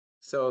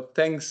So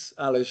thanks,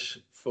 Alish,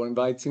 for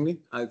inviting me.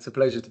 It's a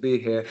pleasure to be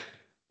here.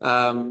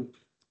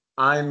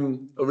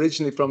 I'm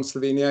originally from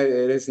Slovenia.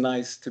 It is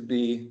nice to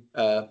be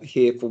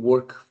here for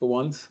work for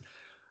once.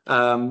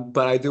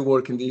 But I do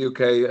work in the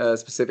UK,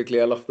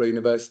 specifically at Loughborough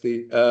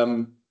University.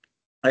 I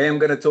am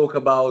going to talk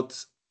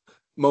about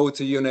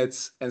motor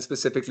units and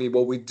specifically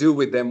what we do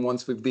with them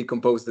once we've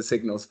decomposed the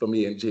signals from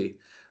EMG,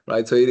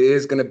 right? So it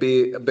is going to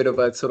be a bit of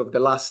a sort of the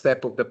last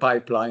step of the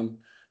pipeline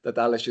that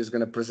Alish is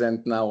going to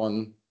present now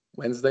on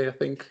Wednesday, I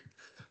think.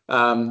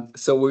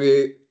 So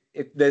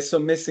if there's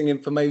some missing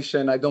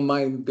information, I don't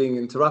mind being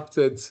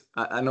interrupted.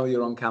 I know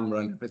you're on camera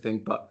and everything,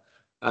 but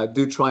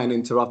do try and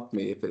interrupt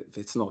me if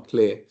it's not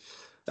clear.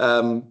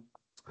 I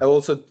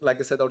also, like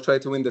I said, I'll try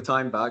to win the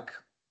time back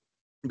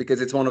because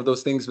it's one of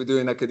those things we do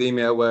in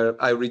academia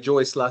where I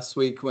rejoiced last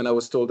week when I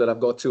was told that I've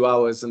got 2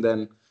 hours and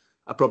then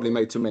I probably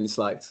made too many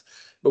slides,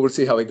 but we'll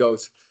see how it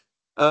goes.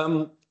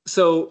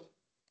 So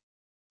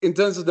in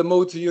terms of the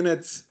motor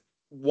units,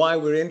 why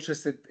we're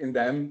interested in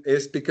them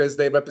is because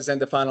they represent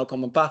the final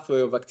common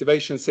pathway of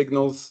activation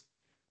signals.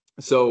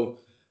 So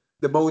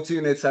the motor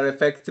units are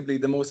effectively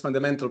the most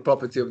fundamental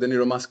property of the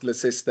neuromuscular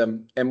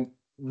system. And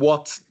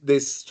what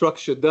this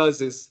structure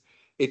does is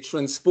it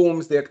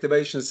transforms the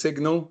activation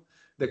signal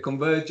that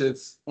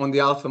converges on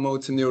the alpha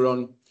motor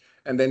neuron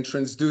and then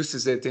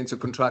transduces it into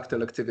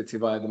contractile activity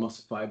via the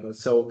muscle fibers.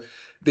 So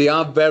they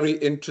are very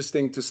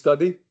interesting to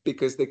study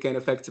because they can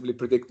effectively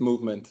predict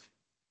movement.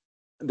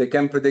 They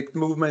can predict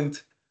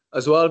movement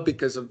as well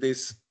because of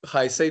this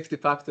high safety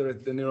factor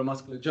at the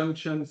neuromuscular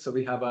junction. So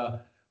we have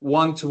a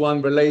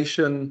one-to-one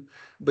relation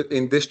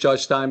in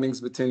discharge timings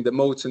between the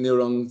motor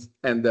neurons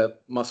and the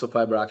muscle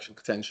fiber action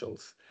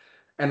potentials.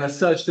 And as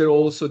such, they're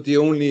also the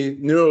only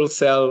neural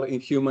cell in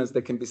humans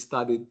that can be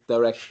studied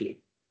directly.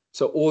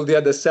 So all the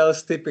other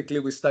cells, typically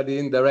we study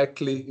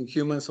indirectly in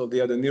humans, all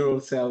the other neural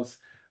cells,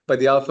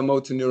 but the alpha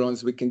motor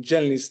neurons, we can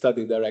generally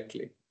study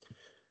directly.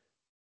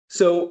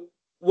 So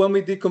when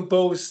we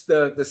decompose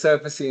the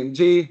surface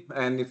EMG,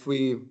 and if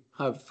we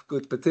have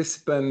good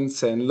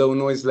participants and low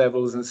noise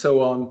levels and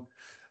so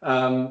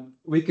on,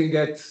 we can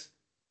get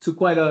to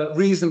quite a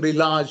reasonably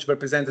large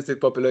representative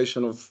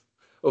population of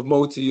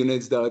motor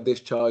units that are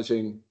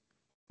discharging.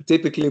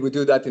 Typically, we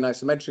do that in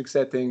isometric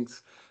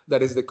settings.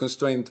 That is the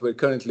constraint we're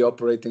currently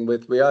operating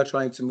with. We are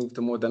trying to move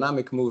to more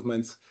dynamic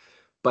movements,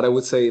 but I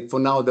would say for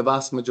now, the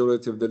vast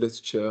majority of the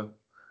literature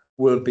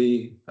will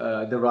be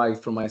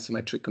derived from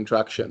isometric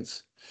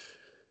contractions.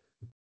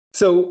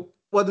 So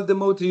what do the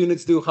motor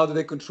units do? How do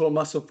they control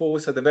muscle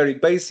force at a very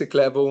basic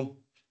level?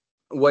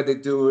 What they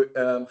do,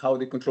 how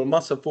they control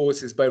muscle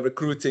force is by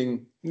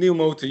recruiting new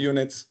motor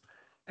units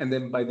and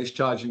then by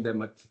discharging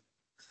them at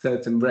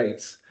certain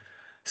rates.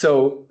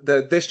 So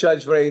the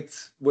discharge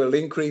rate will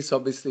increase,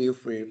 obviously,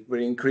 if we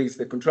increase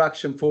the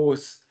contraction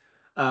force,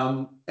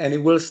 and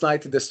it will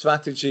slightly, the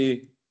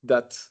strategy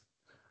that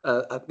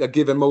a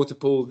given motor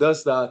pool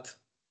does that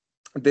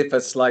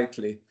differs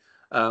slightly.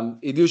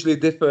 It usually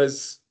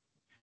differs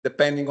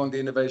depending on the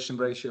innervation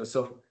ratio.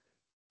 So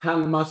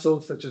hand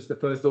muscles, such as the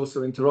first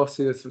dorsal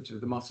interosseous, which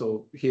is the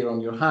muscle here on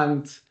your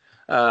hand,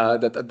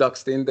 that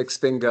adducts the index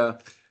finger,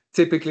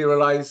 typically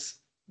relies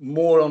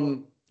more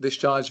on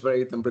discharge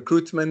rate and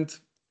recruitment.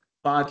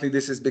 Partly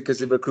this is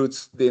because it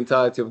recruits the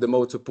entirety of the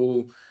motor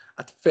pool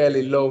at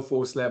fairly low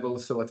force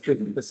levels. So at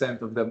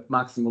 50% of the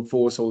maximum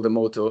force, all the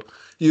motor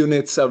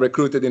units are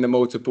recruited in the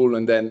motor pool,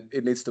 and then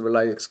it needs to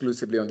rely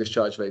exclusively on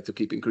discharge rate to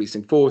keep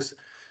increasing force.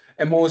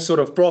 And more sort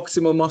of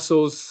proximal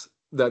muscles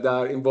that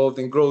are involved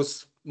in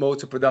gross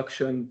motor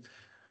production.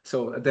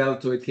 So a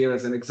deltoid here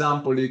as an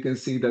example, you can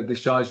see that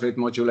discharge rate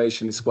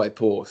modulation is quite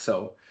poor.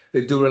 So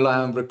they do rely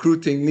on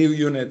recruiting new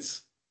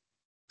units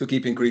to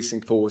keep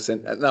increasing force.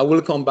 And I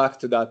will come back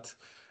to that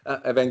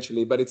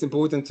eventually, but it's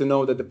important to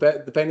know that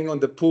depending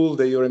on the pool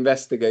that you're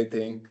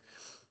investigating,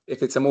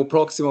 if it's a more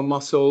proximal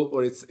muscle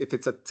or if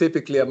it's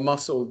typically a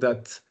muscle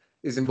that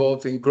is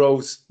involved in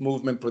gross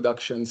movement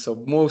production, so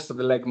most of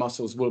the leg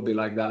muscles will be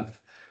like that.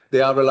 They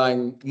are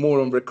relying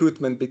more on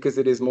recruitment because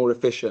it is more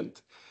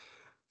efficient.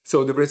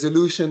 So the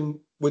resolution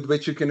with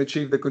which you can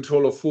achieve the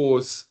control of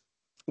force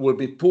will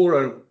be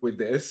poorer with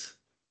this,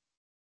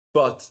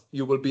 but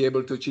you will be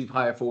able to achieve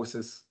higher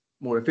forces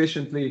more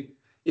efficiently.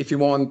 If you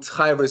want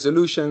higher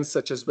resolutions,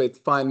 such as with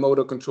fine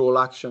motor control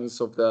actions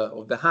of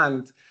the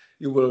hand,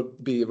 you will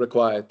be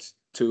required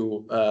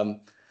to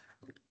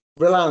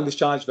rely on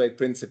discharge rate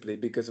principally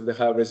because of the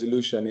higher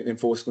resolution in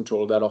force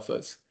control that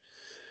offers.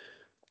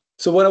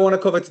 So what I want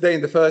to cover today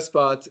in the first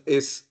part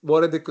is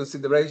what are the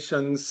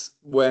considerations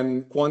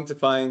when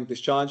quantifying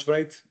discharge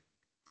rate,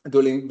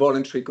 doing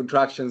voluntary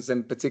contractions,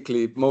 and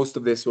particularly most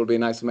of this will be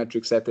in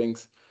isometric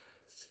settings.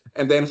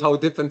 And then how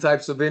different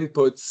types of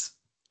inputs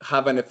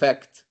have an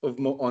effect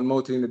on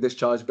motor unit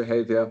discharge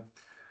behavior.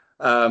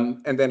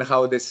 And then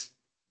how this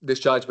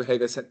discharge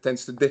behavior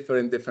tends to differ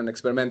in different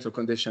experimental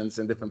conditions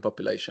in different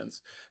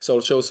populations. So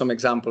I'll show some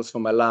examples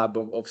from my lab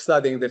of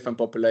studying different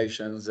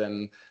populations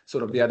and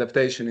sort of the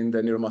adaptation in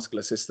the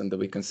neuromuscular system that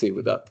we can see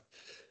with that.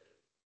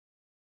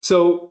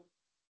 So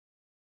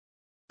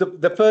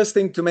the first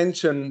thing to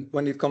mention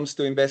when it comes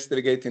to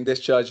investigating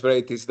discharge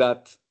rate is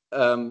that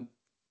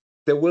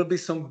there will be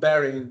some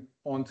bearing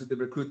onto the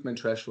recruitment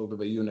threshold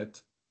of a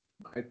unit,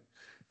 right?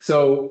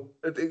 So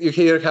you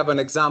here have an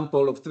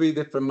example of 3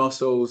 different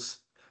muscles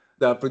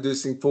that are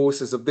producing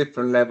forces of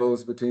different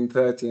levels between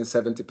 30 and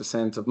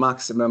 70% of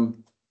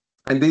maximum.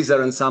 And these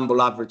are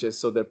ensemble averages,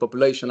 so they're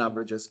population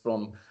averages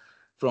from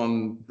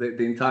the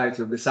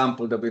entirety of the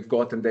sample that we've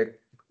got, and they're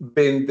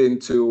binned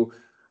into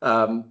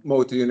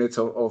motor units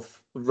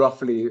of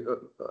roughly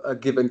a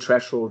given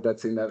threshold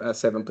that's in a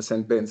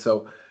 7% bin.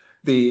 So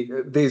the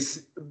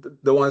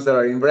ones that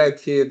are in red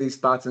here, these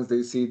patterns that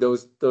you see,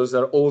 those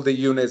are all the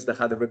units that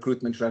had a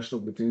recruitment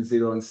threshold between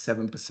 0 and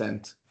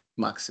 7%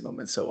 maximum,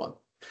 and so on.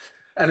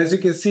 And as you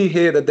can see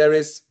here, that there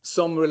is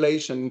some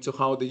relation to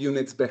how the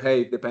units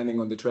behave depending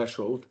on the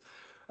threshold.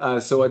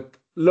 So at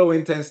low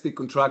intensity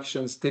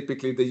contractions,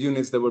 typically the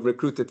units that were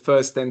recruited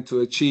first tend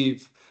to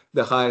achieve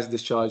the highest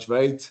discharge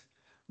rate.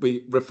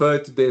 We refer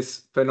to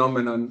this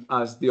phenomenon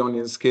as the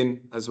onion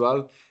skin as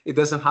well. It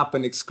doesn't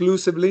happen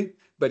exclusively,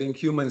 but in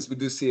humans, we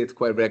do see it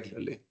quite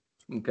regularly,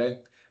 okay?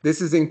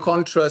 This is in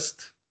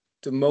contrast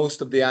to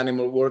most of the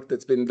animal work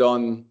that's been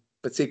done,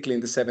 particularly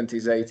in the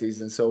 70s,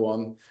 80s, and so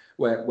on,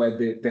 where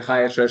the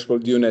higher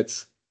threshold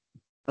units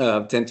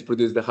tend to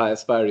produce the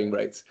highest firing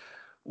rates.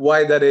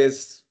 Why that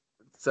is,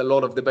 it's a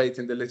lot of debate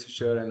in the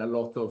literature and a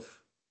lot of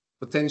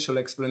potential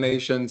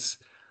explanations.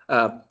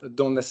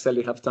 Don't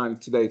necessarily have time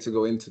today to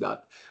go into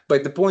that.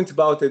 But the point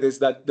about it is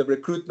that the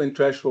recruitment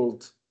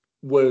threshold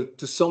will,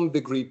 to some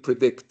degree,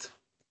 predict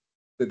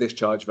the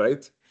discharge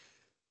rate.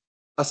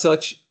 As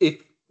such,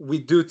 if we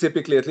do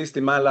typically, at least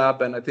in my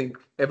lab, and I think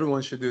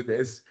everyone should do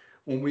this,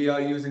 when we are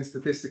using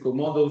statistical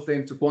models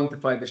then to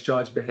quantify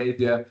discharge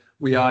behavior,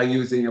 we are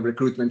using a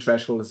recruitment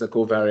threshold as a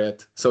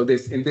covariate. So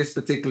in this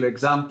particular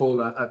example,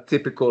 a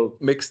typical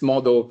mixed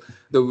model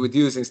that we would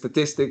use in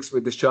statistics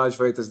with discharge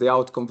rate as the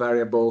outcome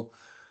variable,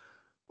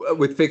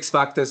 with fixed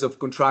factors of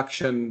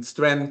contraction,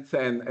 strength,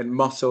 and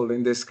muscle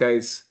in this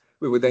case,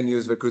 we would then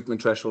use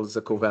recruitment threshold as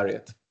a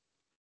covariate.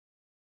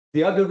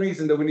 The other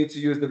reason that we need to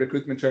use the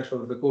recruitment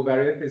threshold as a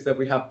covariate is that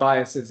we have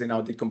biases in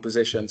our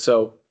decomposition.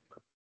 So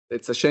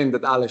it's a shame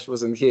that Alish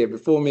wasn't here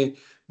before me,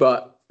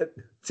 but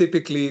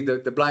typically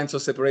the blind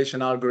source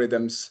separation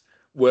algorithms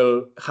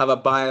will have a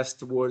bias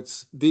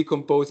towards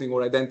decomposing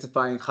or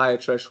identifying higher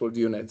threshold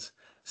units.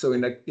 So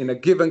in a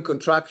given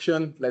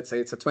contraction, let's say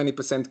it's a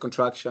 20%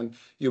 contraction,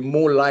 you're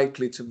more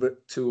likely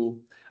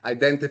to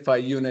identify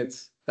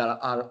units that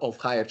are of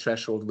higher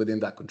threshold within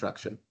that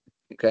contraction,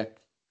 okay?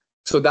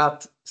 So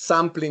that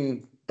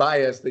sampling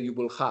bias that you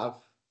will have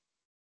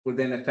will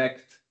then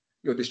affect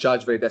your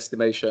discharge rate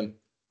estimation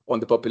on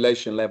the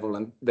population level,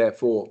 and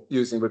therefore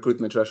using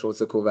recruitment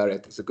thresholds as a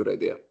covariate is a good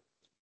idea.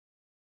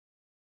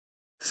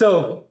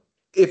 So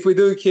if we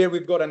do it here,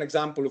 we've got an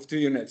example of 2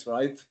 units,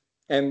 right?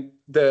 And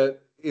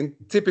in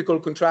typical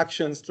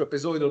contractions,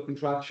 trapezoidal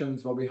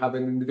contractions, where we have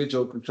an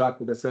individual contract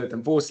with a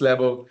certain force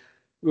level,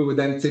 we would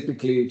then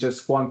typically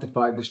just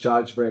quantify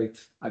discharge rate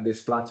at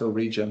this plateau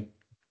region.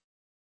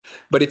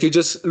 But if you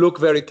just look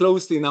very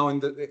closely now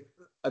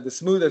at the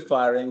smoother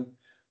firing,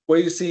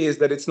 what you see is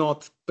that it's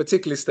not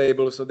particularly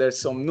stable. So there's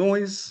some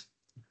noise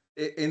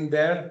in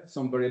there,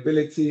 some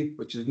variability,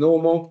 which is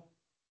normal.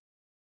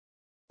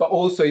 But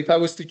also, if I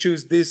was to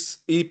choose this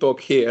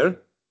epoch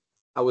here,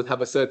 I would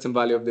have a certain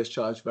value of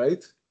discharge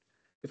rate.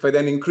 If I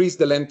then increase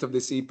the length of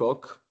this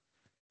epoch,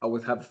 I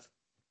would have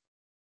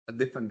a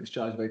different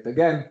discharge rate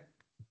again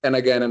and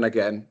again and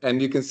again.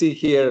 And you can see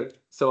here,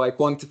 so I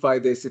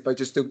quantify this. If I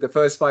just took the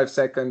first 5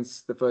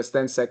 seconds, the first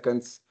 10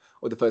 seconds,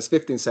 or the first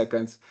 15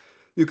 seconds,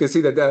 you can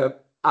see that the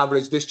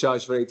average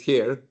discharge rate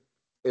here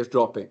is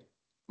dropping,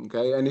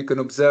 okay? And you can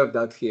observe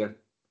that here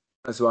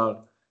as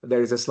well.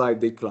 There is a slight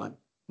decline,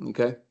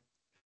 okay?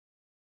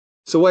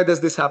 So why does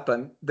this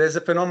happen? There's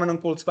a phenomenon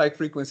called spike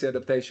frequency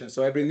adaptation.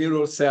 So every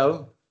neural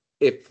cell,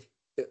 if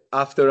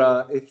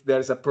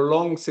there's a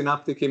prolonged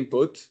synaptic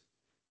input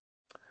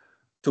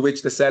to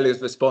which the cell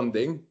is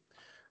responding,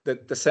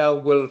 that the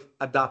cell will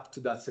adapt to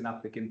that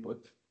synaptic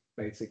input,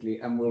 basically,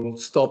 and will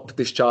stop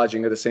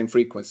discharging at the same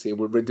frequency. It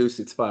will reduce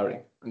its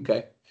firing,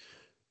 okay?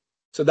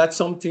 So that's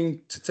something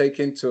to take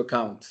into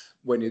account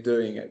when you're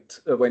doing it,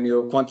 when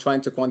you're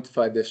trying to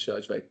quantify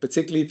discharge rate,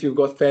 particularly if you've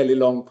got fairly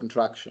long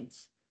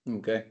contractions,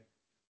 okay?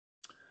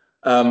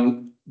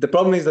 The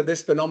problem is that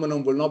this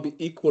phenomenon will not be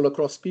equal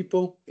across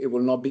people. It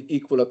will not be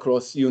equal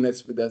across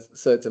units with a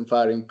certain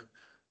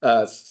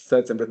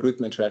certain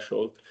recruitment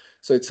threshold.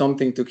 So it's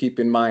something to keep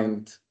in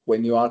mind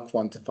when you are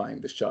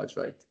quantifying discharge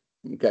rate,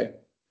 okay?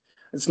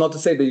 It's not to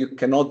say that you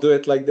cannot do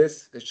it like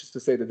this. It's just to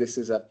say that this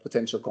is a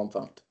potential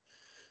confound.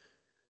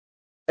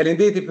 And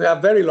indeed, if we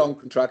have very long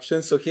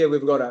contractions, so here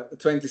we've got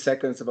 20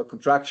 seconds of a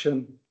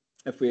contraction.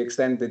 If we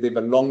extend it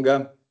even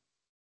longer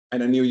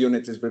and a new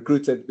unit is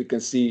recruited, we can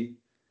see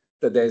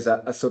that there's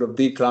a sort of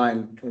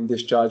decline in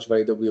discharge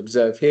rate that we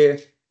observe here.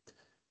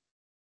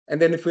 And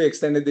then if we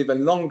extend it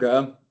even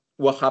longer,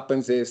 what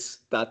happens is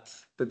that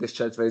the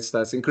discharge rate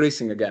starts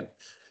increasing again.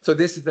 So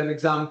this is an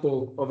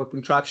example of a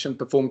contraction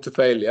performed to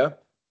failure.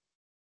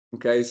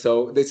 Okay,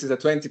 so this is a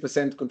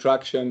 20%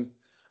 contraction.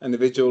 An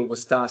individual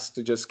was tasked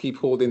to just keep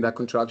holding that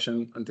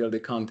contraction until they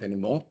can't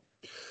anymore.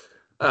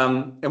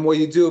 And what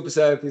you do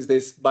observe is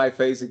this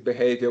biphasic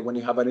behavior when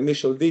you have an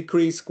initial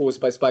decrease caused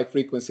by spike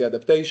frequency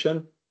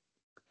adaptation,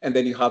 and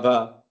then you have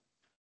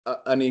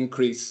an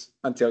increase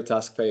until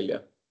task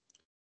failure.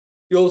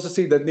 You also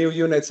see that new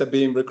units are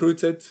being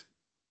recruited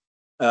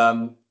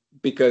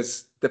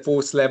because the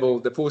force level,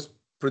 the force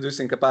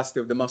producing capacity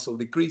of the muscle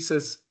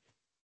decreases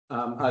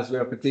as we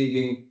are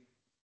fatiguing.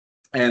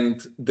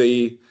 And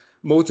the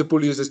motor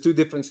pool uses two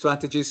different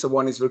strategies. So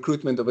one is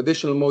recruitment of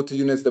additional motor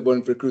units that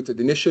weren't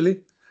recruited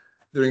initially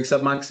during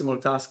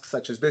submaximal tasks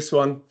such as this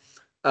one.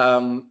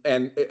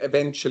 And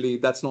eventually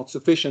that's not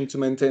sufficient to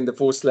maintain the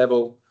force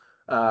level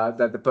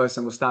that the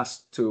person was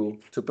tasked to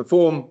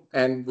perform.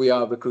 And we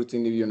are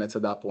recruiting new units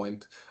at that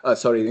point.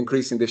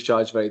 Increasing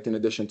discharge rate in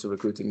addition to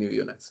recruiting new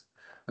units.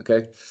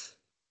 Okay.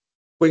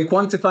 When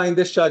quantifying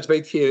discharge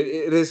rate here,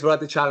 it is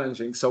rather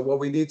challenging. So what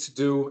we need to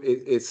do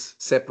is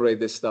separate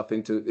this stuff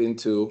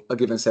into a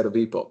given set of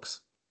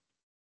epochs.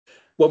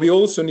 What we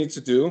also need to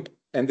do,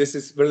 and this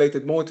is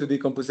related more to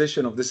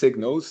decomposition of the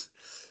signals,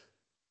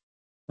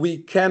 we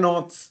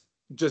cannot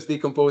just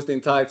decompose the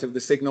entirety of the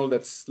signal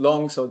that's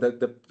long, so that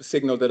the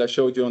signal that I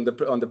showed you on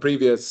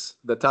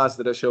the task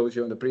that I showed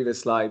you on the previous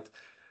slide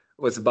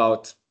was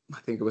about, I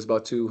think it was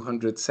about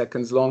 200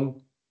 seconds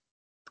long.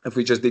 If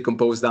we just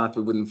decompose that,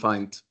 we wouldn't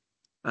find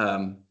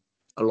a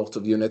lot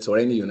of units, or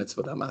any units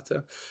for that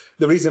matter.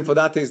 The reason for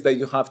that is that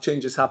you have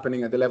changes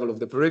happening at the level of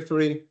the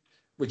periphery,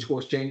 which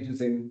cause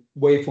changes in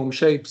waveform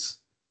shapes,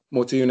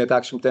 motor unit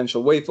action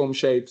potential waveform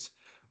shapes,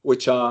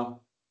 which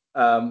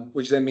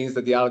then means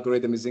that the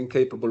algorithm is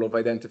incapable of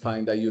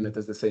identifying that unit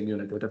as the same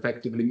unit. It would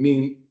effectively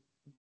mean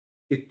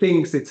it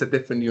thinks it's a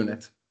different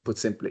unit, put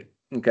simply.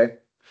 Okay.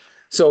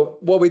 So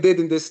what we did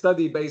in this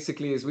study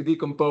basically is we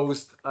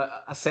decomposed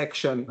a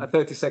section, a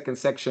 30-second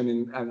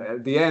section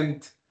at the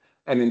end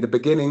and in the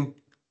beginning.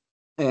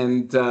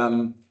 And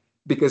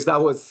because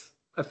that was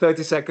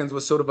 30 seconds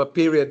was sort of a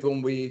period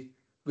when we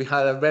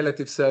had a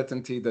relative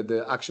certainty that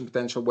the action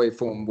potential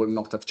waveform will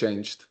not have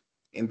changed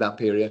in that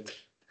period.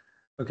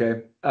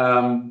 Okay.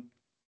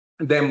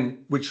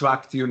 Then we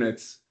tracked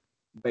units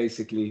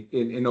basically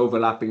in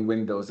overlapping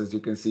windows, as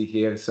you can see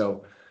here.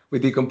 So we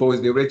decompose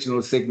the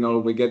original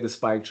signal, we get the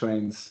spike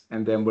trains,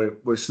 and then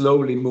we're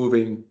slowly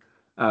moving.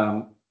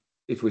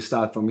 If we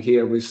start from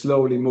here, we're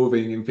slowly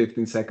moving in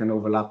 15-second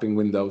overlapping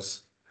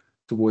windows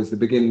towards the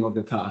beginning of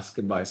the task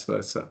and vice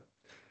versa.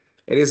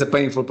 It is a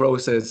painful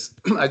process.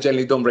 I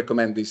generally don't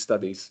recommend these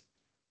studies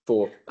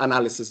for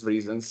analysis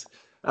reasons.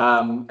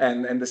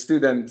 And the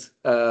student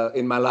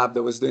in my lab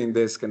that was doing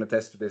this can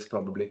attest to this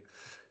probably.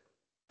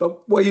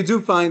 But what you do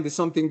find is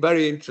something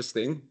very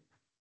interesting.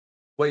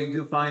 What you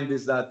do find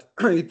is that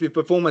if you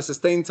perform a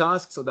sustained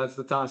task, so that's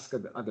the task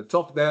at the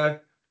top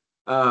there,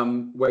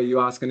 where you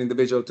ask an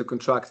individual to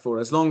contract for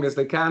as long as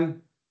they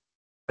can,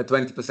 at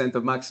 20%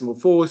 of maximal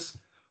force,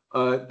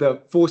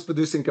 the force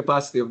producing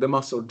capacity of the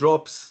muscle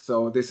drops.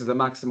 So this is the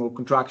maximal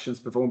contractions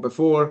performed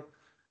before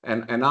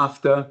and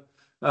after.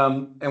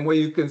 And what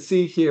you can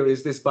see here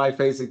is this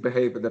biphasic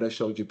behavior that I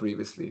showed you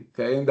previously.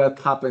 Okay, and that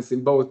happens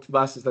in both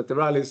vastus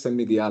lateralis and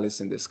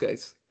medialis in this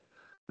case.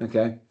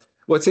 Okay.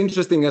 What's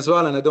interesting as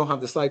well, and I don't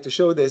have the slide to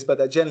show this,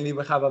 but generally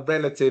we have a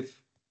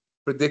relative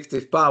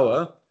predictive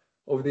power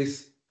of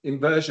this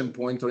inversion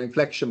point or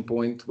inflection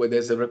point where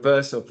there's a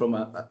reversal from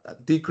a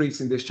decrease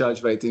in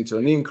discharge rate into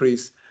an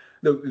increase.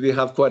 We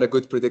have quite a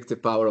good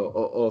predictive power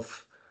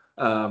of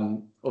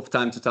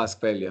time to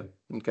task failure.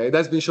 Okay,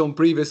 that's been shown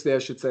previously, I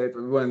should say,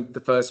 but we weren't the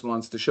first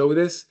ones to show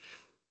this.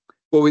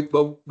 What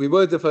we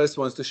were the first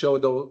ones to show,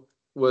 though,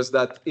 was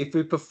that if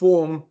we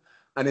perform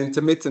an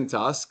intermittent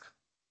task,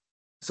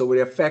 so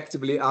we're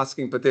effectively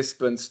asking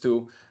participants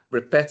to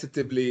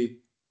repetitively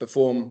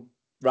perform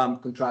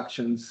ramp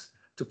contractions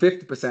to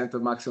 50%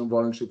 of maximum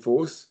voluntary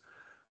force,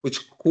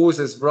 which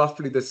causes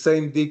roughly the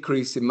same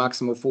decrease in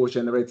maximal force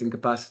generating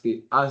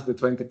capacity as the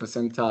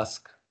 20%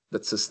 task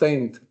that's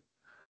sustained.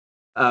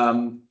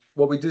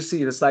 What we do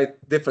see is a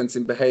slight difference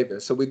in behavior.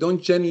 So we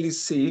don't generally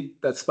see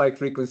that spike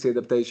frequency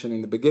adaptation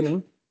in the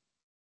beginning,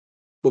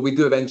 but we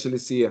do eventually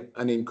see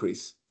an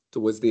increase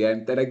towards the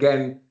end. Then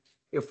again,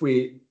 if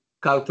we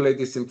calculate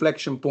this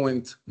inflection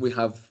point, we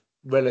have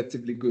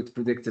relatively good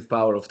predictive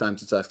power of time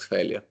to task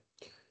failure.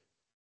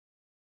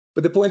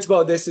 But the point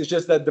about this is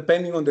just that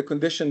depending on the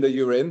condition that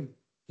you're in,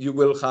 you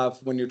will have,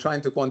 when you're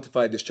trying to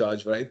quantify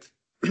discharge rate,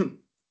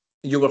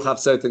 you will have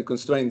certain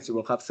constraints, you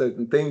will have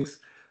certain things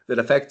that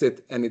affect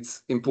it. And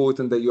it's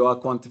important that you are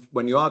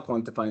when you are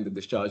quantifying the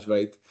discharge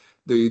rate,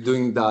 that you're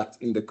doing that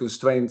in the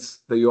constraints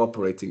that you're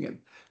operating in.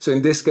 So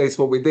in this case,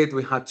 what we did,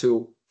 we had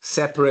to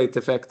separate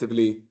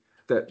effectively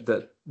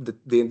the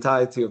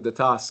entirety of the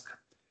task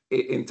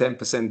in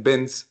 10%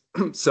 bins.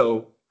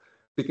 So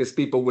because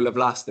people will have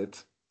lasted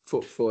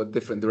for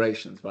different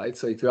durations, right?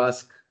 So if you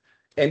ask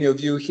any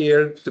of you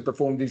here to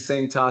perform these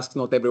same tasks,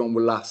 not everyone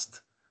will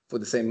last for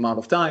the same amount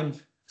of time.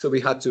 So we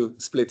had to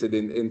split it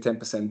in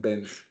 10%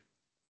 bins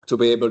to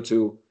be able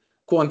to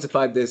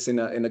quantified this in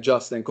a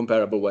just and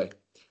comparable way,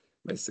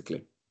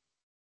 basically.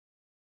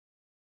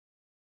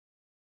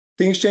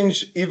 Things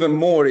change even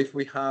more if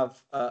we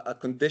have a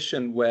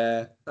condition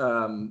where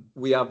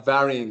we are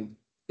varying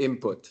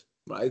input,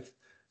 right?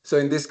 So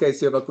in this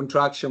case, you have a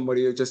contraction where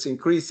you're just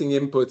increasing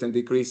input and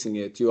decreasing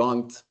it. You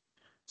aren't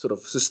sort of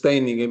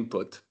sustaining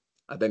input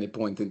at any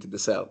point into the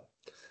cell.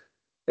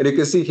 And you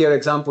can see here an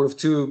example of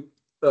two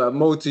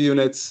motor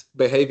units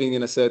behaving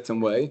in a certain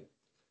way.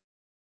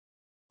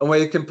 And what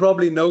you can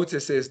probably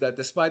notice is that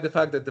despite the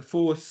fact that the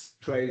force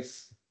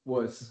trace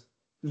was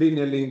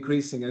linearly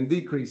increasing and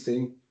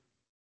decreasing,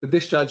 the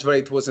discharge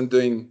rate wasn't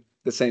doing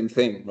the same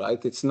thing,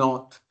 right? It's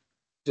not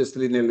just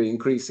linearly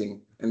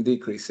increasing and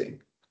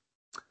decreasing.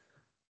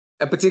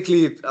 And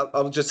particularly,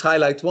 I'll just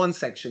highlight one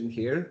section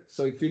here.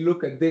 So if you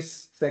look at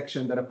this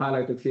section that I've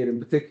highlighted here in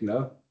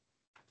particular,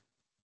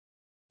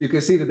 you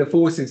can see that the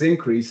force is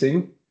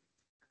increasing,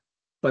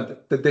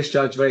 but the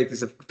discharge rate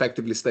is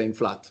effectively staying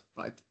flat,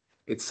 right?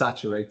 It's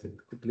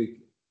saturated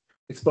completely.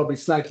 It's probably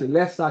slightly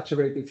less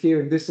saturated here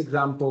in this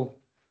example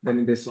than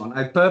in this one.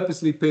 I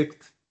purposely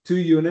picked two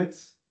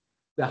units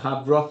that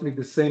have roughly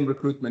the same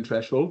recruitment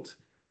threshold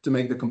to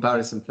make the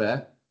comparison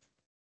fair.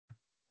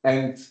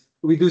 And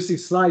we do see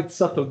slight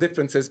subtle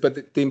differences,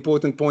 but the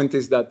important point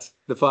is that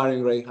the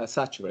firing rate has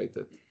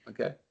saturated,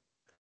 okay?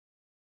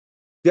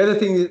 The other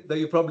thing that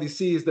you probably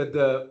see is that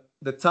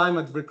the time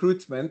at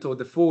recruitment, or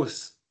the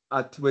force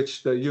at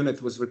which the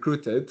unit was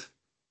recruited,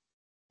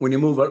 when you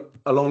move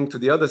along to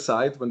the other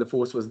side, when the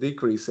force was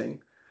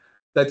decreasing,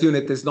 that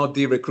unit is not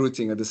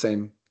de-recruiting at the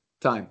same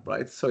time,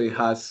 right? So it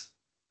has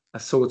a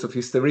sort of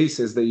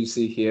hysteresis that you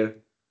see here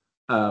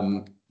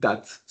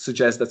that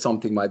suggests that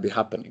something might be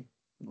happening,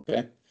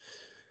 okay?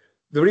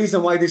 The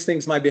reason why these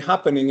things might be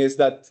happening is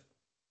that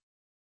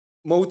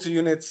motor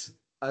units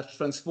are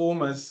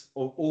transformers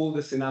of all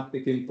the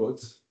synaptic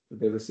inputs that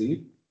they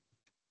receive.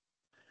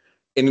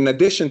 And in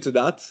addition to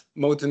that,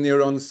 motor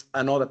neurons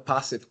are not a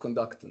passive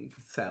conductant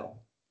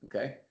cell,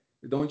 okay?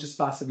 They don't just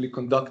passively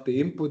conduct the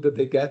input that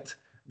they get,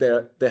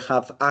 they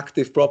have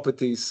active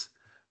properties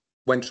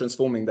when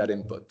transforming that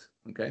input,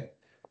 okay?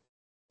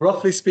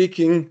 Roughly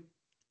speaking,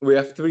 we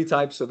have three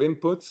types of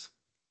inputs.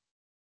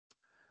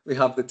 We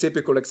have the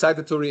typical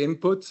excitatory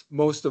input,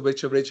 most of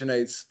which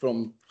originates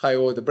from higher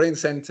order brain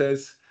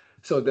centers.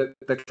 So the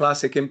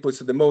classic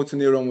inputs of the motor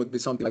neuron would be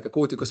something like a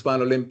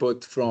corticospinal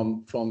input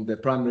from the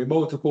primary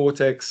motor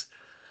cortex,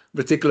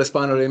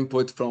 reticulospinal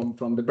input from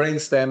the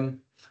brainstem,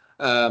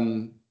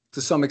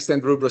 to some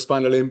extent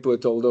cerebrospinal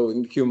input, although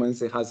in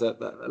humans it has a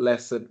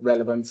less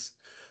relevance.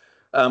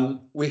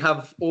 We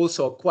have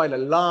also quite a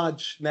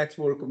large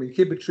network of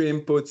inhibitory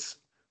inputs,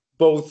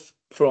 both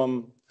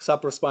from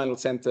supraspinal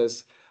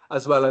centers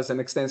as well as an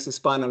extensive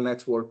spinal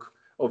network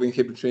of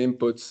inhibitory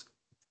inputs.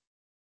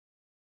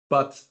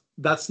 But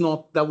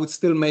that would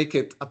still make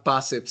it a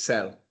passive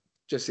cell,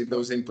 just if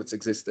those inputs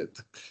existed.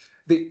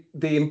 The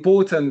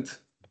important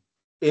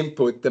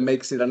input that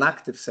makes it an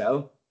active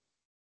cell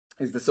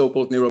is the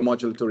so-called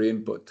neuromodulatory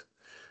input.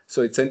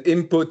 So it's an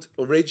input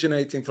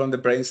originating from the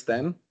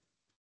brainstem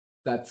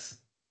that's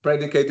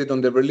predicated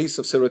on the release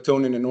of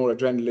serotonin and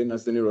noradrenaline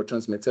as the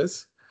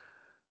neurotransmitters.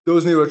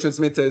 Those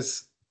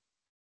neurotransmitters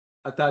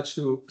attach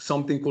to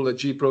something called a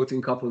G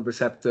protein coupled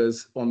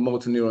receptors on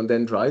motor neuron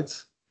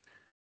dendrites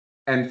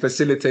and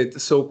facilitate the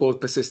so-called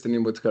persistent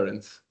inward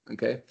currents,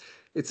 okay?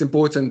 It's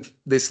important,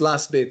 this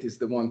last bit is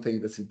the one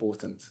thing that's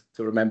important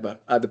to remember.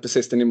 The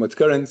persistent inward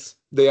currents,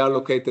 they are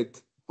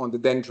located on the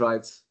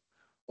dendrites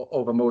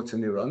of a motor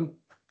neuron.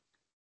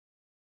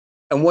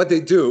 And what they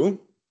do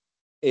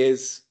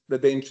is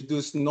that they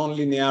introduce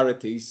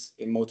non-linearities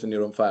in motor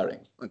neuron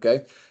firing,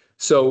 okay?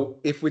 So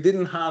if we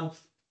didn't have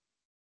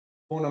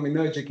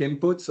monoaminergic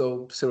input,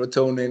 so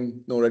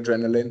serotonin,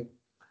 noradrenaline,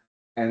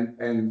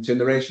 and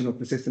generation of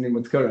persistent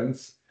inward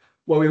currents,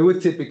 what we would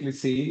typically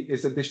see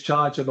is a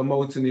discharge of a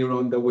motor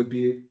neuron that would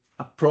be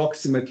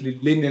approximately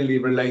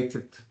linearly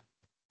related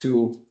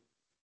to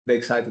the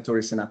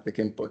excitatory synaptic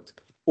input,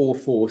 or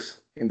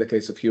force in the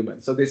case of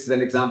humans. So this is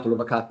an example of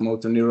a cat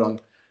motor neuron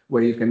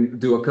where you can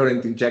do a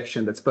current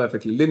injection that's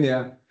perfectly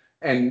linear.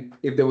 And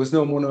if there was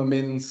no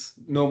monoamines,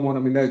 no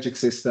monoaminergic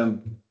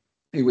system,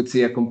 you would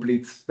see a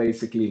complete,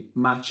 basically,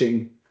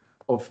 matching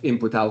of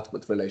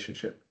input-output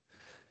relationship.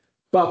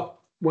 But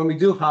when we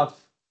do have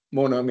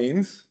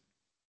monoamines,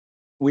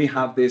 we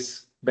have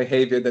this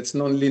behavior that's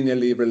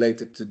non-linearly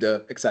related to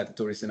the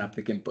excitatory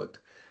synaptic input.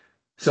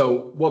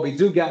 So what we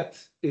do get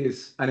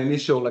is an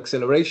initial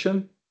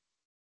acceleration,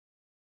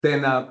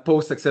 then a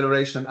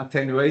post-acceleration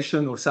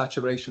attenuation or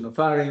saturation of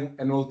firing,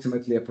 and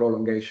ultimately a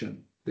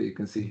prolongation that you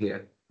can see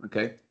here,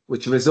 okay?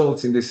 Which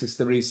results in this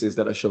hysteresis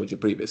that I showed you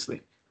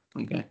previously,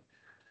 okay?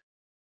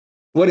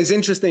 What is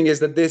interesting is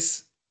that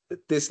this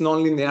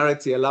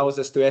non-linearity allows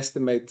us to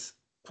estimate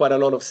quite a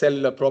lot of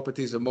cellular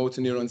properties of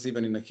motor neurons,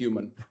 even in a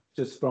human,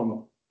 just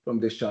from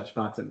discharge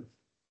patterns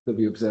that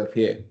we observe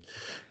here.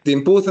 The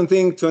important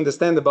thing to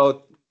understand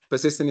about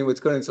persistent inward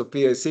currents of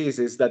PACs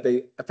is that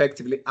they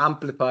effectively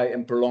amplify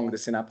and prolong the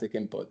synaptic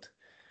input.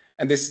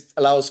 And this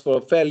allows for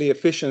a fairly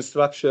efficient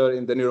structure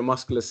in the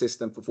neuromuscular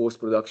system for force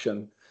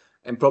production.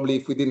 And probably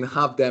if we didn't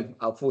have them,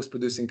 our force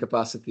producing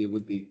capacity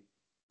would be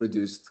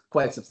reduced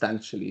quite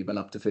substantially, even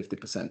up to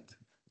 50%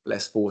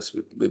 less force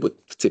we would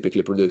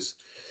typically produce.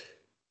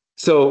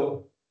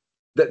 So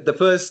the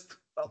first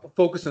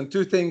focus on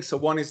two things. So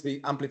one is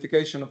the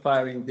amplification of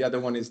firing. The other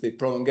one is the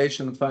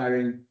prolongation of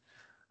firing.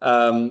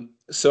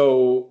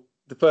 So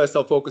the first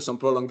I'll focus on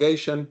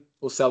prolongation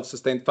or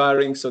self-sustained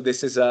firing. So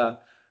this is a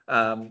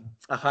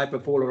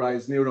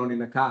hyperpolarized neuron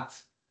in a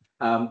cat.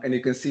 And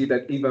you can see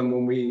that even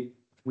when we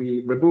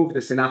remove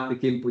the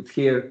synaptic input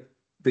here,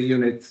 the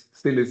unit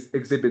still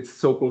exhibits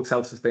so-called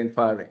self-sustained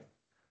firing.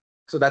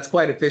 So that's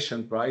quite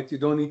efficient, right? You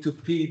don't need to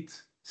feed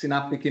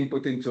synaptic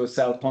input into a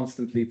cell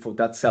constantly for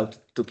that cell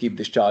to keep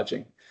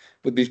discharging.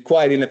 It would be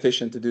quite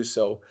inefficient to do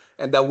so.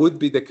 And that would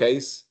be the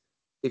case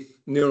if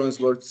neurons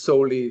were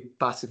solely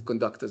passive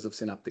conductors of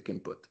synaptic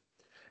input.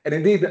 And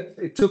indeed,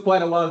 it took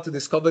quite a while to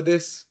discover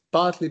this,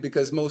 partly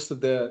because most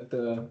of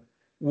the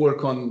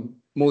work on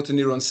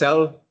motoneuron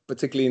cell,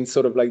 particularly in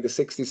sort of like the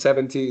 60s,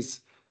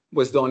 70s,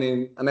 was done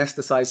in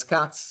anesthetized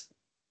cats.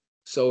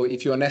 So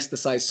if you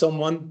anesthetize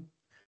someone,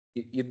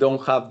 you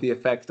don't have the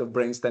effect of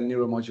brainstem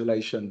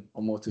neuromodulation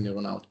on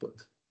motoneuron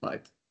output,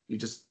 right? You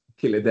just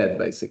kill it dead,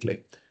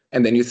 basically.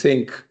 And then you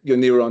think your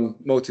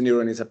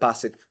motoneuron is a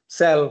passive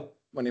cell,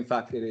 when in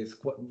fact it is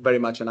very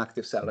much an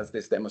active cell, as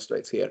this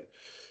demonstrates here.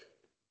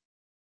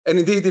 And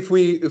indeed, if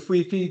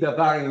we feed a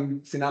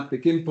varying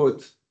synaptic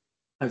input,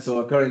 and so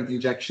a current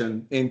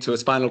injection into a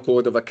spinal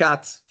cord of a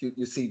cat,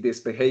 you see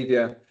this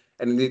behavior.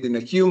 And indeed, in a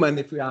human,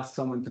 if we ask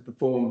someone to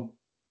perform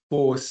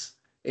force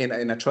in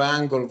a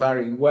triangle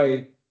varying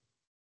way,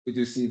 we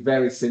do see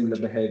very similar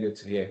behavior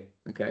to here,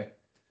 okay?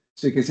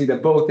 So you can see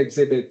that both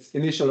exhibit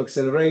initial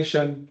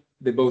acceleration,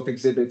 they both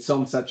exhibit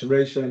some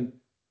saturation,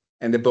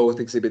 and they both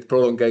exhibit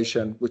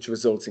prolongation, which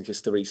results in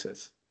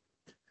hysteresis.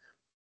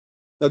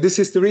 Now, this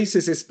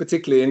hysteresis is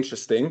particularly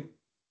interesting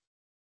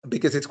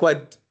because it's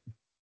quite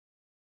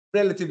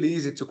relatively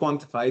easy to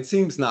quantify. It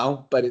seems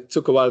now, but it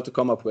took a while to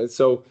come up with.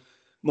 So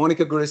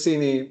Monica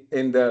Guricini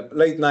in the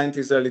late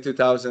 90s, early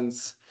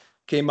 2000s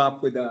came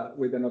up with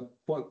a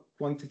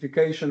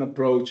quantification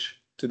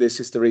approach to this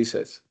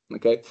hysteresis,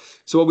 okay?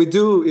 So what we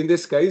do in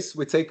this case,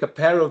 we take a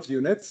pair of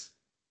units.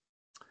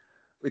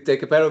 We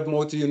take a pair of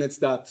motor units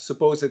that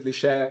supposedly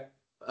share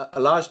a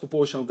large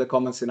proportion of the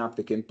common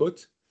synaptic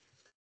input.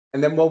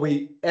 And then what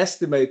we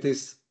estimate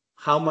is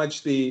how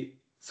much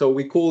so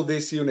we call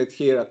this unit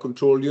here a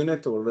control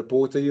unit or a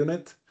reporter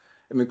unit,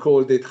 and we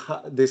call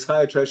this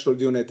higher threshold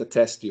unit a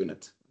test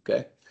unit,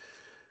 okay?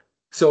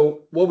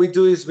 So what we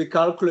do is we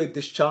calculate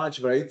discharge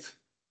rate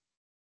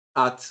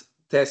at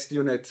test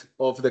unit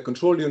of the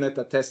control unit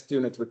at test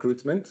unit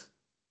recruitment,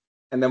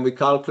 and then we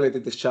calculate the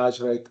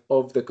discharge rate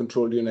of the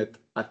control unit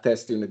at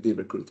test unit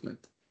derecruitment,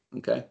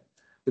 okay?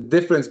 The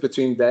difference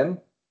between them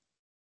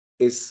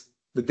is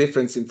the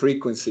difference in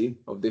frequency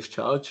of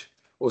discharge,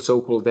 or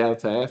so-called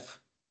delta F,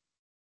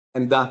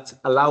 and that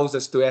allows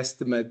us to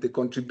estimate the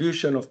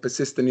contribution of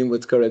persistent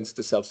inward currents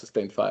to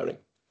self-sustained firing,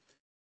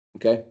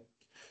 okay?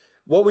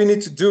 What we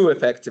need to do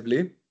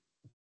effectively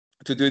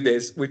to do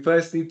this, we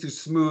first need to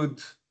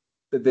smooth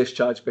the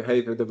discharge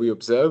behavior that we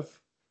observe.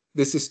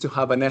 This is to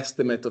have an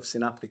estimate of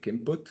synaptic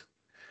input.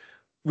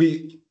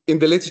 In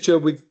the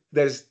literature,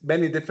 there's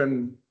many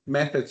different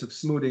methods of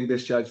smoothing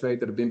discharge rate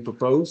that have been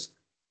proposed.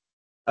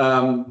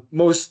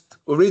 Most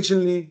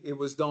originally, it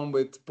was done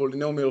with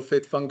polynomial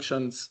fit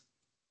functions.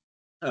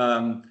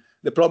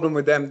 The problem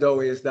with them, though,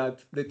 is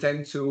that they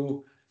tend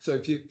to, so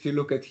if you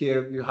look at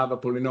here, you have a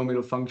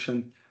polynomial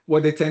function.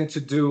 What they tend to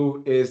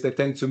do is they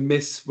tend to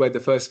miss where the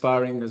first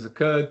firing has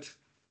occurred,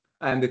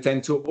 and they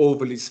tend to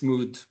overly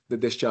smooth the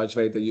discharge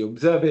rate that you're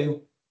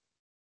observing.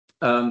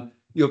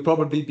 You'll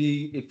probably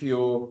be, if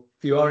you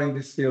are in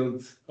this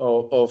field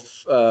of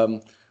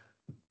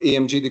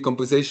EMG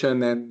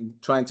decomposition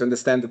and trying to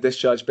understand the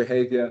discharge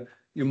behavior,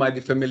 you might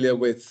be familiar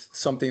with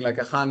something like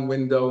a Hahn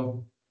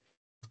window.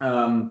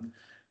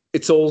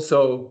 It's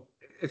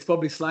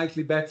probably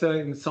slightly better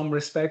in some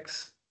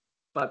respects,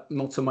 but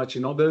not so much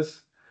in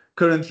others.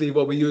 Currently,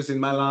 what we use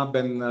in my lab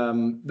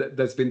and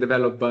that's been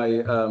developed by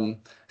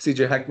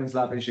CJ Heckman's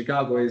lab in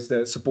Chicago is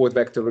the support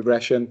vector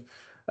regression,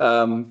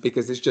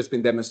 because it's just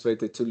been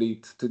demonstrated to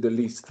lead to the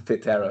least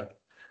fit error.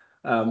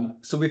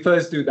 So we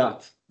first do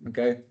that,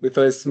 okay? We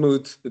first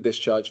smooth the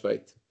discharge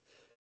rate.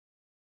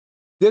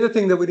 The other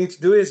thing that we need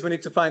to do is we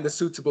need to find a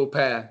suitable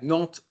pair.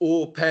 Not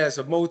all pairs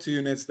of motor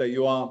units that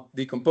you are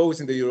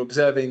decomposing, that you're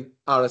observing,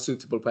 are a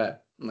suitable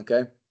pair,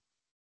 okay?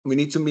 We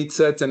need to meet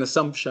certain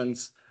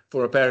assumptions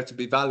for a pair to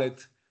be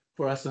valid,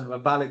 for us to have a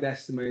valid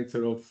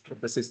estimator of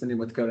persistent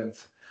inward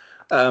currents.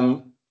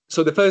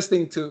 So the first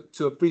thing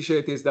to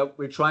appreciate is that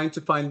we're trying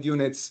to find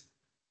units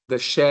that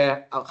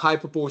share a high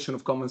proportion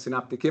of common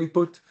synaptic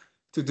input.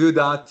 To do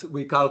that,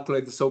 we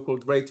calculate the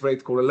so-called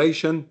rate-rate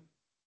correlation,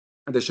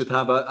 and they should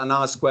have an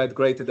R squared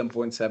greater than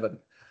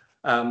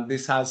 0.7.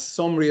 This has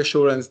some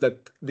reassurance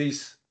that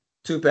these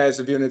two pairs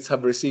of units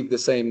have received the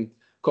same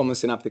common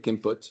synaptic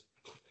input.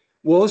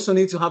 We also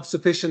need to have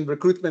sufficient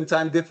recruitment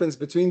time difference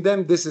between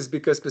them. This is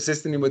because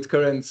persistent inward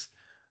currents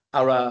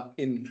are,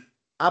 in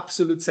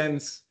absolute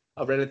sense,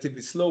 a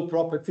relatively slow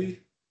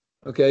property.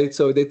 Okay,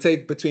 so they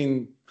take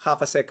between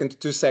half a second to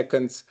 2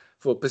 seconds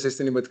for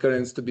persistent inward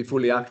currents to be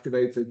fully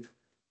activated.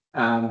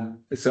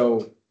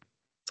 So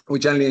we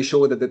generally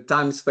ensure that the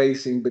time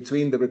spacing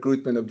between the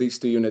recruitment of these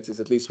two units is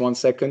at least 1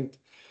 second.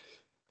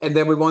 And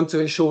then we want to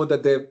ensure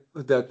that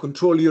the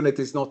control unit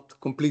is not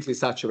completely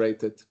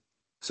saturated,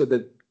 so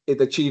that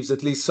it achieves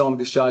at least some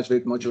discharge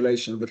rate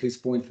modulation of at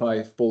least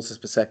 0.5 pulses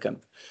per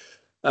second.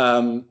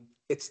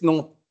 It's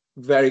not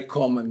very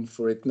common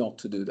for it not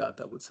to do that,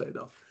 I would say,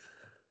 though.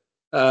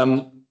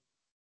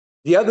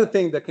 The other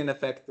thing that can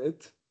affect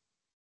it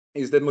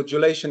is the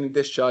modulation in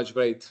discharge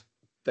rate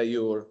that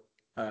you're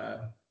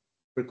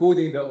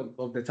recording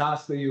of the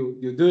task that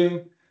you're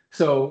doing.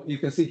 So you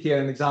can see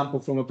here an example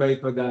from a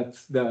paper that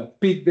the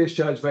peak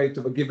discharge rate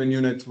of a given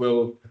unit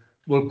will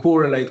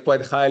correlate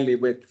quite highly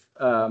with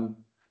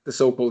the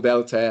so-called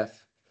delta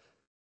F.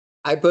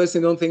 I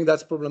personally don't think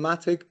that's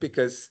problematic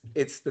because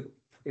it's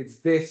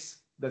this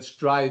that's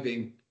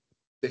driving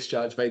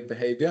discharge rate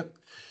behavior.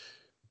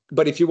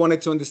 But if you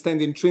wanted to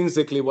understand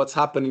intrinsically what's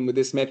happening with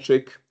this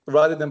metric,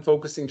 rather than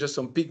focusing just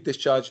on peak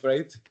discharge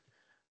rate,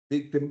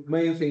 the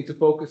main thing to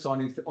focus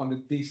on is on the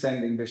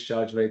descending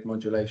discharge rate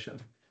modulation,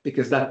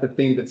 because that's the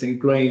thing that's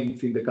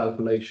ingrained in the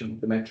calculation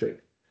of the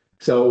metric.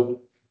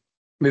 So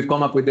we've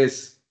come up with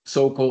this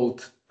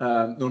so-called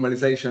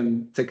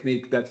normalization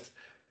technique that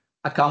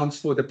accounts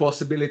for the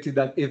possibility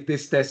that if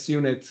this test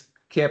unit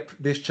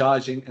kept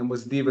discharging and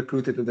was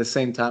de-recruited at the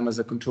same time as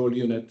a control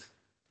unit,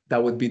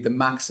 that would be the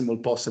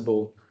maximal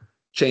possible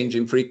change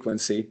in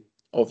frequency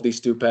of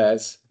these two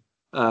pairs.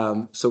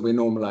 So we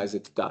normalize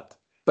it to that.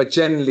 But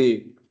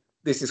generally,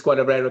 this is quite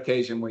a rare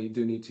occasion when you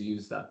do need to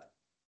use that.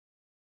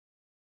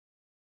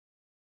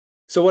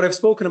 So what I've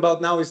spoken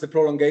about now is the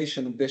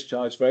prolongation of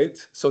discharge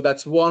rate. So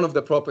that's one of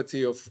the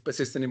property of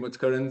persistent inward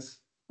currents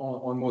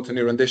on motor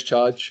neuron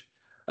discharge.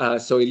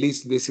 So it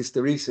leads to this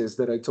hysteresis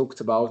that I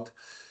talked about.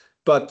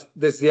 But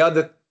there's the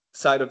other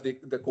side of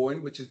the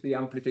coin, which is the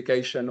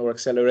amplification or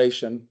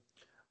acceleration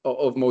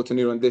of motor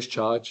neuron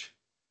discharge.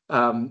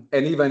 And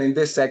even in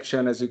this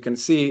section, as you can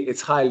see,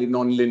 it's highly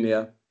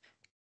nonlinear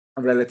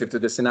relative to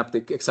the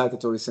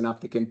excitatory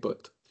synaptic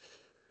input.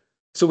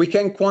 So we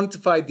can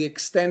quantify the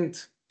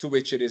extent to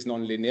which it is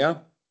nonlinear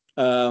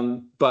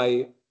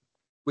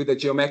with a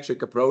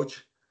geometric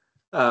approach.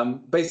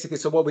 Basically,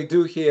 so what we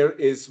do here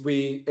is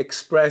we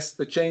express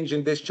the change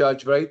in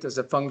discharge rate as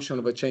a function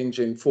of a change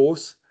in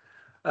force.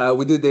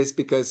 We do this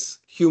because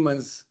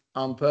humans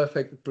aren't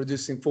perfect at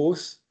producing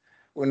force.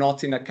 We're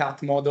not in a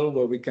cat model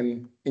where we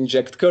can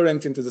inject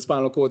current into the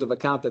spinal cord of a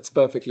cat that's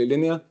perfectly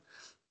linear.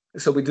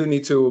 So we do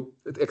need to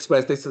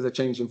express this as a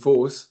change in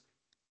force.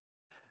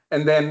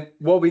 And then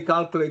what we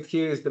calculate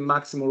here is the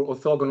maximal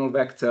orthogonal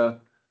vector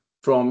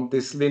from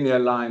this linear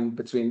line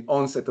between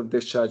onset of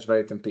discharge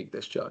rate and peak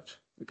discharge.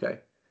 Okay.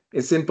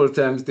 In simple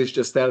terms, this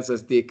just tells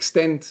us the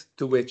extent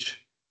to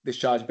which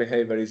discharge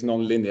behavior is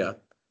nonlinear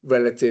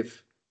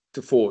relative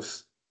to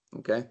force.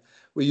 Okay.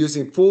 We're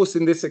using force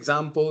in these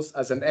examples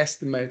as an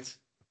estimate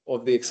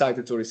of the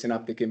excitatory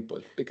synaptic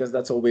input because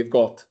that's all we've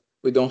got.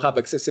 We don't have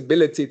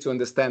accessibility to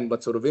understand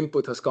what sort of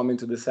input has come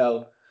into the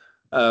cell,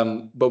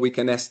 but we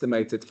can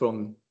estimate it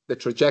from the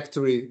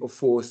trajectory of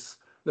force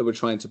that we're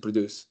trying to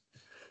produce.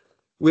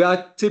 We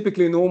are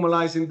typically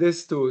normalizing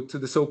this to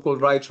the so-called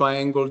right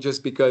triangle,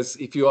 just because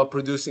if you are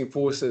producing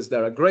forces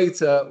that are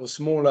greater or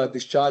smaller,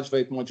 discharge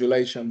rate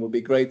modulation will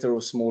be greater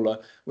or smaller,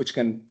 which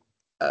can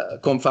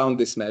confound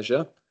this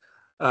measure.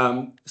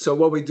 So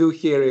what we do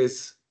here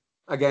is,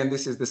 again,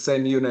 this is the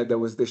same unit that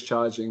was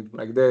discharging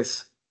like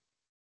this.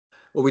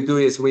 What we do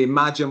is we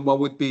imagine what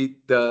would be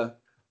the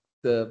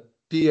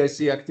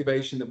PAC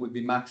activation that would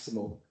be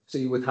maximal. So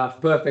you would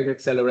have perfect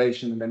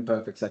acceleration and then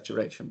perfect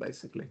saturation,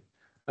 basically.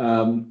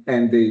 And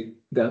the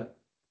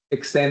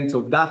extent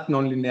of that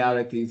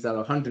nonlinearity is at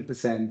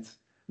 100%.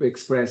 We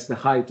express the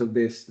height of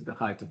this to the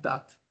height of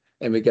that,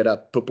 and we get a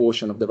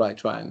proportion of the right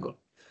triangle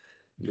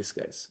in this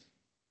case.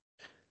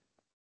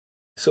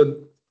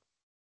 So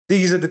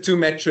these are the two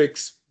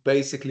metrics,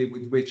 basically,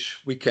 with which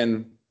we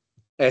can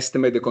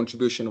estimate the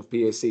contribution of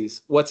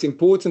PACs. What's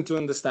important to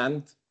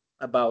understand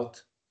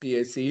about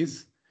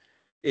PACs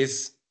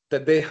is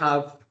that they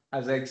have,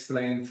 as I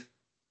explained,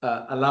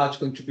 a large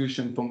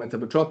contribution from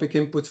metabotropic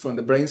inputs from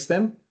the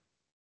brainstem.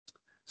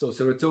 So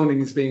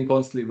serotonin is being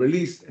constantly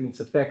released and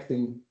it's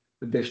affecting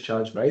the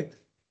discharge rate.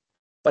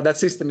 But that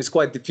system is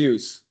quite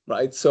diffuse,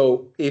 right?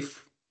 So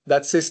if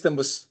that system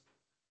was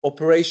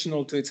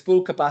operational to its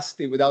full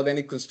capacity without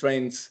any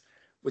constraints,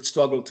 would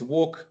struggle to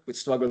walk, would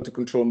struggle to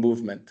control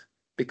movement,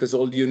 because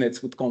all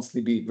units would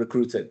constantly be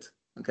recruited.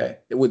 Okay,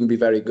 it wouldn't be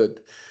very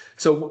good.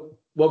 So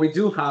what we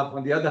do have,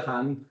 on the other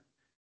hand,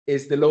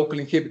 is the local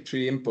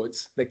inhibitory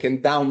inputs that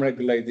can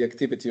downregulate the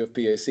activity of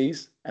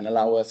PACs and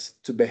allow us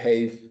to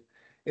behave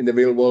in the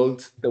real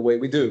world the way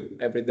we do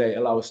every day,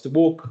 allow us to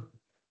walk,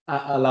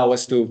 allow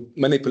us to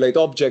manipulate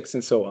objects,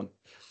 and so on.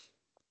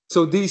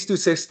 So these two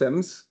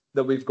systems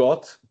that we've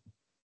got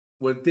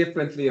will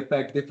differently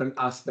affect different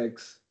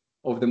aspects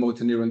of the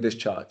motor neuron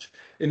discharge.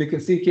 And you can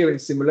see here in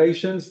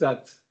simulations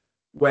that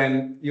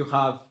when you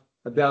have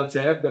a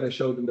delta F that I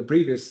showed in the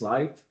previous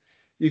slide,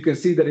 you can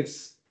see that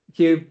it's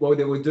here what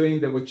they were doing,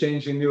 they were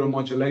changing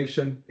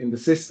neuromodulation in the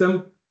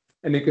system.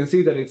 And you can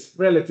see that it's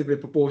relatively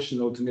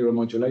proportional to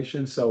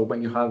neuromodulation. So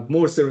when you have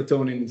more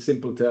serotonin in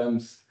simple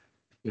terms,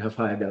 you have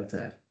higher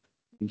delta F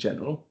in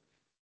general.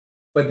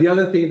 But the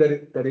other thing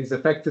that is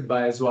affected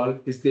by as well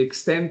is the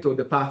extent or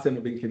the pattern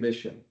of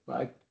inhibition,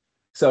 right?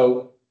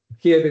 So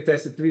here they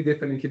tested 3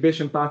 different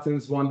inhibition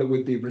patterns, one that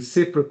would be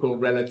reciprocal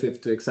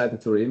relative to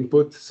excitatory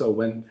input. So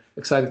when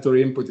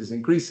excitatory input is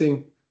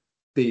increasing,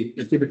 the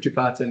inhibitory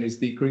pattern is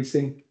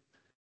decreasing.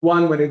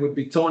 One where it would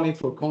be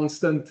tonic or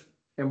constant,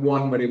 and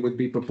one where it would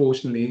be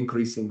proportionally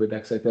increasing with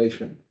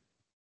excitation.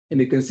 And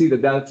you can see the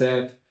delta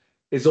F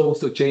is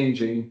also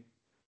changing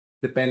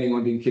depending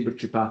on the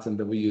inhibitory pattern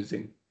that we're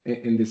using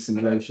in these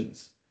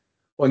simulations.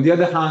 On the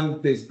other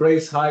hand, this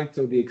brace height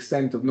or the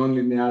extent of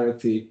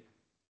nonlinearity,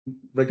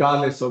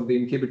 regardless of the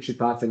inhibitory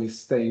pattern, is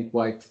staying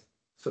quite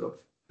sort of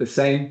the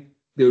same.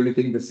 The only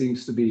thing that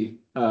seems to be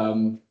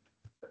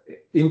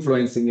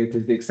influencing it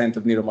is the extent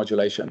of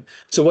neuromodulation.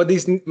 So what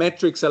these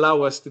metrics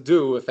allow us to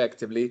do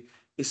effectively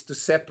is to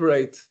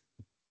separate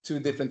 2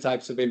 different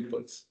types of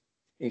inputs,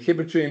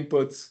 inhibitory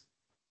inputs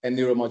and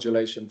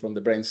neuromodulation from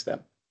the brainstem,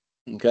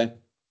 okay?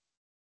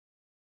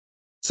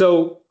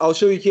 So I'll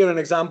show you here an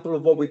example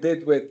of what we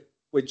did with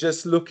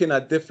just looking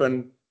at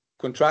different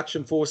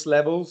contraction force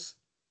levels.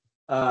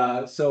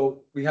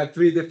 So we had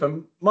 3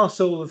 different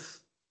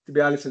muscles,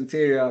 tibialis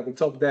anterior at the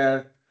top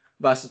there,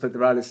 vastus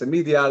pectoralis and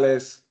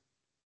medialis,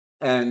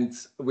 and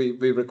we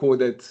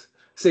recorded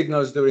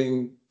signals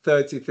during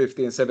 30,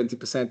 50, and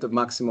 70% of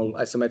maximal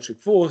isometric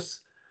force.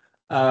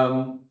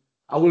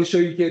 I will show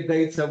you here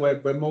data where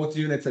motor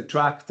units are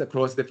tracked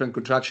across different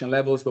contraction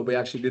levels, but we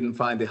actually didn't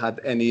find they had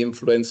any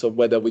influence of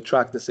whether we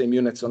track the same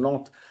units or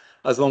not,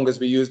 as long as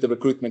we use the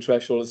recruitment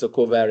threshold as a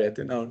covariate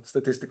in our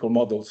statistical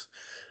models.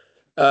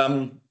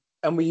 And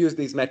we use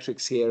these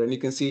metrics here, and you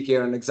can see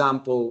here an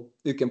example.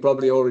 You can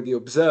probably already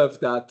observe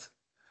that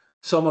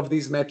some of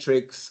these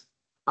metrics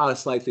are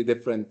slightly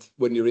different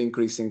when you're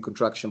increasing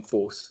contraction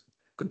force.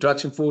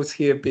 Contraction force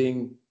here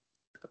being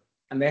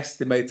an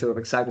estimator of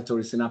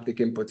excitatory synaptic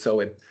input.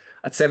 So at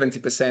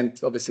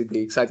 70%, obviously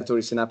the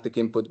excitatory synaptic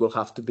input will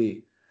have to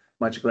be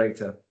much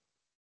greater.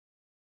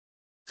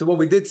 So what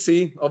we did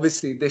see,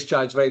 obviously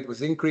discharge rate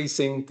was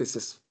increasing. This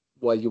is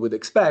what you would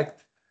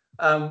expect.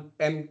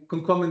 And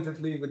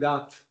concomitantly with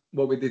that,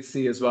 what we did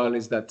see as well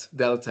is that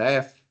delta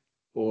F,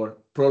 or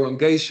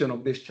prolongation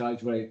of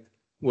discharge rate,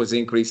 was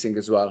increasing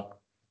as well.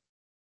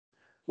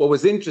 What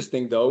was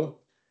interesting though,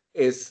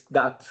 is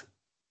that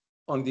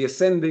on the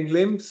ascending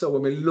limb, so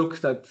when we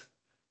looked at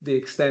the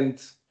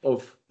extent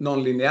of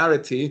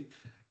nonlinearity,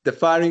 the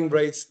firing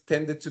rates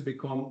tended to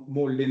become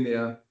more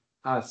linear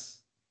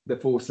as the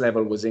force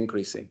level was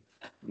increasing,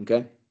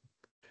 okay?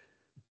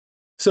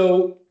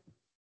 So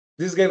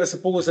this gave us a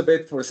pause a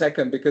bit for a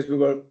second, because we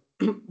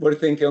were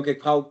thinking, okay,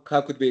 how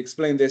could we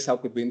explain this? How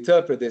could we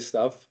interpret this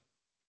stuff?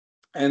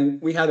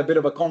 And we had a bit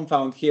of a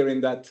confound here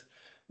in that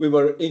we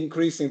were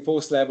increasing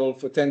force level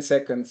for 10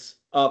 seconds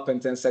up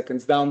and 10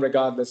 seconds down,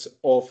 regardless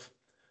of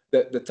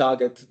the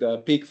target, the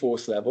peak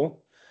force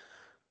level.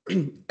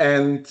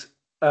 And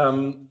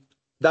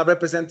that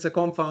represents a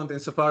confound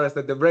insofar as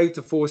that the rate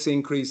of force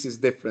increase is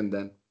different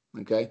then,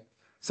 okay?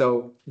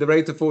 So the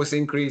rate of force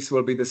increase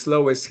will be the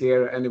slowest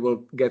here, and it will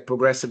get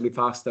progressively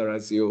faster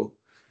as you're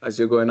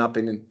going up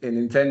in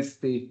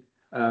intensity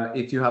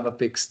if you have a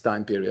fixed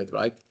time period,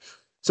 right?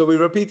 So we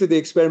repeated the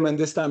experiment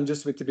this time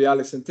just with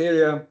tibialis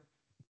anterior,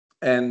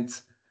 and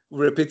we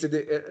repeated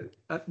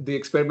the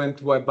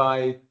experiment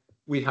whereby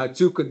we had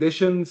 2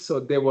 conditions. So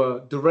there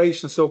were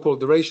duration, so-called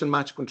duration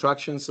match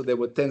contractions. So they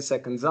were 10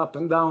 seconds up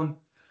and down,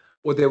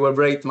 or they were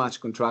rate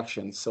match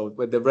contractions. So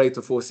where the rate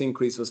of force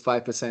increase was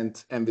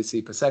 5%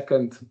 MVC per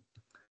second.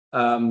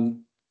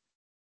 And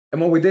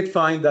what we did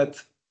find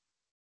that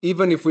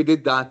even if we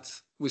did that,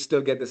 we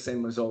still get the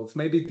same results.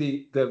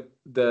 Maybe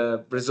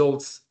the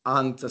results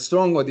aren't as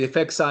strong, or the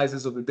effect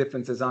sizes of the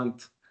differences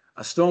aren't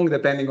as strong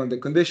depending on the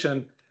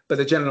condition, but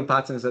the general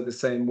patterns are the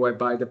same,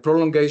 whereby the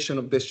prolongation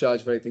of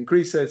discharge rate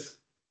increases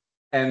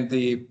and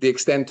the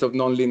extent of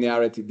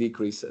nonlinearity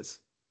decreases.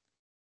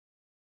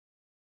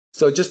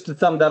 So just to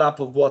sum that up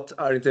of what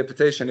our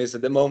interpretation is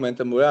at the moment,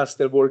 and we are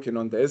still working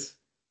on this,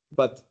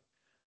 but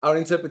our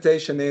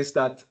interpretation is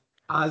that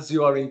as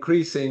you are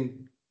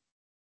increasing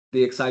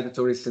the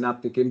excitatory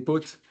synaptic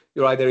input,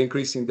 you're either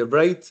increasing the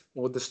rate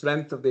or the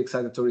strength of the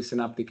excitatory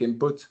synaptic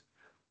input,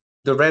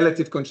 the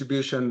relative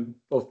contribution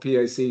of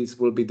PACs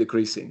will be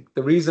decreasing.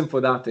 The reason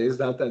for that is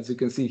that, as you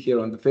can see here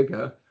on the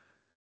figure,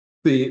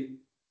 the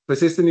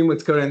persistent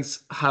inward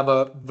currents have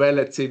a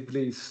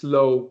relatively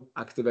slow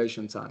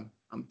activation time.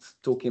 I'm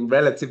talking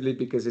relatively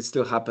because it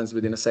still happens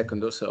within a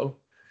second or so.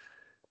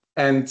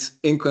 And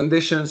in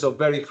conditions of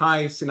very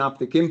high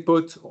synaptic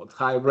input or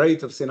high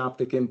rate of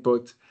synaptic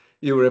input,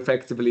 you will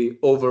effectively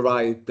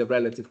override the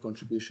relative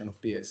contribution of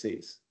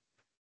PACs.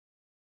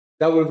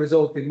 that will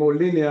result in more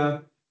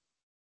linear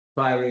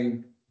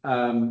firing,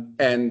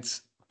 and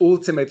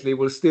ultimately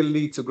will still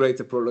lead to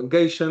greater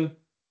prolongation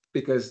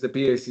because the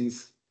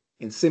PACs,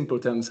 in simple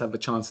terms, have a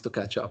chance to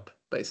catch up,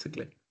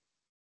 basically.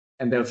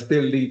 And they'll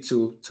still lead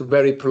to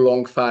very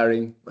prolonged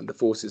firing when the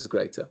force is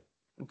greater,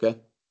 okay?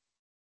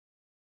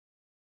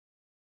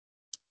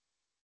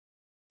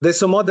 There's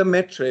some other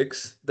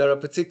metrics that are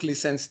particularly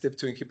sensitive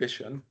to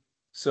inhibition.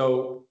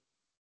 So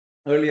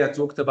earlier I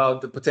talked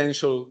about the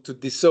potential to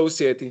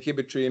dissociate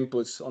inhibitory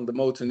inputs on the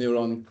motor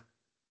neuron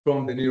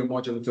from the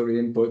neuromodulatory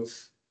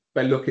inputs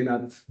by looking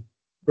at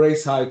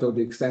brace height or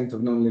the extent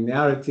of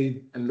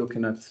nonlinearity and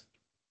looking at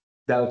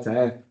delta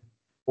F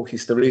or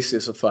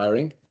hysteresis of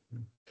firing.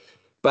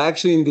 But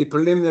actually in the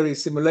preliminary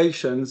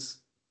simulations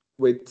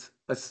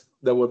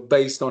that were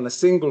based on a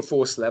single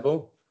force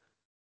level,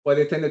 what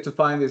they tended to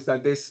find is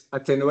that this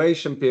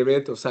attenuation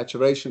period or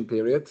saturation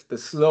period, the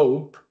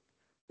slope,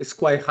 is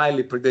quite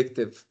highly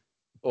predictive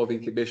of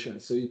inhibition.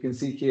 So you can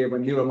see here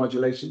when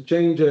neuromodulation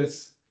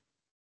changes,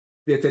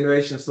 the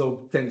attenuation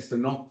slope tends to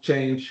not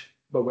change,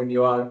 but when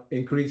you are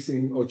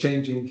increasing or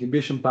changing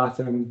inhibition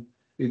pattern,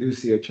 you do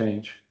see a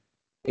change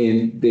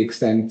in the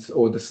extent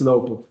or the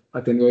slope of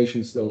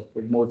attenuation slope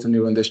of motor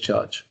neuron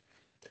discharge.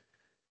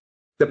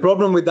 The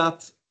problem with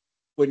that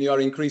when you are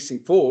increasing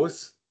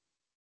force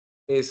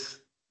is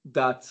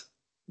that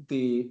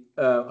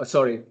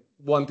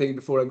one thing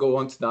before I go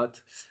on to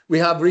that, we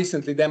have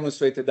recently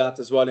demonstrated that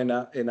as well in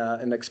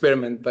an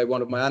experiment by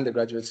one of my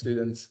undergraduate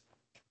students.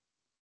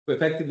 We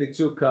effectively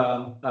took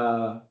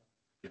a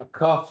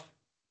cuff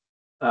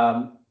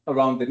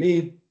around the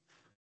knee,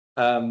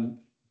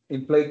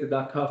 inflated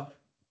that cuff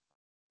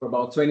for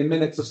about 20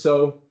 minutes or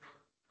so,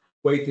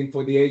 waiting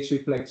for the H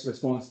reflex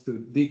response to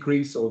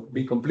decrease or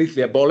be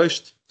completely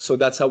abolished. So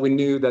that's how we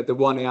knew that the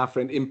 1A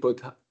afferent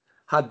input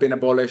had been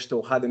abolished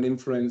or had an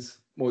influence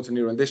motor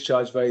neuron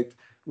discharge rate,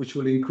 which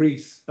will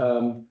decrease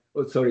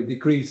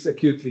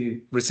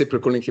acutely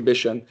reciprocal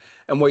inhibition.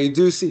 And what you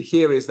do see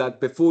here is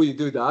that before you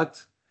do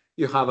that,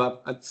 you have a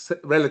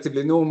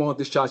relatively normal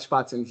discharge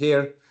pattern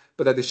here,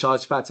 but the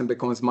discharge pattern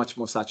becomes much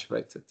more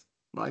saturated,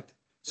 right?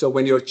 So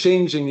when you're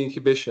changing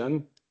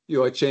inhibition,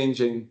 you are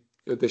changing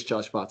your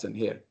discharge pattern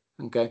here,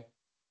 okay?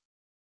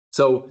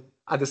 So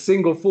at a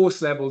single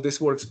force level, this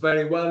works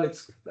very well.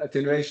 Its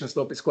attenuation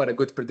slope is quite a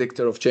good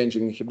predictor of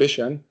changing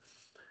inhibition.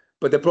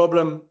 But the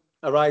problem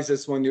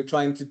arises when you're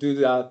trying to do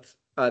that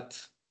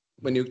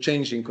when you're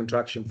changing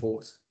contraction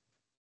force.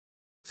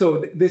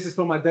 So this is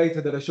from my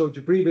data that I showed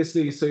you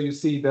previously. So you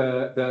see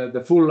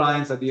the full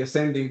lines are the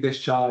ascending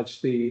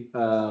discharge, the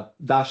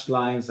dashed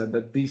lines are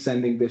the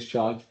descending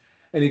discharge.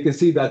 And you can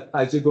see that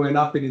as you're going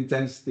up in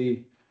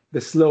intensity,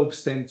 the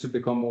slopes tend to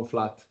become more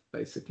flat,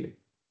 basically.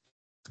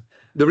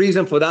 The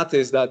reason for that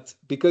is that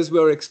because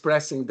we're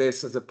expressing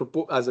this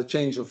as a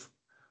change of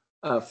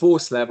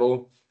force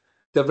level,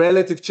 the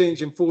relative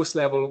change in force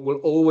level will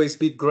always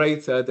be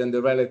greater than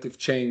the relative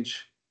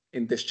change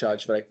in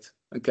discharge rate,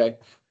 okay?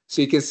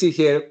 So you can see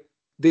here,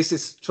 this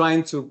is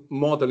trying to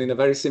model in a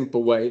very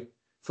simple way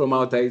from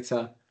our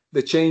data,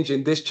 the change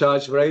in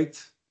discharge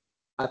rate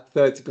at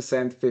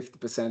 30%,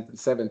 50%, and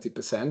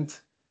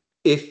 70%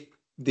 if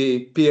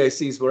the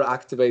PACs were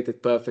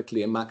activated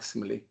perfectly and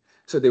maximally.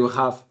 So they will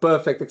have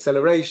perfect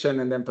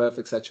acceleration and then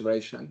perfect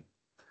saturation.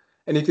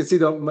 And you can see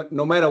that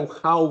no matter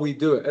how we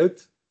do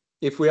it,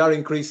 if we are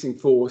increasing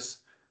force,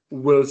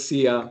 we'll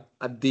see a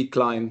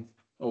decline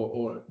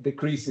or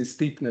decrease in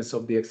steepness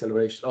of the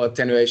acceleration or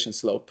attenuation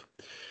slope.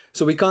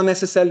 So we can't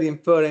necessarily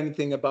infer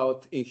anything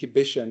about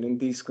inhibition in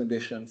these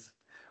conditions.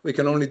 We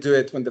can only do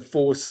it when the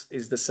force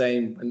is the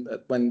same and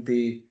when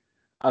the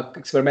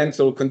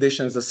experimental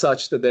conditions are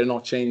such that they're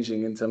not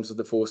changing in terms of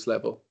the force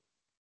level.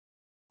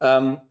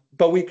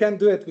 But we can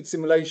do it with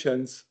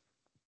simulations.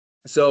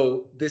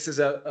 So this is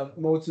a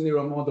motor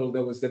neuron model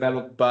that was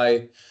developed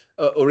by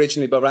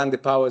originally by Randy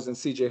Powers and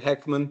CJ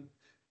Heckman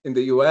in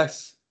the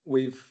US.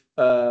 We've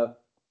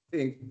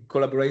in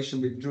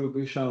collaboration with Drew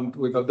Bouchamp,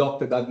 we've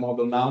adopted that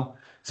model now.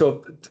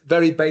 So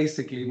very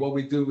basically, what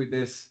we do with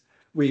this,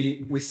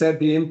 we set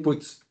the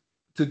inputs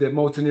to the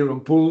motor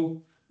neuron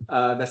pool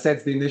that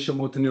sets the initial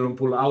motor neuron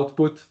pool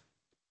output.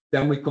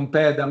 Then we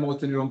compare the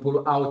motor neuron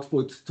pool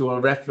output to a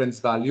reference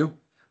value.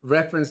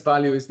 Reference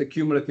value is the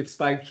cumulative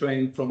spike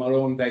train from our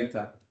own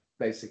data,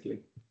 basically.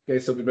 Okay,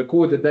 so we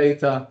record the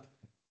data,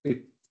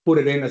 we put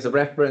it in as a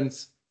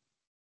reference,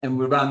 and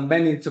we run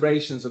many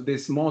iterations of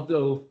this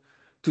model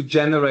to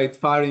generate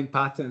firing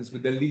patterns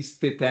with the least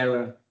fit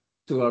error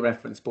to our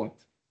reference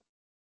point.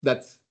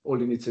 That's all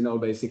you need to know,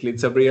 basically.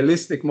 It's a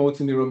realistic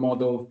motor neuron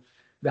model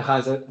that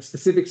has a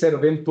specific set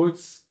of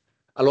inputs,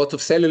 a lot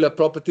of cellular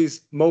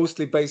properties,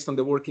 mostly based on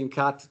the working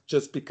cat,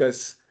 just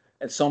because,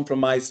 and some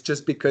promise,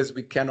 just because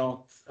we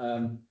cannot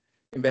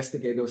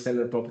investigate those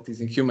cellular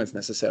properties in humans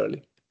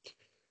necessarily.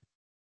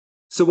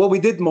 So what we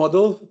did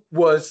model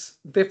was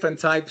different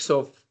types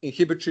of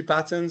inhibitory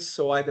patterns.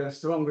 So either a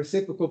strong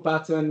reciprocal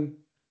pattern,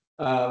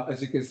 as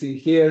you can see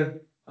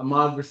here, a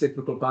mild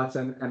reciprocal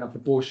pattern and a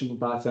proportional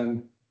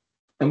pattern.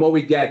 And what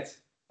we get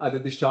are the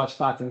discharge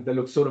patterns. They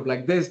look sort of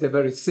like this. They're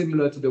very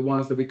similar to the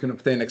ones that we can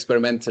obtain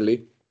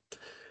experimentally.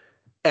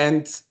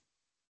 And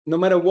no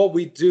matter what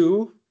we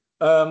do,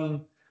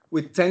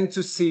 we tend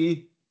to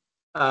see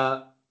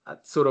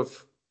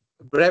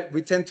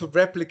we tend to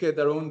replicate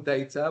our own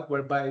data,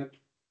 whereby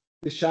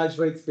discharge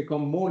rates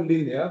become more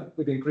linear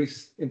with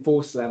increase in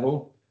force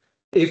level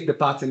if the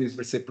pattern is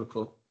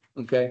reciprocal.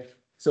 Okay,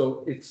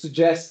 so it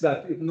suggests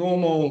that in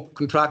normal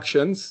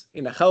contractions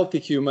in a healthy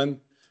human,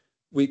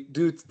 we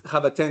do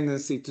have a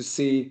tendency to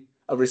see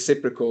a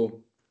reciprocal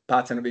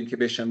pattern of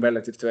incubation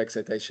relative to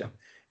excitation.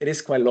 It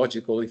is quite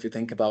logical if you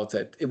think about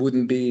it. It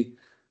wouldn't be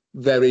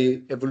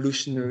very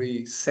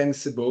evolutionary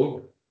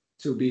sensible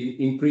to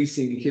be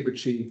increasing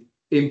inhibitory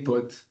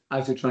input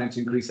as you're trying to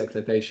increase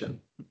excitation.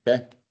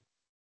 Okay.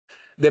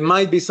 There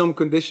might be some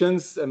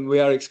conditions, and we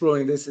are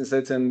exploring this in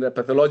certain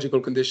pathological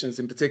conditions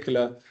in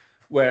particular,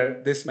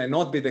 where this may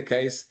not be the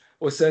case,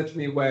 or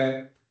certainly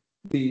where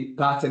the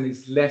pattern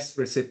is less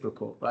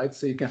reciprocal, right?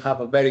 So you can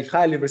have a very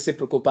highly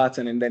reciprocal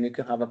pattern, and then you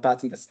can have a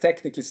pattern that's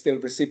technically still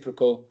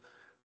reciprocal,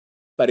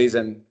 but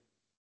isn't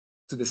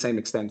to the same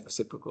extent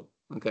reciprocal,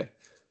 okay?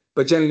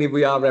 But generally,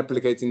 we are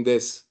replicating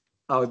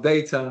our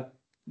data,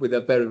 with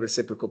a very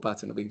reciprocal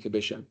pattern of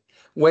incubation.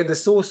 Where the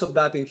source of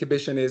that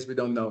incubation is, we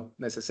don't know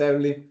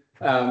necessarily.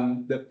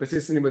 The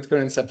persistent input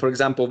currents are, for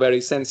example,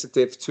 very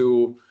sensitive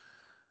to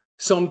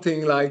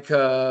something like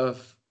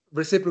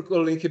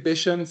reciprocal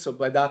inhibition. So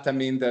by that, I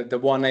mean the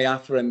 1A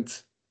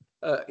afferent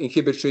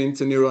inhibitory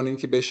interneuron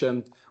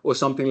inhibition, or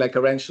something like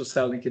arential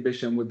cell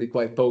inhibition would be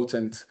quite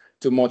potent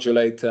to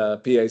modulate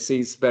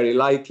PACs, very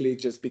likely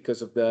just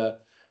because of the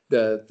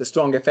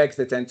strong effects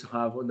they tend to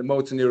have on the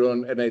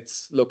motoneuron and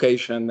its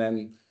location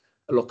and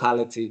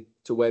locality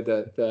to where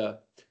the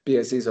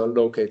PACs are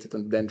located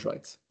on the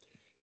dendrites.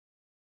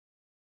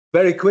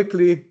 Very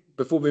quickly,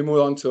 before we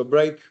move on to a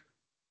break,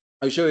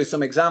 I'll show you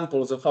some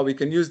examples of how we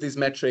can use these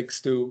metrics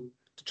to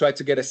try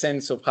to get a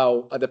sense of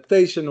how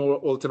adaptation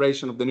or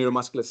alteration of the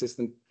neuromuscular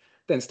system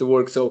tends to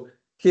work. So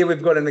here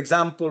we've got an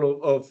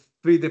example of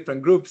 3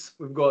 different groups.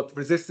 We've got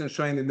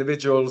resistance-trained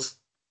individuals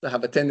that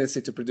have a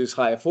tendency to produce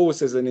higher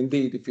forces. And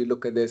indeed, if you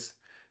look at this,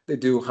 they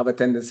do have a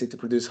tendency to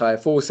produce higher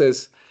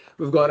forces.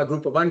 We've got a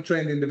group of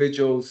untrained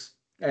individuals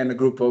and a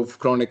group of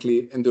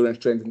chronically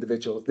endurance-trained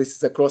individuals. This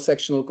is a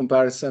cross-sectional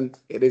comparison.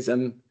 It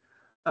isn't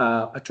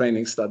a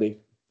training study.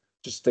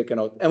 Just take a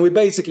note. And we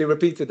basically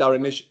repeated our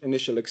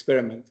initial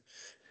experiment.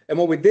 And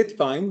what we did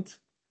find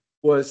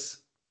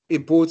was,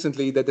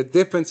 importantly, that the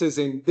differences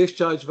in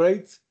discharge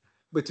rates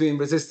between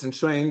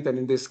resistance-trained and,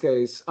 in this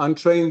case,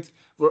 untrained,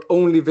 were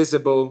only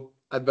visible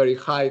at very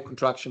high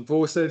contraction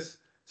forces,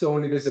 so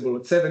only visible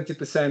at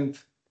 70%.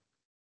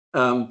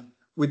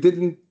 We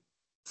didn't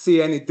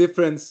see any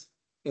difference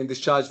in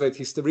discharge rate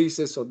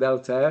hysteresis or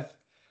delta F,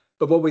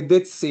 but what we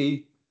did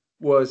see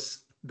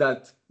was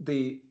that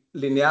the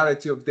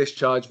linearity of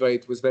discharge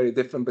rate was very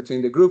different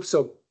between the groups.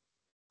 So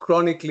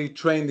chronically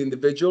trained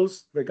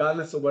individuals,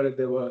 regardless of whether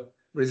they were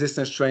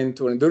resistance trained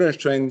or endurance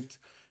trained,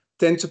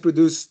 tend to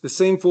produce the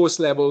same force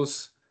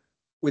levels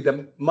with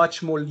a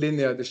much more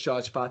linear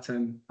discharge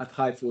pattern at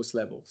high force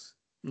levels,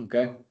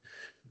 okay?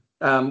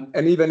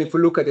 And even if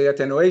we look at the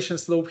attenuation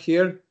slope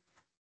here,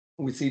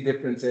 we see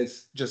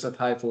differences just at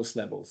high force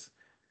levels.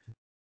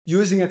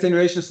 Using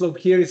attenuation slope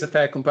here is a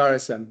fair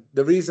comparison.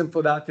 The reason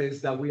for that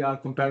is that we are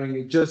comparing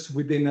it just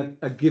within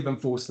a given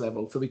force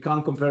level. So we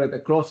can't compare it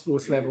across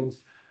force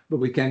levels, but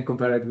we can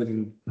compare it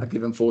within a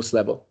given force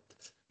level,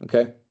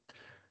 okay?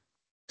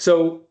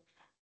 So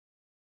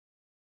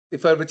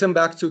if I return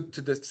back to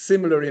the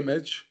similar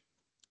image,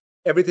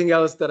 everything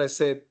else that I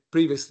said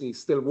previously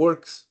still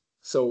works.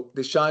 So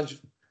discharge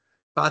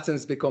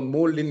patterns become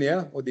more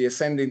linear, or the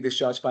ascending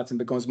discharge pattern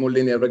becomes more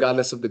linear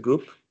regardless of the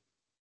group,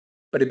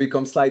 but it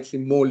becomes slightly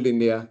more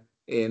linear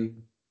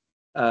in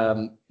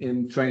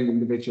trained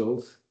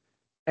individuals.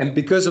 And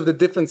because of the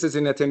differences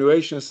in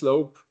attenuation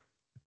slope,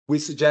 we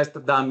suggest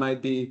that that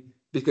might be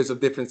because of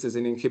differences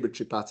in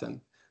inhibitory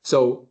pattern.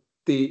 So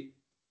the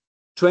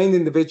trained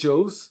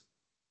individuals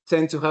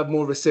tend to have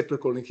more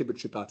reciprocal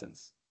inhibitory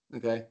patterns,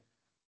 okay?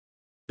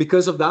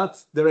 Because of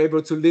that, they're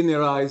able to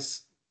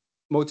linearize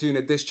motor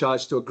unit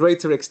discharge to a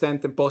greater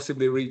extent and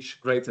possibly reach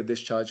greater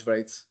discharge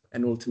rates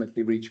and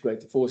ultimately reach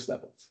greater force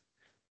levels.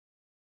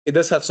 It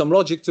does have some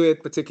logic to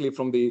it, particularly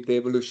from the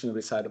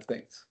evolutionary side of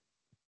things.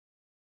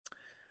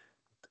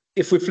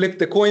 If we flip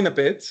the coin a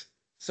bit,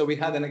 so we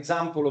had an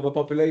example of a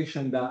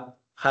population that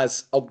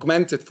has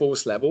augmented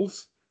force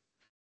levels.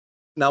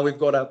 Now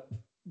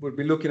we'll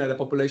be looking at a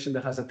population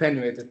that has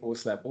attenuated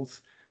force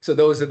levels. So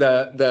those are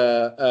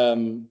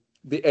the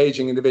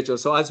aging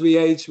individuals. So as we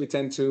age, we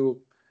tend to,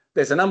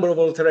 there's a number of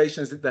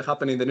alterations that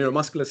happen in the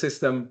neuromuscular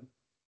system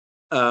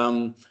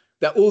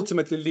that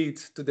ultimately lead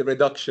to the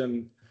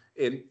reduction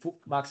in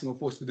maximum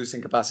force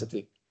producing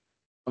capacity,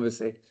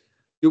 obviously.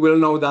 You will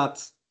know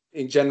that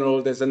in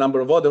general, there's a number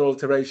of other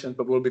alterations,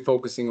 but we'll be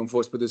focusing on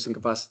force producing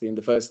capacity in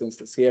the first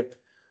instance here.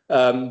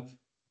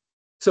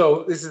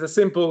 So this is a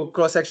simple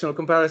cross-sectional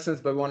comparison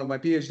by one of my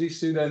PhD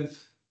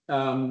students.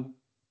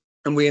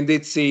 And we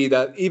indeed see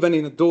that even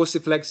in a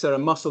dorsiflexor, a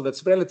muscle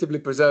that's relatively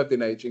preserved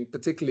in aging,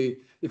 particularly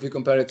if you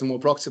compare it to more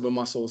proximal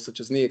muscles such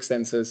as knee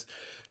extensors,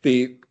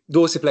 the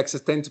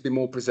dorsiflexors tend to be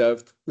more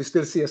preserved. We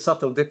still see a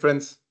subtle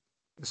difference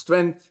in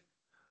strength.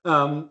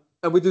 And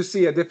we do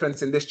see a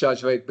difference in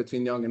discharge rate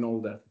between young and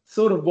older,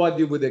 sort of what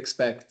you would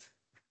expect.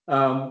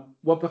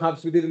 What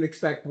perhaps we didn't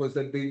expect was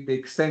that the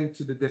extent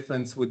to the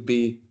difference would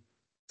be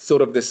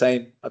sort of the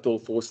same at all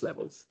force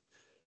levels.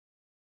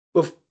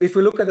 If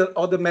we look at the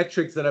other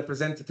metrics that are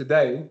presented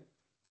today,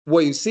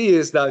 what you see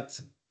is that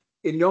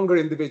in younger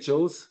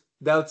individuals,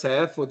 delta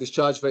F, or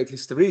discharge rate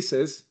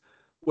hysteresis,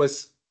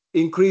 was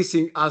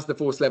increasing as the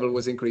force level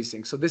was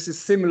increasing. So this is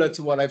similar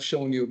to what I've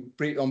shown you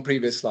on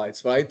previous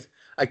slides, right?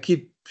 I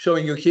keep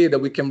showing you here that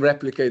we can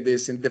replicate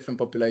this in different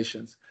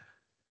populations.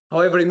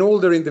 However, in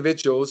older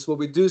individuals, what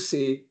we do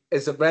see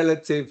is a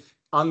relative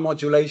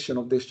unmodulation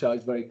of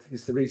discharge rate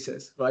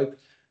hysteresis, right?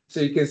 So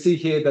you can see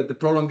here that the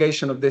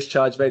prolongation of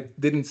discharge rate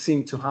didn't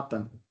seem to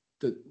happen,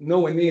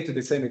 nowhere near to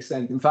the same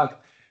extent. In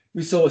fact,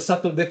 we saw a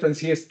subtle difference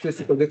here,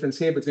 statistical difference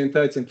here between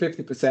 30 and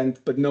 50%,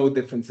 but no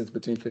differences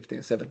between 50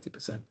 and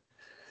 70%.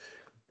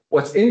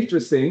 What's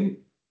interesting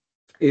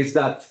is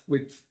that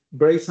with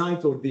brace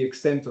height, or the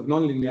extent of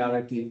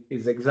nonlinearity,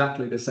 is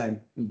exactly the same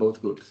in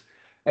both groups.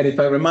 And if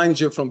I remind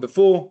you from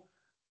before,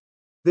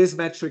 this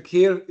metric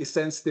here is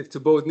sensitive to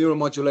both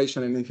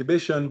neuromodulation and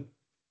inhibition.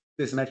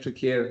 This metric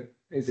here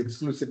is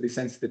exclusively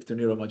sensitive to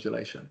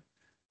neuromodulation.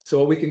 So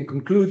what we can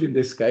conclude in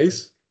this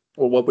case,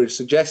 or what we're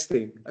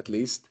suggesting at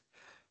least,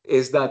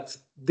 is that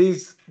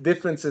these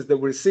differences that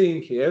we're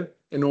seeing here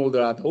in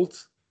older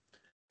adults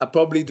are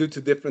probably due to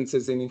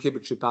differences in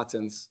inhibitory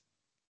patterns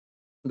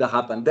that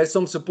happen. There's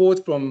some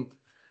support from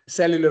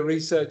cellular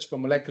research,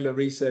 from molecular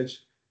research,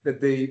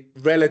 that the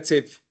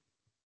relative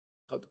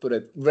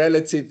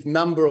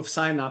number of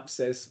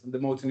synapses, the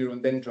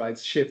motoneuron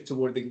dendrites, shift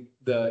toward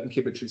the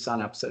inhibitory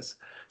synapses.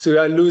 So you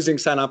are losing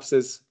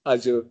synapses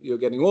as you're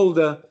getting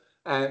older,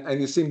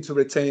 and you seem to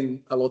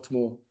retain a lot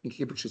more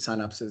inhibitory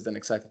synapses than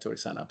excitatory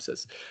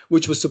synapses,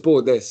 which will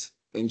support this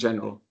in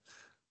general.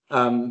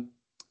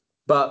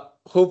 But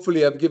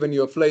hopefully I've given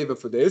you a flavor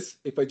for this.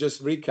 If I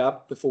just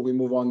recap before we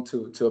move on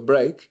to a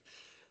break.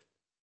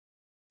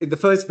 In the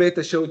first bit,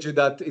 I showed you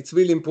that it's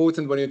really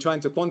important when you're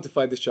trying to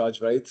quantify discharge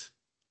rate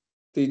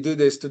to do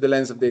this to the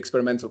lens of the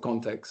experimental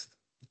context,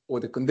 or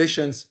the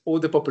conditions, or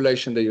the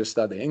population that you're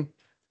studying.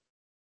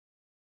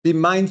 Be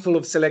mindful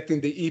of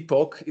selecting the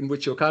epoch in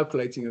which you're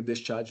calculating your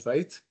discharge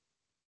rate.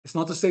 It's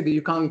not to say that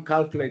you can't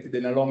calculate it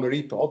in a longer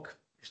epoch.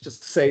 It's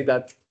just to say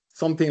that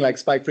something like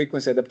spike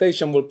frequency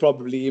adaptation will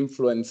probably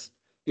influence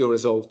your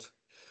result.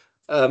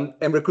 And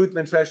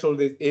recruitment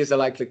threshold is a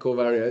likely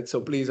covariate. So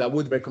please, I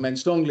would recommend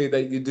strongly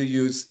that you do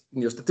use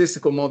in your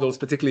statistical models,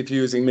 particularly if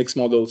you're using mixed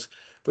models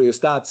for your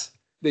stats,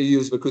 they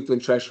use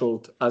recruitment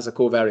threshold as a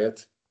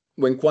covariate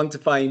when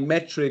quantifying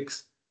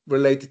metrics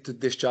related to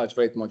discharge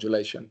rate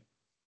modulation.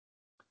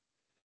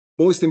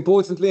 Most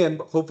importantly, and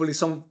hopefully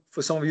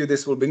for some of you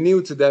this will be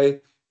new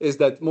today, is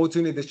that motor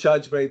unit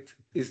discharge rate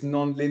is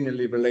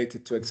non-linearly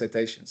related to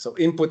excitation. So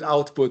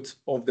input-output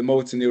of the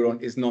motor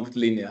neuron is not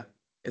linear.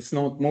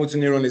 Motor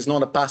neuron is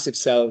not a passive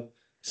cell.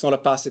 It's not a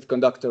passive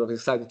conductor of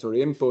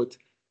excitatory input.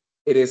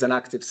 It is an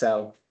active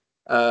cell.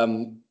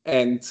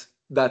 And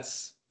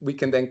we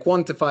can then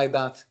quantify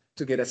that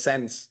to get a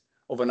sense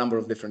of a number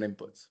of different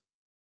inputs.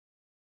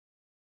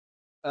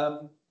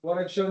 What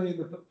I've shown you in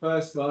the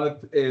first slide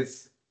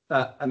is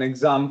an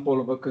example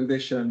of a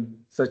condition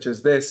such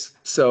as this.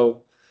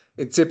 So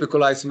in typical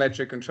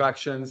isometric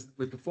contractions,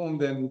 we perform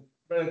them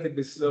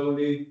relatively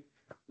slowly.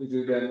 We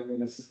do them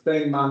in a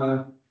sustained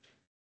manner.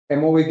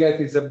 And what we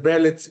get is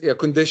a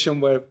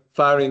condition where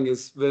firing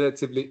is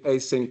relatively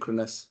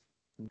asynchronous.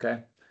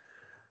 Okay.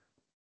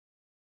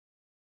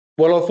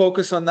 What I'll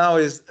focus on now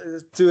is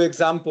two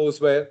examples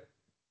where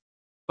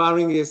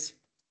firing is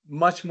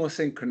much more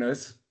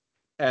synchronous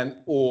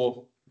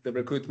or the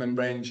recruitment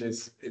range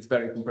is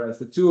very compressed.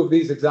 The two of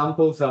these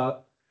examples are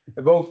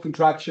evoked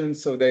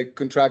contractions. So they're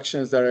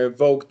contractions that are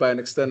evoked by an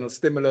external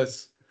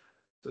stimulus.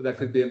 So that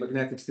could be a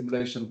magnetic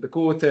stimulation of the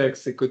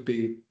cortex. It could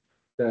be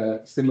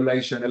the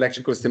stimulation,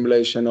 electrical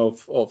stimulation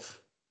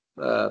of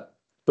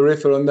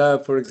peripheral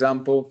nerve, for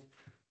example.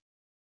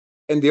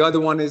 And the other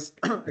one is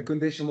a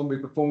condition when we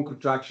perform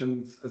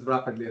contractions as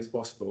rapidly as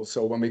possible.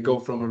 So when we go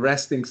from a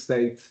resting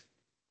state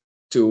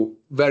to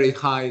very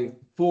high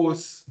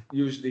force,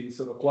 usually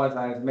sort of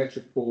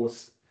quasi-isometric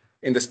force,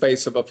 in the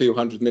space of a few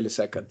hundred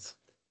milliseconds.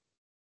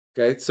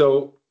 Okay,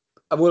 so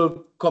I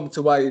will come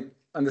to why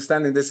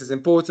understanding this is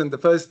important. The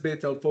first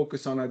bit I'll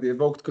focus on are the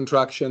evoked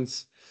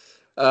contractions,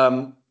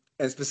 and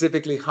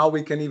specifically how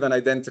we can even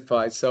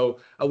identify. So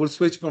I will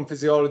switch from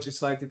physiology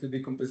slightly to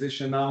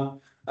decomposition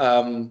now.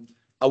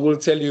 I will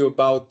tell you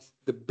about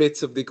the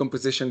bits of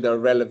decomposition that are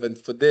relevant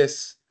for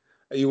this.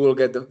 You will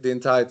get the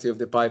entirety of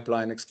the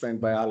pipeline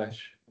explained by Alesh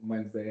on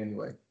Wednesday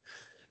anyway.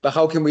 But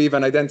how can we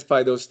even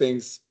identify those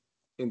things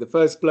in the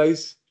first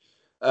place?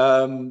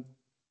 And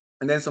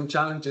then some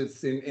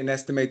challenges in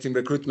estimating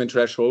recruitment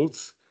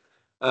thresholds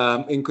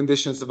in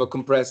conditions of a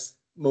compressed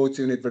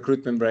motor unit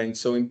recruitment range.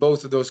 So in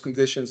both of those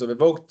conditions of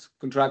evoked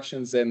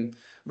contractions and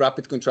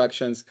rapid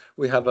contractions,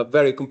 we have a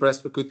very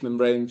compressed recruitment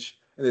range.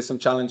 And there's some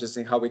challenges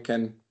in how we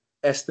can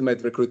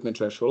estimate recruitment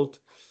threshold.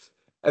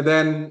 And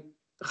then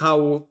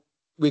how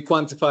we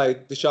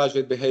quantify discharge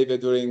rate behavior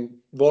during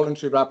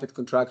voluntary rapid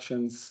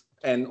contractions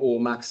and or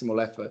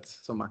maximal efforts,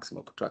 so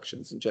maximal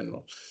contractions in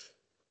general.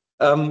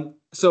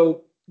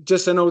 So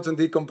just a note on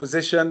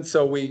decomposition.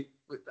 So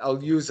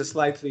I'll use a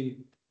slightly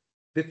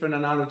different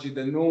analogy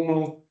than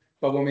normal,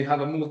 but when we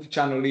have a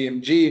multi-channel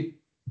EMG,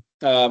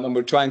 and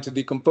we're trying to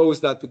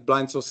decompose that with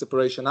blind source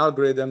separation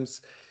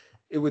algorithms,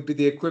 it would be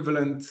the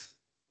equivalent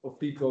of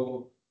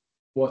people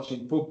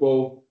watching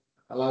football,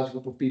 a large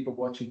group of people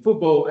watching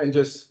football and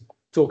just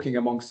talking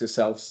amongst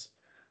yourselves.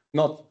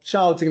 Not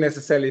shouting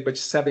necessarily, but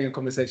just having a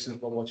conversation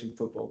about watching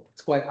football.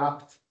 It's quite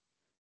apt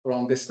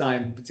around this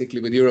time,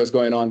 particularly with Euros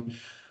going on.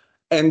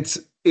 And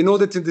in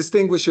order to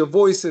distinguish your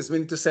voices, we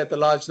need to set a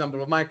large number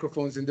of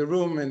microphones in the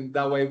room. And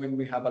that way, when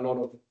we have a lot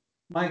of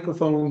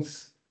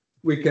microphones,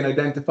 we can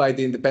identify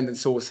the independent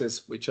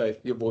sources, which are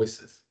your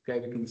voices. Okay,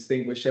 we can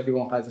distinguish.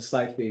 Everyone has a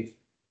slightly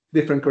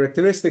different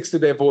characteristics to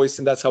their voice,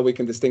 and that's how we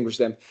can distinguish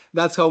them.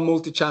 That's how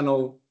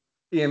multi-channel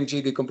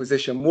EMG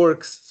decomposition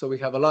works. So we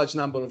have a large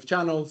number of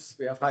channels,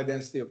 we have high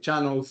density of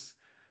channels,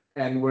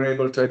 and we're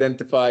able to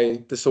identify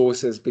the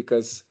sources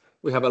because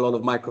we have a lot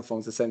of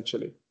microphones,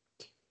 essentially.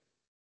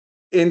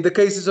 In the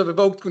cases of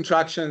evoked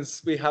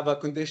contractions, we have a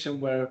condition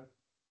where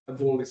a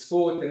ball is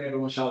scored and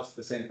everyone shouts at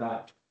the same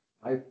time,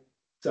 right?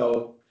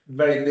 So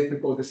very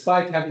difficult,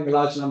 despite having a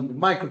large number of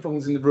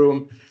microphones in the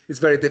room, it's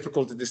very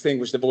difficult to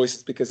distinguish the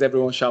voices because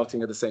everyone's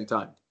shouting at the same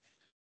time,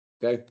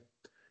 okay?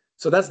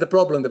 So that's the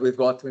problem that we've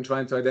got when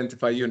trying to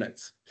identify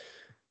units.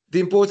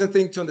 The important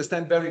thing to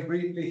understand very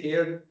briefly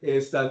here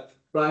is that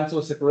blind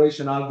source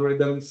separation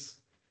algorithms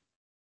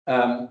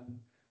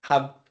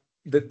have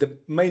the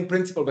main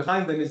principle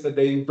behind them is that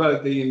they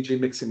invert the EMG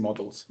mixing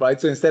models,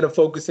 right? So instead of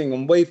focusing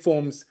on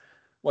waveforms,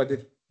 what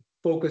they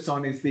focus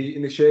on is the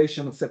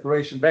initiation of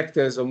separation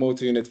vectors or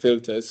motor unit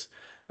filters,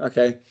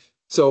 okay?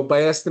 So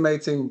by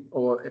estimating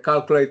or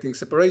calculating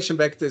separation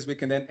vectors, we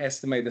can then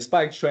estimate the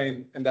spike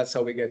train, and that's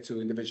how we get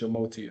to individual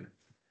motor units.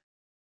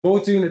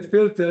 Motor unit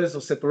filters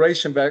or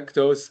separation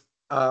vectors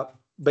are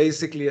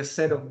basically a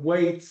set of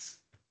weights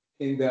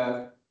in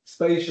the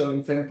spatial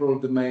and temporal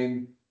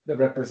domain that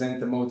represent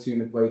the motor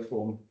unit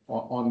waveform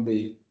on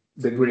the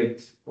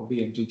grid of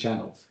EMG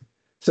channels.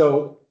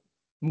 So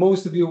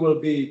most of you will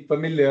be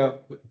familiar,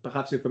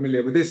 perhaps you're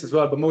familiar with this as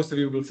well, but most of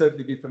you will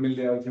certainly be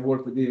familiar if you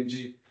work with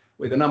EMG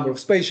with a number of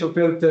spatial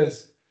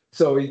filters.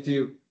 So if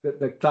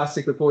the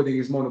classic recording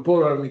is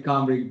monopolar, we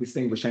can't really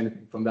distinguish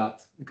anything from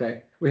that,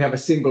 okay? We have a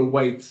single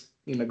weight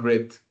in a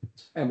grid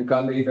and we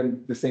can't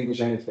even distinguish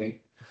anything.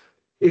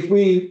 If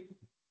we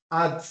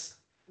add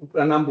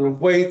a number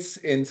of weights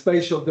in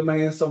spatial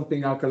domains,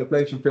 something like a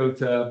calibration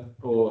filter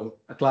or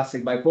a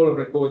classic bipolar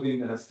recording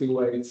that has two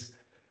weights,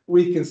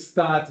 we can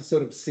start to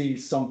sort of see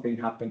something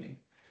happening.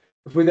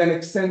 If we then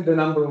extend the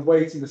number of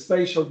weights in the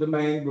spatial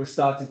domain, we're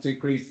starting to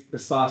increase the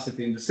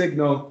sparsity in the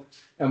signal,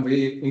 and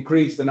we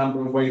increase the number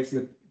of weights in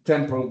the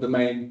temporal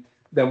domain,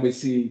 then we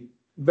see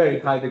very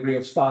high degree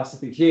of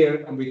sparsity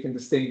here, and we can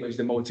distinguish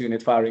the motor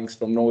unit firings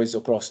from noise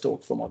or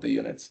crosstalk from other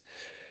units.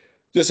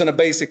 Just on a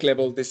basic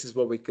level, this is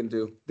what we can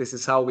do. This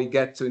is how we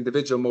get to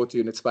individual motor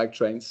unit spike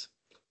trains.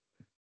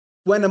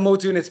 When a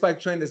motor unit spike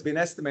train has been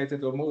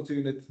estimated or motor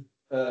unit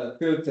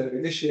filter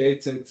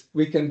initiated,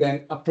 we can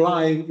then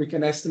we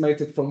can estimate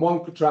it from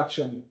one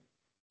contraction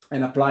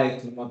and apply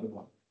it to another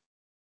one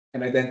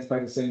and identify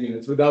the same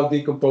units without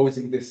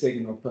decomposing this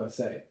signal per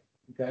se,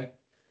 okay?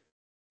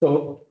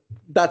 So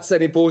that's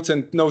an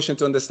important notion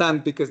to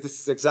understand because this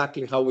is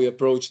exactly how we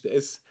approach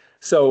this.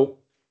 So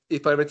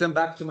if I return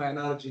back to my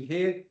analogy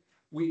here,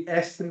 we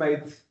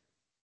estimate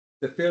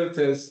the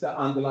filters that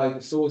underlie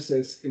the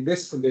sources in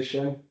this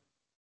condition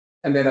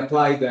and then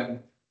apply them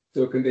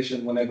to a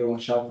condition when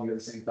everyone's shouting at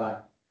the same time.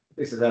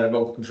 This is a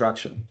evoked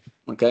contraction,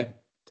 okay?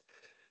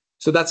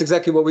 So that's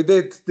exactly what we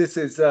did. This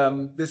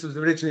was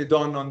originally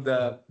done on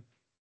the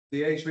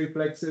H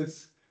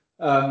reflexes,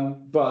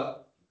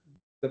 but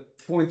the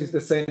point is the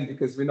same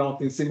because we're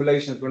not in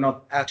simulations, we're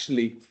not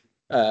actually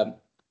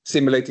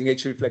simulating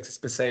H reflexes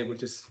per se, we're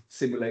just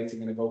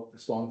simulating an evoked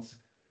response.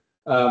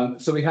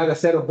 So we had a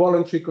set of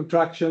voluntary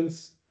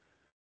contractions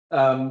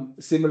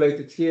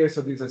simulated here.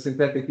 So these are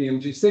synthetic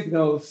EMG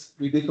signals.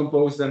 We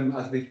decompose them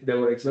as if they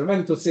were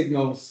experimental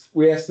signals.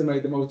 We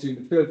estimate the motor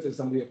unit filters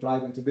and we apply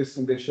them to this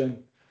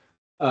condition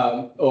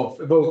of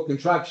evoked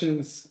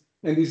contractions.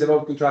 And these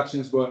evoked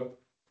contractions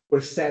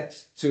were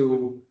set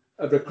to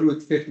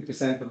recruit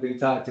 50% of the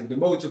entirety of the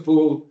motor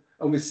pool.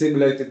 And we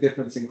simulated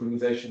different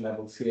synchronization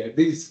levels here.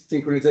 These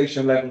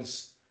synchronization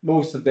levels,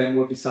 most of them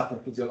will be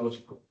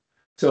supraphysiological.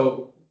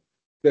 So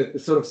the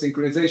sort of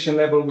synchronization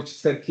level, which is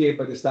set here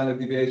by the standard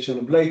deviation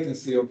of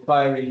latency of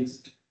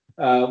firings,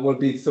 will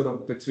be sort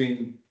of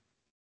between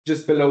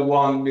just below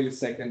 1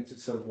 millisecond to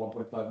sort of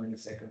 1.5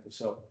 milliseconds or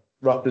so,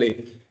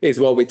 roughly,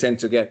 is what we tend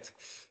to get.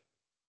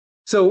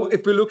 So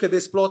if we look at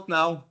this plot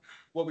now,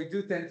 what we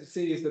do tend to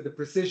see is that the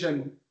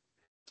precision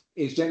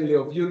is generally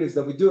of units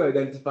that we do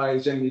identify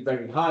is generally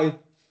very high.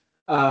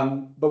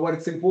 But what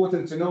it's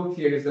important to note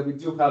here is that we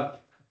do have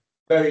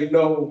very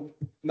low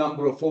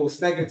number of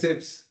false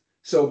negatives.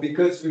 So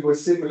because we were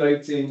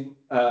simulating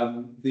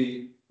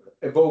the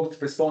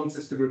evoked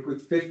responses to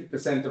recruit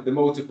 50% of the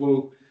motor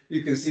pool,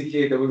 you can see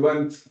here that we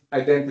weren't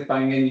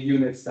identifying any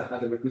units that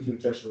had a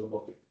recruitment threshold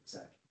above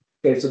 50%.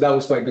 Okay, so that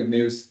was quite good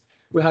news.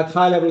 We had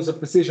high levels of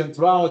precision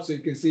throughout, so you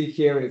can see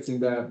here it's in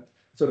the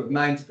sort of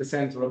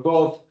 90% or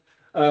above,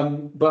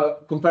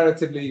 but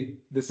comparatively,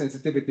 the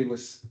sensitivity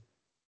was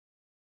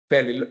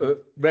fairly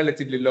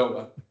relatively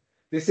lower.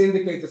 This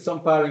indicates that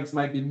some firings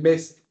might be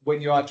missed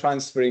when you are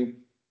transferring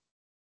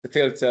the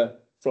filter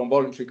from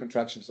voluntary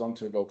contractions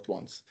onto evoked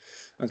ones.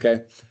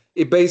 Okay,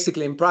 it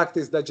basically in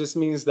practice that just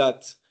means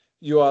that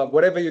you are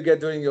whatever you get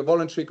during your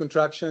voluntary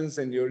contractions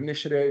and you're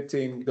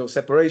initiating those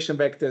separation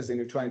vectors and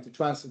you're trying to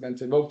transfer them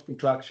to evoked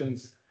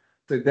contractions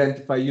to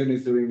identify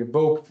units during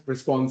evoked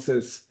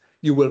responses,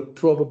 you will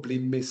probably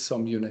miss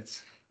some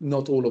units.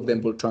 Not all of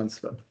them will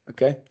transfer.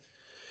 Okay.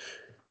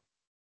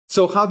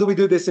 So how do we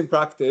do this in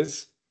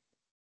practice?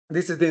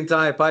 This is the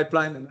entire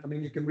pipeline, and I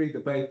mean, you can read the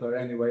paper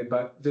anyway,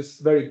 but just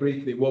very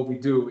briefly what we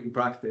do in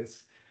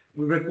practice.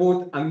 We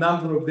record a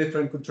number of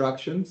different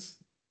contractions,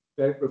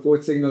 okay?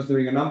 Record signals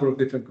during a number of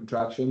different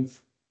contractions.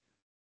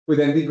 We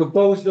then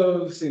decompose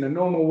those in a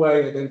normal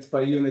way,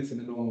 identify units in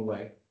a normal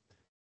way.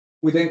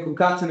 We then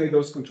concatenate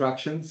those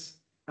contractions,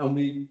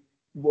 and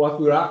what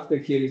we're after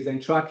here is then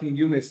tracking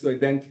units to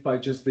identify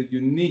just the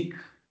unique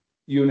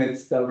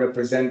units that are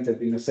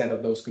represented in a set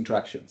of those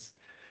contractions.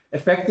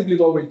 Effectively,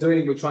 what we're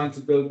doing, we're trying to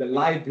build a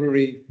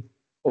library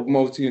of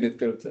multi-unit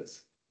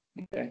filters,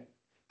 okay?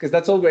 Because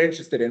that's all we're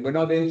interested in. We're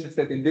not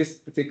interested in this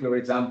particular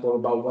example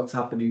about what's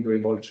happening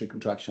during voluntary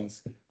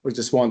contractions. We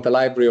just want a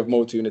library of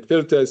multi-unit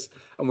filters,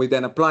 and we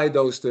then apply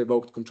those to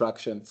evoked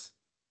contractions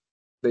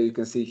that you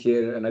can see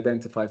here and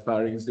identify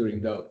firings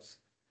during those.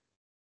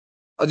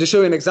 I'll just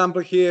show you an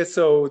example here.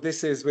 So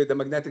this is with the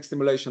magnetic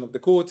stimulation of the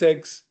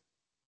cortex.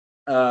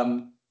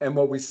 And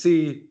what we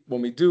see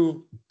when we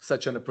do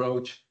such an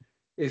approach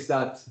is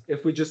that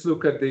if we just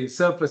look at the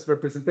surface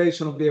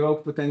representation of the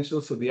evoked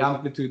potential, so the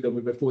amplitude that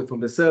we report from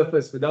the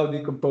surface without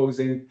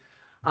decomposing,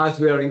 as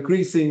we are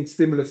increasing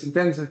stimulus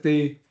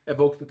intensity,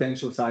 evoked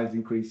potential size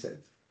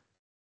increases.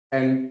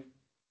 And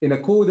in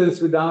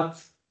accordance with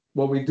that,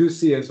 what we do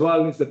see as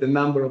well is that the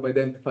number of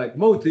identified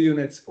motor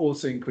units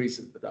also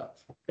increases with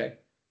that. Okay.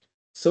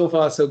 So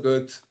far, so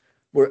good.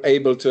 We're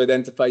able to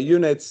identify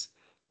units,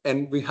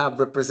 and we have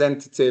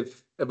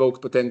representative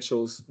evoked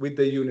potentials with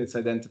the units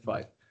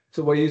identified.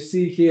 So what you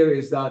see here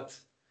is that,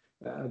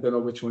 I don't know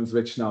which one's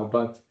which now,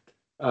 but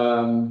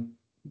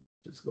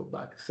just go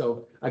back.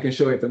 So I can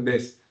show it on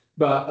this.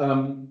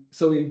 But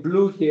so in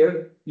blue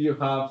here, you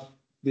have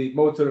the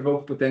motor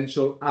evoked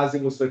potential as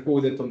it was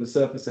recorded on the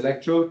surface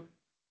electrode.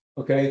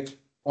 Okay.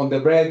 On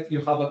the red,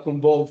 you have a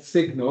convolved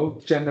signal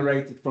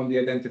generated from the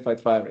identified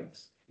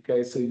firings.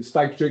 Okay. So you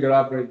spike trigger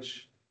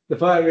average the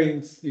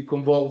firings, you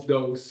convolve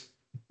those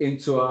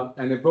into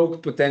an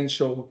evoked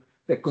potential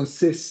that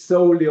consists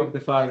solely of the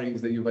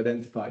firings that you've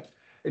identified.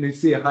 And you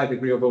see a high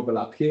degree of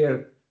overlap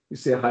here. You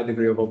see a high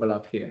degree of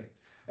overlap here.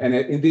 And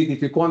indeed,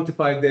 if you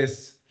quantify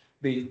this,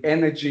 the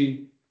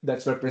energy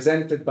that's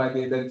represented by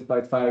the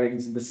identified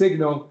firings in the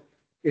signal,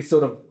 it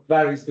sort of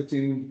varies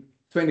between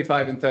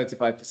 25 and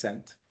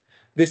 35%.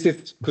 This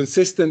is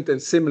consistent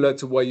and similar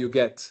to what you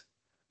get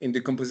in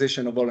the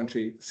composition of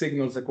voluntary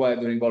signals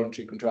acquired during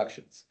voluntary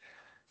contractions.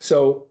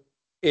 So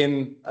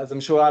as I'm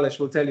sure Alex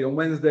will tell you on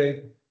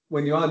Wednesday,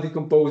 when you are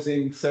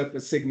decomposing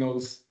surface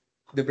signals,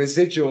 the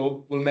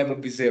residual will never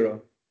be zero,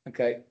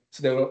 okay?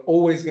 So there are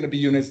always going to be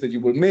units that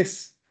you will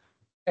miss,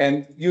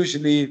 and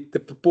usually the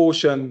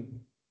proportion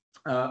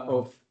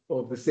of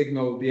the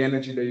signal, the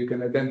energy that you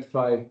can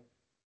identify,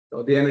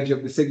 or the energy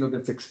of the signal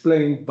that's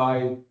explained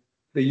by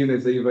the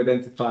units that you've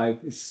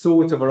identified is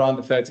sort of around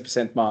the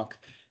 30% mark.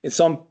 In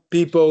some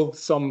people,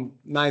 some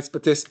nice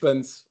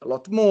participants, a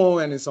lot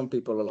more, and in some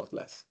people, a lot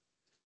less.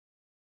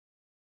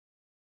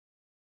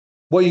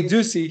 What you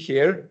do see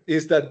here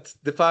is that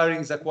the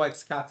firings are quite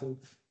scattered.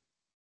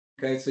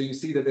 Okay, so you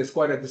see that there's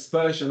quite a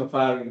dispersion of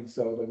firings.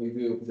 So when you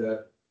do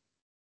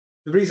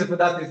the reason for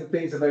that is that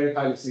things are very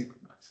highly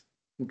synchronized.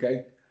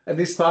 Okay, and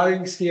these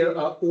firings here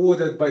are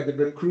ordered by the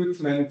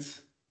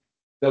recruitment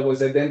that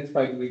was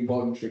identified during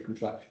voluntary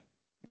contraction.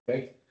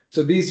 Okay,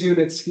 so these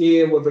units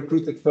here were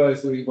recruited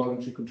first during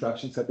voluntary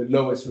contractions at the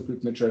lowest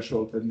recruitment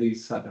threshold, and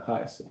these had the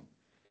highest one.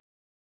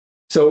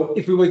 So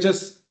if we were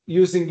just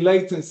using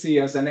latency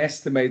as an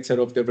estimator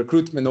of the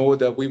recruitment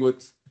order, we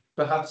would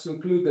perhaps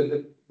conclude that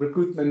the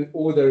recruitment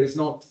order is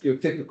not your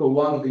typical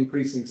one of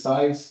increasing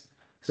size.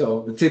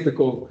 So the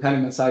typical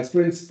Kahneman size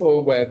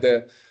principle, where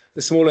the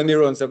smaller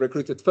neurons are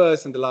recruited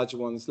first and the larger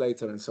ones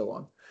later, and so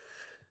on.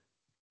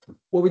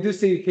 What we do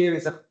see here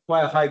is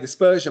quite a high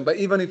dispersion, but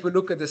even if we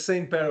look at the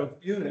same pair of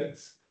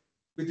units,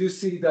 we do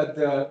see that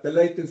the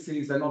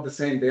latencies are not the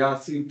same. They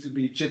seem to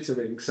be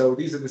jittering. So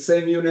these are the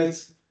same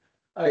units,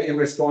 in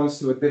response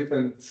to a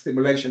different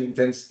stimulation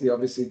intensity.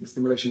 Obviously, the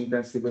stimulation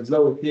intensity was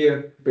lower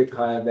here, a bit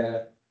higher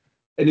there.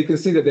 And you can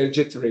see that they're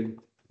jittering,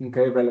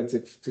 okay,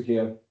 relative to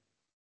here.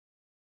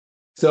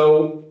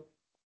 So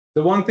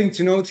the one thing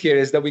to note here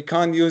is that we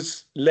can't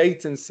use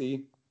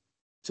latency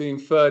to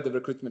infer the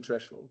recruitment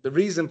threshold. The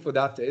reason for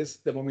that is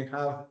that when we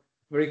have a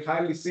very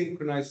highly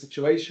synchronized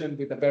situation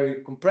with a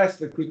very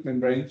compressed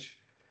recruitment range,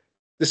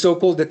 the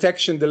so-called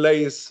detection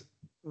delays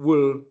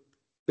will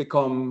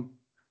become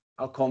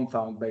a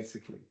confound,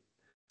 basically.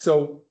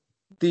 So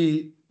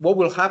what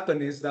will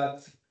happen is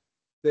that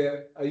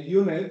a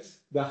unit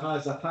that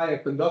has a higher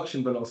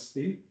conduction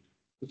velocity,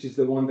 which is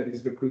the one that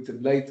is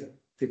recruited later,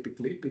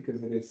 typically,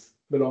 because it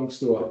belongs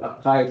to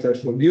a higher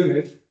threshold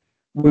unit,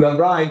 will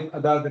arrive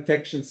at our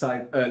detection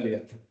site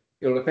earlier.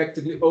 It will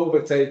effectively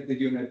overtake the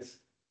unit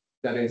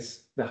that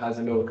has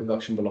a lower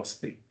conduction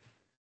velocity.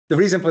 The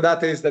reason for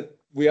that is that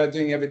we are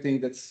doing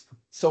everything that's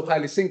so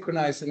highly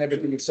synchronized and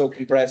everything is so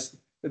compressed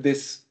that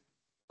this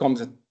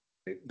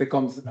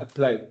becomes at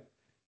play.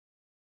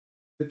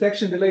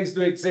 Detection delays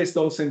do exist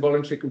also in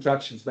voluntary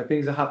contractions, but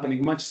things are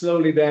happening much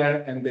slowly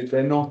there, and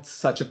they're not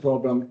such a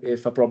problem,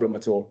 if a problem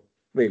at all,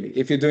 really.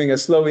 If you're doing a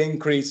slow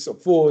increase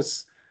of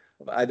force,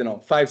 I don't know,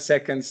 5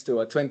 seconds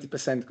to a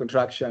 20%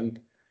 contraction,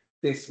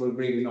 this will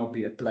really not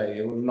be at play.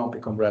 It will not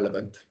become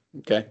relevant,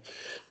 okay?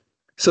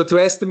 So to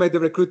estimate the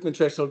recruitment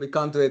threshold, we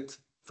can't do it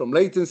from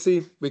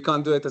latency. We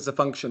can't do it as a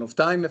function of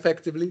time,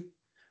 effectively.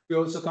 We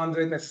also can't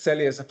do it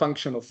necessarily as a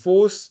function of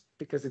force,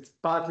 because it's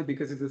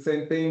the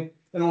same thing.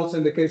 And also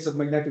in the case of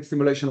magnetic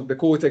stimulation of the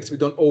cortex, we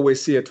don't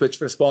always see a twitch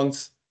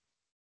response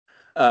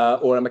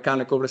or a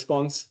mechanical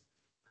response.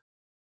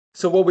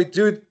 So what we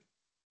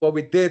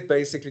did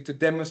basically to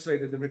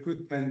demonstrate that the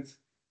recruitment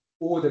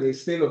order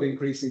is still of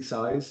increasing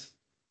size,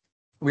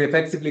 we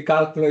effectively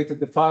calculated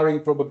the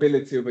firing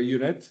probability of a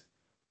unit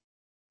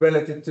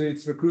relative to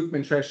its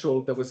recruitment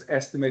threshold that was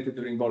estimated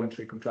during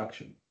voluntary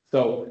contraction.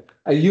 So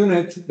a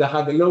unit that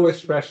had the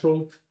lowest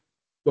threshold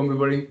when we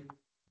were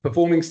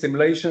performing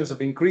stimulations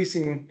of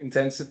increasing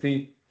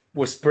intensity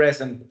was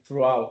present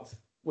throughout,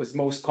 was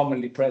most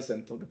commonly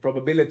present, or the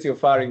probability of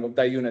firing of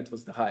that unit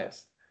was the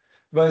highest,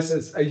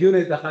 versus a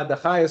unit that had the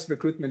highest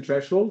recruitment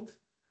threshold,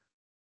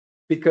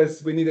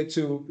 because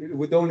it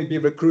would only be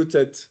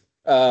recruited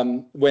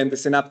when the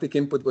synaptic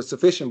input was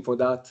sufficient for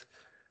that.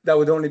 That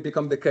would only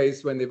become the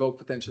case when the evoked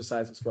potential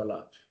sizes were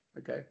large,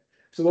 okay?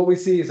 So what we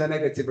see is a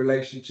negative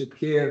relationship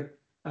here,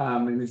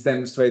 and it's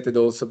demonstrated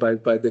also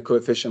by the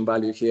coefficient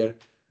value here.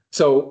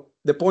 So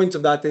the point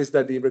of that is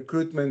that the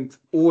recruitment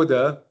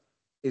order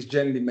is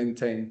generally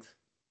maintained,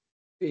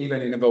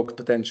 even in evoked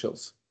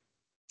potentials.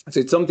 So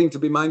it's something to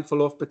be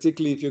mindful of,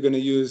 particularly if you're going to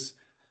use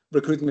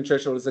recruitment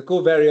threshold as a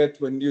covariate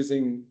when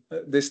using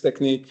this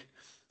technique.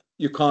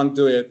 You can't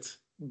do it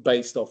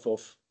based off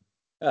of,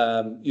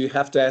 you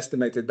have to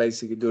estimate it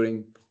basically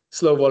during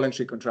slow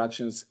voluntary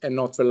contractions and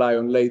not rely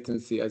on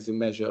latency as a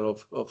measure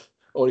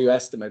or your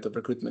estimate of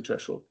recruitment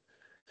threshold.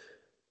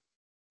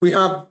 We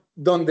have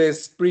done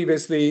this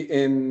previously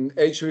in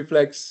H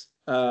reflex.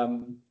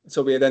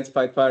 So we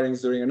identified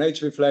firings during an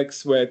H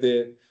reflex where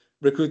the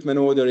recruitment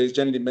order is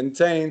generally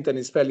maintained, and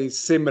it's fairly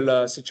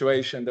similar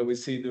situation that we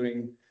see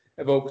during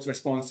evoked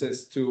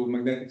responses to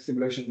magnetic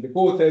stimulation of the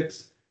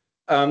cortex.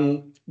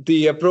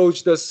 The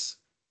approach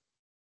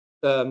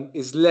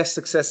is less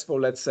successful,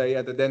 let's say,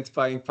 at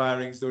identifying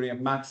firings during a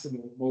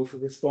maximal motor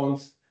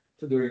response,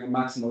 so during a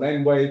maximal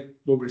N wave,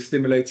 where we're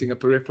stimulating a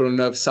peripheral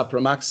nerve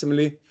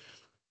supramaximally.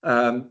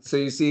 So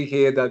you see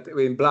here that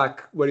in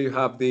black, where you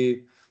have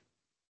the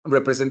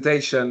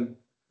representation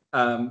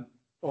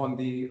on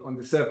the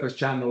surface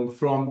channel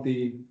from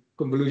the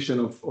convolution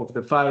of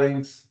the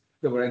firings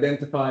that were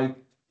identified,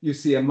 you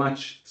see a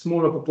much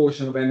smaller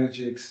proportion of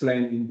energy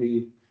explaining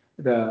the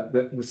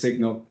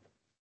signal.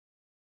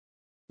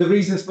 The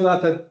reasons for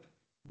that are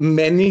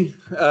many,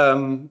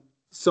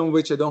 some of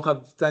which I don't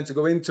have time to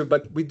go into,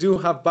 but we do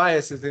have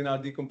biases in our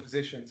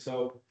decomposition.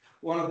 So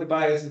one of the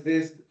biases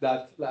is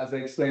that, as I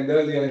explained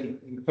earlier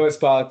in the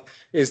first part,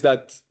 is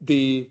that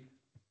the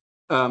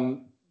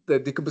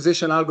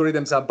decomposition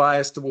algorithms are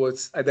biased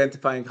towards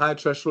identifying high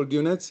threshold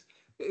units.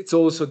 It's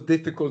also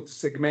difficult to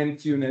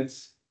segment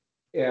units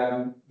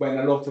when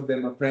a lot of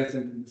them are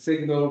present in the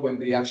signal, when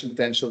the action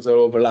potentials are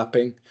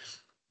overlapping.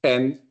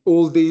 And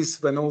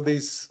when all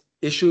these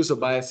issues or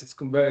biases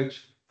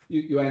converge,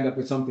 you end up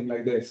with something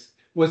like this.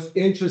 What's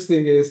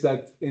interesting is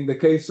that in the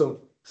case of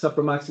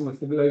supramaximal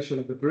stimulation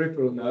of the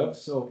peripheral nerve,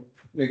 so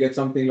you get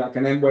something like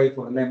an M wave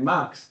or an M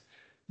max,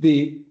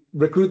 the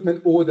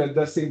recruitment order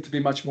does seem to be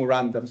much more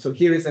random. So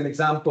here is an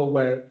example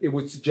where it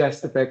would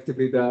suggest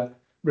effectively that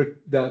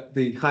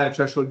the higher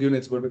threshold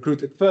units were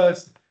recruited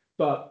first,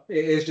 but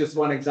it is just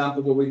one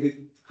example where we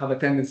did have a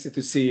tendency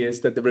to see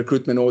is that the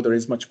recruitment order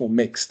is much more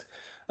mixed.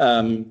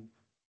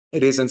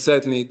 It is, and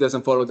certainly it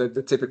doesn't follow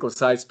the typical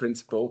size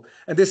principle.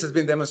 And this has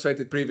been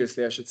demonstrated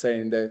previously, I should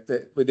say,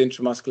 with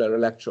intramuscular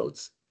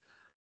electrodes.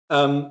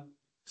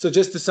 So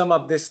just to sum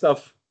up this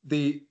stuff,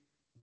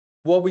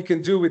 what we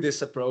can do with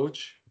this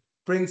approach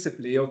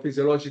principally or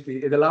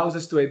physiologically, it allows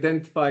us to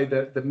identify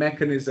the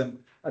mechanism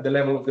at the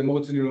level of the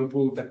motor neuron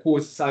pool that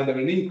causes either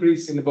an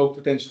increase in the evoked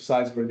potential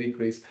size or a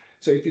decrease.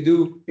 So if you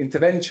do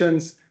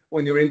interventions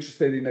when you're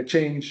interested in a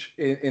change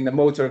in the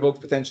motor evoked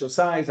potential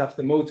size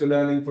after motor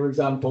learning, for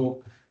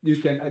example,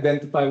 you can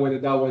identify whether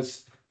that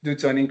was due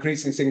to an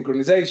increase in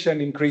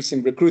synchronization, increase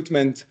in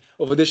recruitment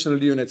of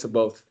additional units or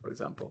both, for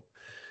example.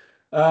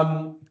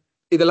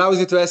 It allows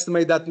you to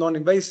estimate that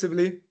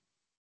non-invasively,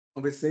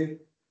 obviously,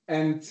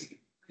 and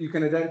you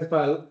can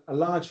identify a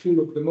large pool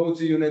of the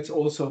motor units,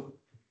 also,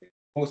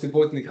 most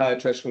importantly, higher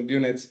threshold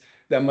units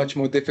that are much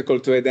more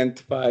difficult to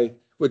identify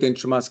with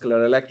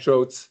intramuscular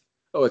electrodes,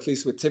 or at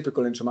least with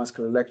typical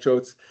intramuscular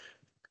electrodes.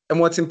 And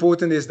what's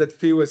important is that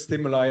fewer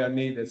stimuli are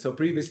needed. So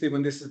previously,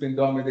 when this has been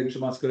done with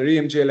intramuscular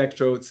EMG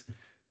electrodes,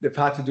 they've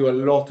had to do a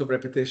lot of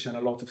repetition,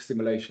 a lot of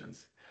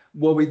stimulations.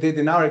 What we did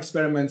in our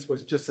experiments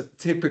was just a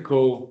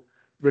typical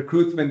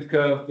recruitment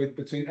curve with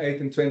between 8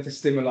 and 20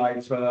 stimuli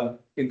for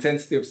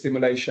intensity of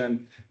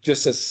stimulation,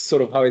 just as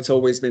sort of how it's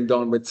always been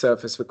done with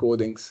surface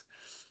recordings.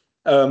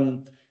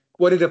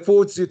 What it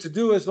affords you to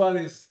do as well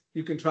is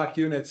you can track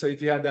units. So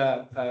if you had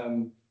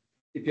an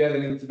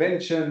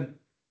intervention,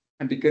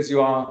 and because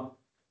you're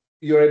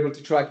able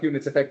to track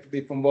units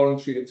effectively from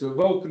voluntary to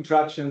evoked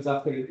contractions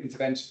after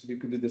intervention, you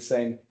could do the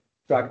same,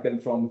 track them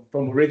from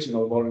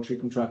original voluntary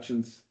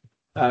contractions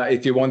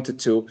if you wanted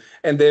to,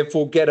 and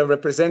therefore get a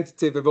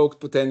representative evoked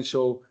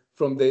potential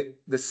from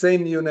the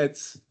same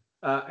units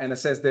and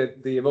assess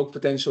the evoked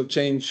potential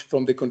change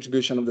from the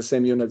contribution of the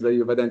same units that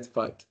you've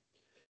identified.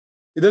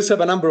 It does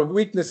have a number of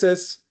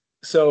weaknesses.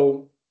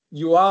 So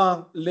you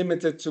are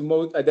limited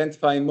to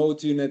identifying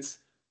motor units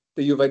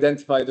that you've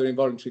identified during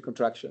voluntary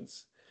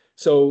contractions.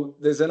 So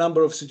there's a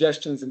number of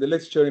suggestions in the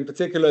literature, in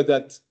particular,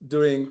 that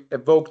during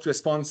evoked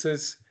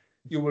responses,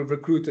 you will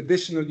recruit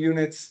additional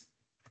units,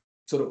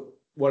 sort of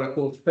what are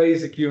called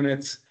phasic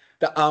units,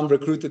 that aren't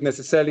recruited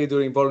necessarily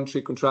during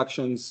voluntary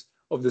contractions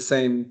of the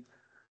same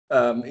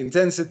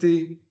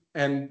intensity.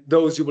 And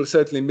those you will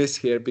certainly miss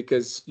here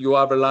because you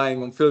are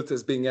relying on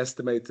filters being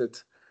estimated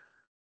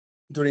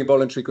during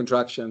voluntary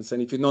contractions.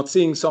 And if you're not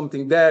seeing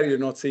something there, you're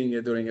not seeing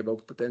it during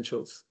evoked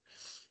potentials.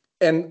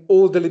 And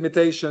all the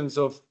limitations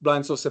of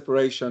blind source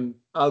separation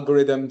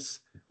algorithms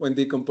when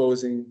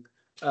decomposing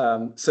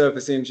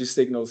surface EMG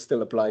signals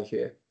still apply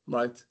here,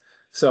 right?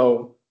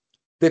 So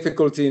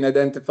difficulty in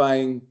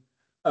identifying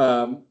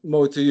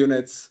motor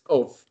units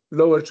of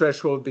lower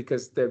threshold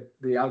because the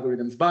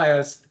algorithm's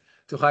biased,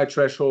 to high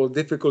threshold,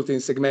 difficulty in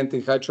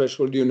segmenting high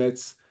threshold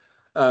units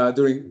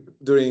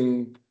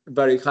during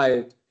very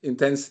high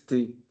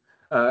intensity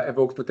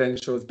evoked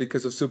potentials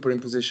because of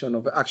superimposition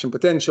of action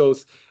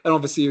potentials. And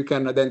obviously you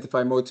can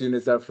identify motor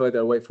units that are further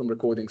away from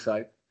recording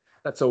site.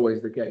 That's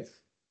always the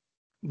case.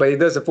 But it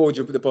does afford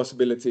you the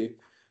possibility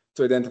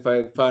to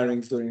identify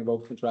firings during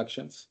evoked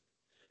contractions.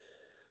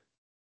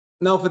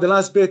 Now for the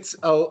last bit,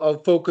 I'll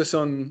focus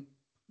on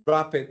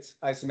rapid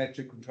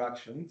isometric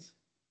contractions.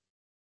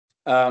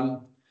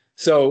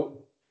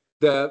 So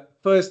the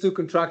first two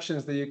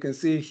contractions that you can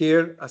see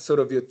here are sort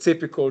of your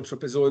typical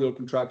trapezoidal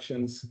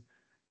contractions.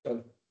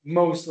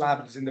 Most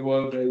labs in the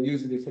world are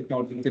using this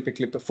technology to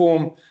typically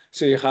perform.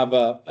 So you have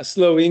a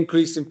slow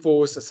increase in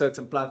force, a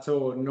certain plateau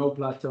or no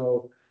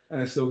plateau,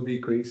 and a slow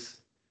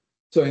decrease.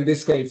 So in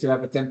this case, you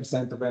have a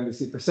 10% of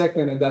MVC per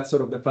second, and that's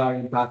sort of the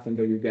firing pattern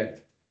that you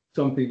get,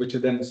 something which I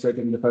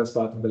demonstrated in the first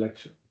part of the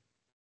lecture.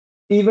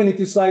 Even if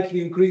you slightly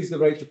increase the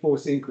rate of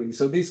force increase,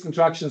 so these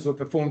contractions will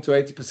perform to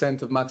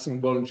 80% of maximum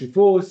voluntary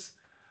force,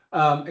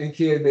 and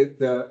here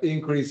the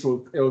increase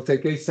will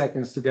take 8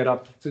 seconds to get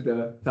up to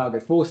the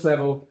target force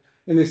level.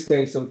 In this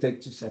case, it'll take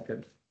 2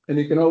 seconds. And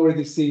you can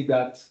already see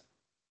that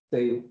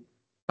the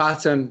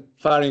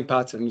firing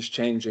pattern is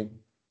changing.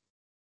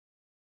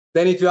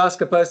 Then if you ask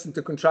a person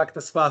to contract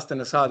as fast and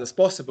as hard as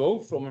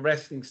possible from a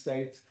resting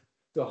state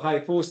to a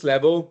high force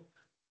level,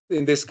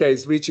 in this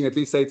case, reaching at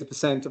least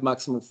 80% of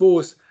maximum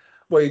force,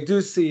 what you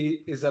do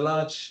see is a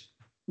large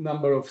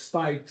number of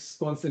spikes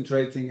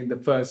concentrating in the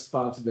first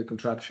part of the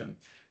contraction.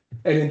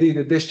 And indeed,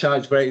 the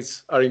discharge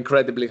rates are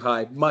incredibly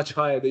high, much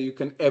higher than you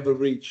can ever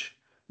reach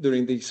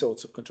during these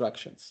sorts of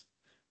contractions.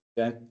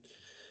 Okay?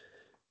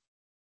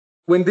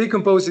 When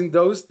decomposing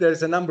those,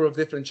 there's a number of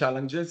different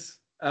challenges.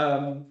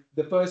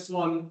 The first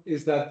one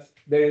is that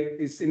there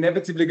is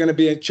inevitably going to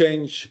be a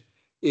change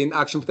in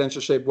action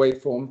potential shape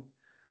waveform.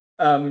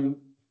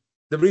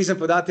 The reason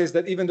for that is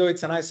that even though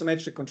it's an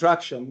isometric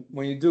contraction,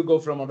 when you do go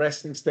from a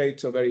resting state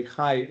to a very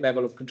high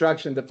level of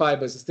contraction, the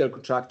fibers are still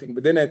contracting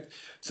within it.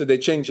 So they're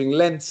changing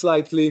length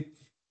slightly,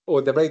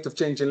 or the rate of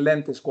change in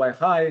length is quite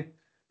high.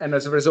 And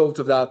as a result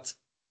of that,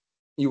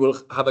 you will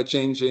have a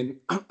change in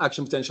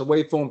action potential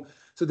waveform.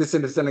 So this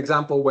is an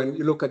example when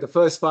you look at the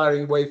first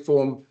firing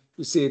waveform,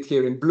 you see it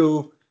here in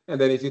blue.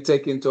 And then if you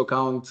take into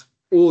account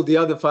all the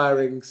other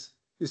firings,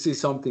 you see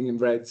something in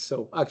red.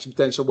 So action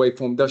potential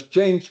waveform does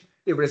change.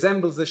 It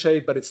resembles the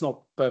shape, but it's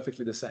not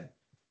perfectly the same.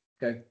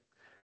 Okay.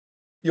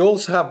 You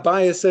also have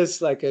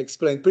biases, like I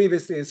explained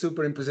previously, in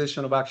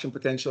superimposition of action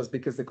potentials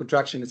because the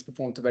contraction is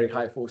performed to very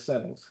high force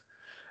levels.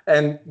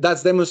 And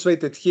that's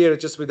demonstrated here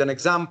just with an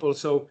example.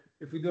 So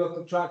if we do a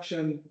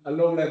contraction, a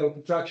low-level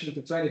contraction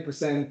to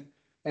 20%,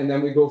 and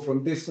then we go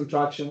from this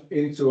contraction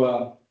into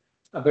a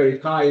very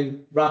high,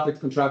 rapid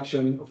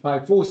contraction of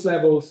high force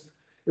levels,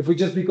 if we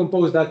just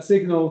decompose that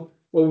signal,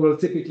 what we'll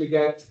typically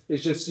get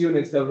is just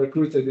units that are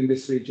recruited in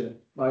this region,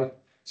 right?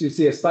 So you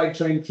see a spike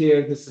train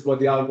here. This is what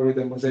the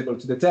algorithm was able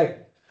to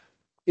detect.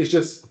 It's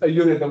just a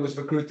unit that was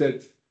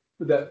recruited,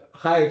 the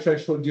higher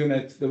threshold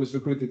unit that was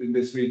recruited in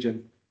this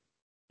region.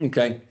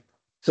 Okay,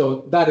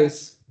 so that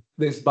is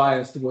this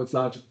bias towards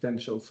larger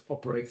potentials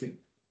operating.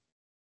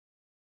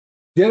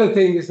 The other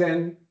thing is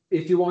then,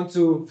 if you want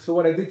to, so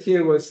what I did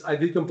here was I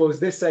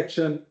decomposed this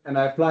section and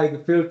I applied the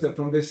filter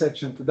from this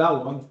section to that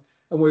one.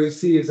 And what you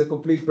see is a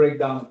complete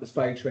breakdown of the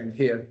spike train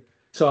here.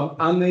 So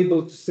I'm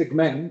unable to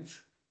segment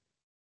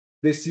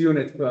this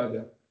unit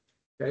further,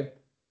 okay?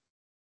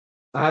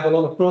 I have a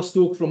lot of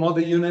crosstalk from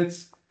other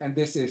units, and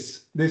this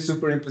is this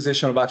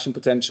superimposition of action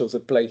potentials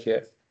at play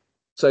here.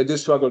 So I do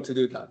struggle to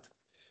do that.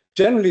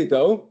 Generally,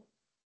 though,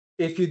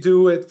 if you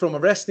do it from a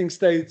resting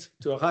state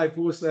to a high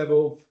force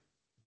level,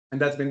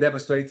 and that's been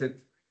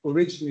demonstrated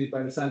originally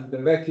by the Santo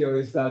Del Vecchio,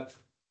 is that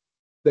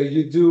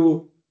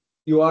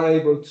you are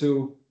able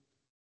to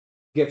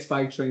get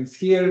spike trains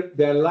here.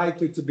 They're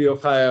likely to be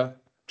of higher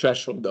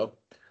threshold, though.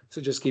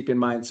 So just keep in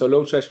mind. So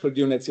low threshold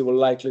units you will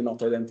likely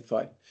not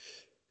identify.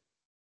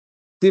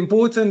 The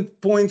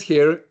important point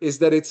here is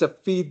that it's a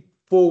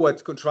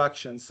feed-forward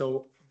contraction.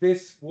 So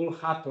this will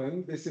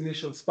happen, this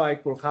initial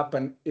spike will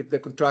happen if the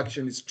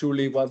contraction is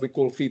truly what we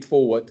call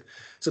feed-forward.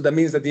 So that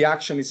means that the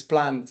action is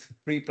planned,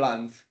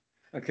 pre-planned,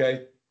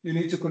 okay? You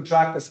need to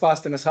contract as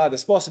fast and as hard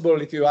as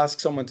possible. If you ask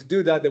someone to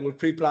do that, they will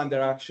pre-plan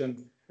their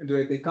action and do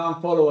it. They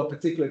can't follow a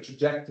particular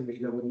trajectory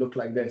that would look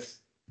like this.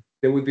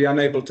 They would be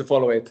unable to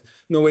follow it,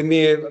 nowhere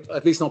near,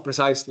 at least not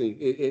precisely,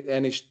 in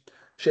any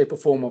shape or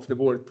form of the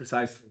word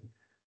precisely.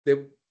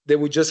 They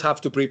would just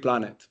have to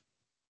pre-plan it.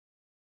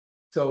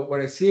 So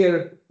whereas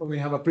here, when we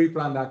have a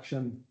pre-planned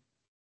action,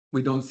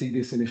 we don't see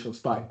this initial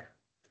spike.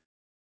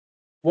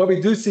 What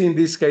we do see in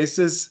these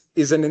cases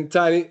is in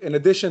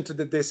addition to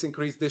this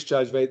increased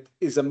discharge rate,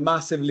 is a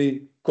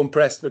massively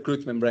compressed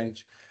recruitment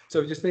range. So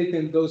we've just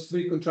taken those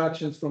three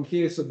contractions from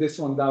here, so this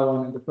one, that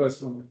one, and the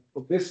first one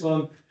of this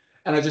one,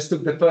 and I just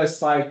took the first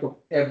spike of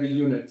every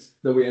unit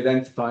that we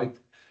identified.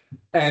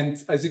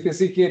 And as you can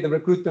see here, the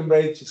recruitment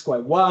range is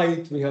quite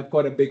wide. We have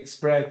quite a big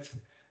spread,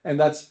 and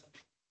that's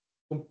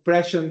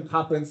compression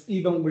happens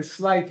even with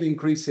slightly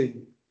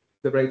increasing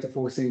the rate of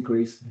force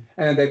increase,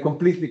 and they're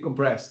completely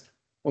compressed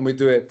when we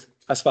do it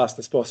as fast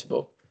as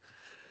possible.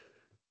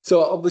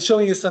 So I'll be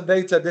showing you some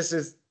data. This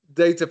is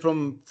data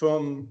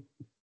from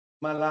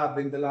my lab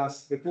in the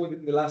last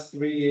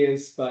 3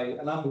 years by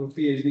a number of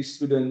PhD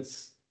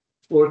students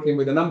working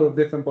with a number of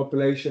different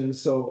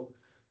populations. So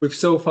we've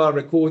so far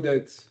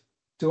recorded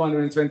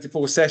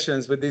 224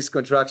 sessions with these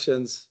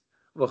contractions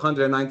of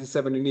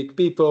 197 unique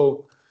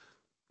people.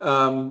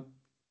 And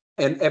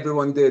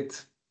everyone did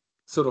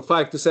sort of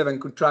 5 to 7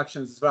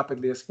 contractions as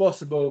rapidly as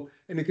possible.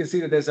 And you can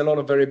see that there's a lot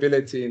of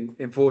variability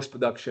in force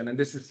production. And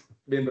this has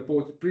been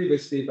reported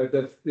previously, but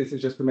this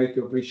is just to make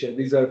you appreciate.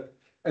 These are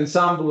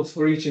ensembles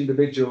for each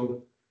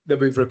individual that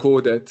we've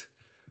recorded.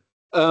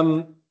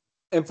 And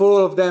for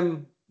all of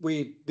them,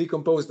 we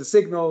decompose the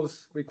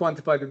signals, we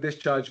quantify the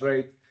discharge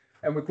rate,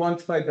 and we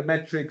quantify the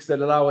metrics that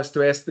allow us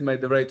to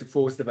estimate the rate of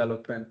force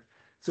development.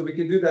 So we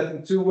can do that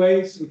in 2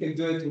 ways. We can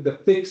do it with a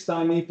fixed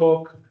time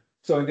epoch.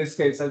 So in this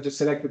case, I've just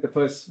selected the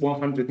first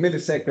 100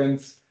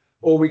 milliseconds,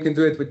 or we can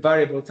do it with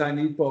variable time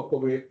epoch, or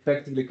we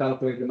effectively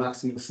calculate the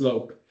maximum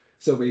slope.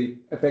 So we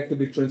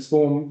effectively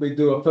transform, we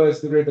do a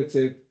first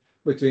derivative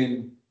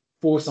between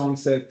force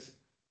onset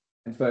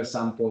and first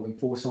sample, and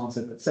force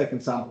onset at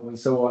second sample, and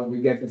so on.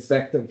 We get this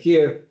vector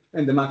here,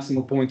 and the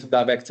maximal point of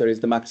that vector is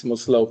the maximal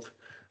slope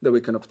that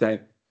we can obtain.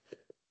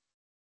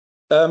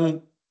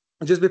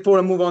 Just before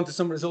I move on to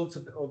some results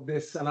of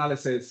this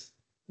analysis,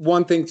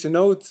 one thing to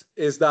note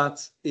is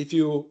that if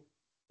you,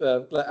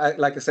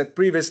 like I said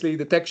previously,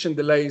 detection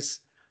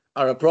delays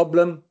are a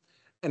problem.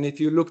 And if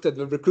you looked at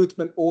the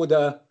recruitment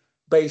order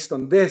based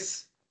on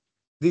this,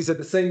 these are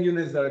the same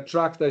units that are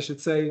tracked, I should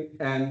say,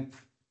 and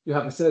you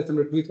have a certain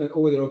recruitment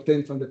order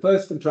obtained from the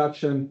first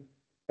contraction,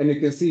 and you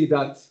can see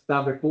that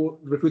that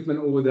recruitment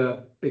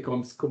order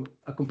becomes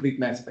a complete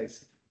mess,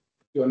 basically.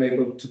 You're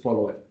unable to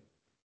follow it.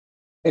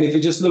 And if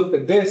you just looked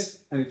at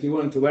this, and if you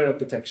weren't aware of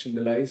detection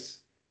delays,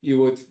 you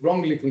would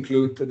wrongly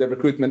conclude that the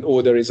recruitment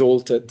order is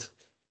altered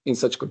in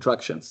such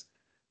contractions.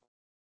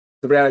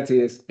 The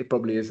reality is it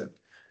probably isn't.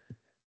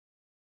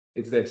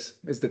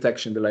 It's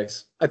detection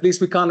delays. At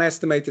least we can't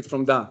estimate it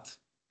from that.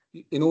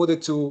 In order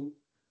to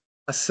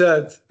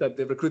assert that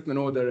the recruitment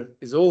order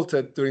is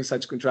altered during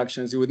such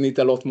contractions, you would need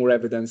a lot more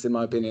evidence, in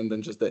my opinion,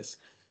 than just this.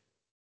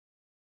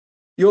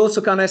 You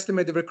also can't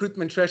estimate the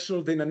recruitment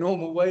threshold in a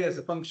normal way as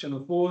a function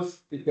of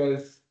force,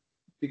 because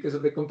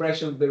of the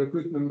compression of the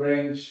recruitment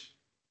range.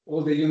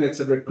 All the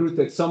units are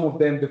recruited, some of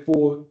them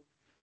before,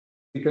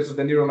 because of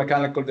the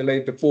neuromechanical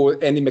delay, before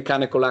any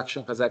mechanical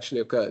action has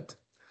actually occurred,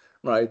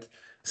 right?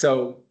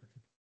 So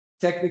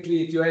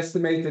Technically, if you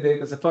estimated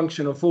it as a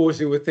function of force,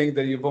 you would think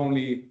that you've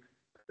only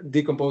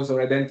decomposed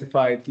or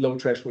identified low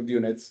threshold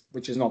units,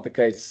 which is not the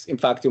case. In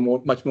fact,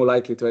 you're much more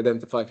likely to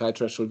identify high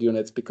threshold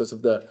units because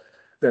of the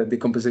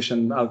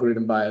decomposition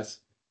algorithm bias.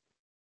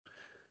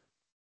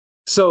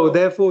 So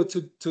therefore,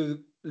 to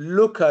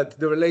look at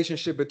the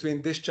relationship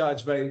between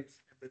discharge rate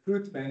and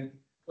recruitment,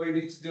 what you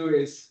need to do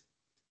is,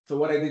 so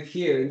what I did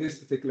here in this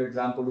particular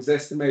example is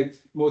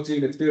estimate motor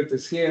unit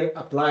filters here,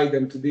 apply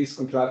them to these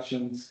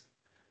contractions,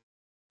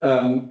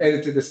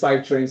 edited the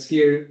spike trains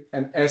here,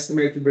 and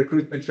estimate the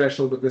recruitment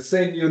threshold of the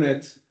same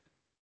unit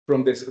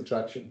from this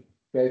contraction,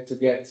 okay, to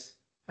get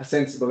a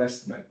sensible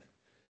estimate.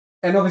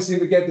 And obviously,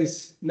 we get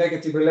this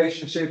negative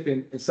relationship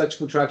in such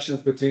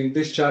contractions between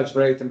discharge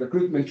rate and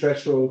recruitment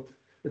threshold,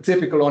 the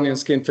typical onion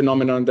skin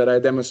phenomenon that I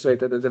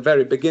demonstrated at the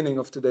very beginning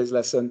of today's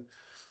lesson.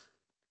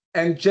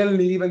 And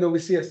generally, even though we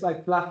see a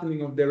slight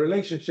flattening of the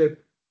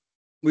relationship,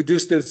 we do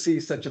still see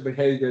such a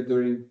behavior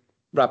during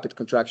rapid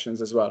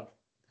contractions as well.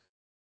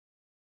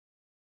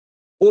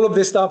 All of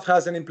this stuff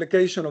has an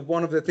implication of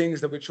one of the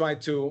things that we try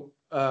to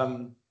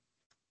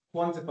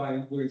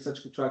quantify during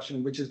such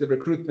contraction, which is the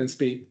recruitment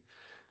speed.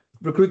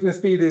 Recruitment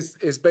speed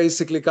is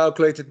basically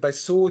calculated by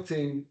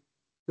sorting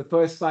the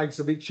first spikes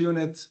of each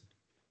unit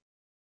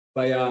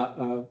by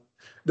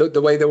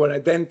the way they were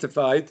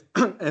identified,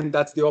 and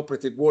that's the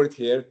operative word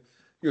here.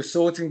 You're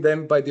sorting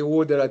them by the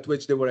order at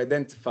which they were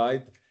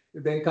identified.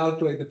 You then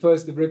calculate the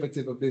first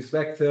derivative of this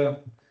vector.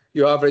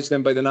 You average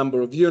them by the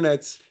number of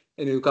units,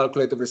 and you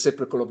calculate the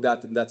reciprocal of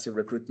that, and that's your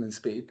recruitment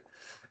speed.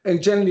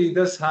 And generally, it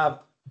does have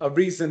a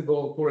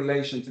reasonable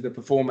correlation to the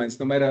performance,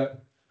 no matter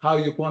how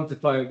you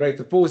quantify rate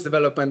of force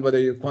development, whether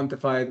you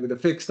quantify it with a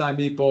fixed time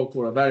epoch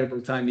or a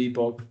variable time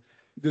epoch.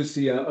 You do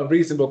see a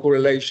reasonable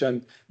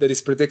correlation that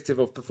is predictive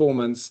of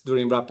performance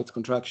during rapid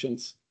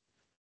contractions.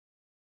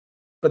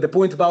 But the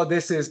point about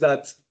this is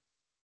that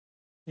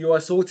you are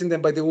sorting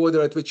them by the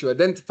order at which you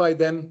identify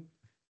them,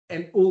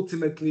 and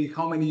ultimately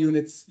how many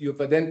units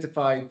you've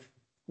identified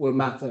will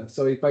matter.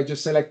 So if I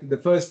just selected the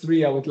first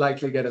three, I would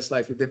likely get a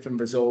slightly different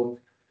result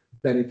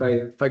than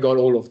if I got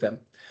all of them.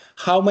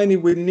 How many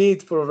we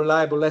need for a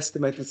reliable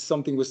estimate is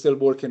something we're still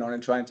working on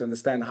and trying to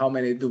understand how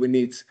many do we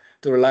need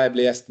to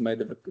reliably estimate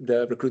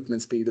the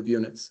recruitment speed of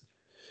units.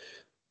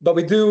 But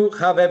we do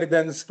have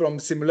evidence from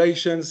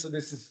simulations. So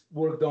this is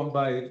work done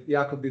by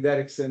Jakob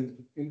Škarabot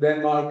in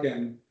Denmark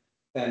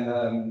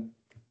and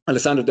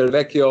Alessandro Del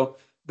Vecchio,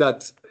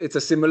 that it's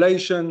a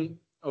simulation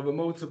of a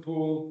motor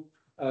pool.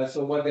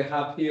 So what they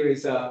have here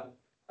is a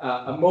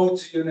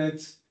motor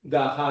unit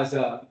that has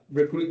a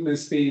recruitment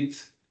speed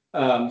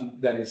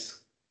that is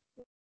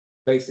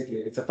basically,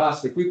 it's a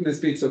fast recruitment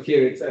speed. So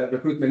here it's a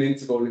recruitment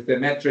interval is the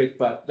metric,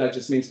 but that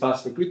just means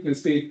fast recruitment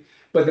speed.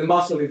 But the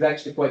muscle is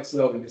actually quite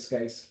slow in this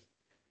case.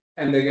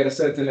 And they get a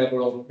certain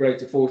level of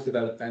rate of force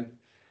development.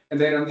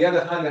 And then on the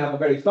other hand, they have a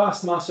very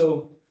fast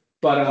muscle,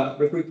 but a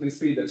recruitment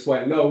speed that's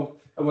quite low.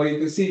 And what you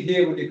can see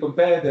here when you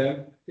compare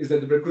them is that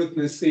the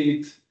recruitment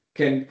speed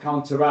can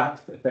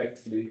counteract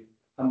effectively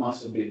a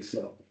muscle being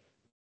slow.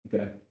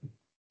 Okay.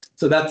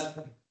 So that's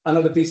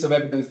another piece of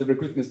evidence. The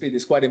recruitment speed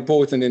is quite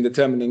important in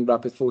determining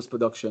rapid force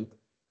production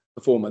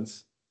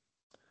performance.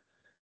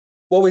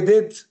 What we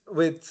did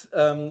with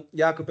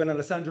Jakob and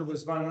Alessandro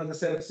was run another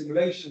set of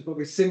simulations where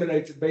we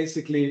simulated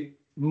basically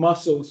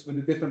muscles with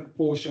a different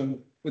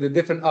proportion, with a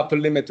different upper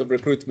limit of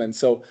recruitment.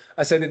 So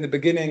I said in the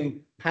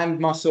beginning, hand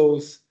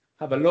muscles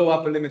have a low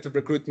upper limit of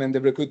recruitment. They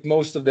recruit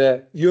most of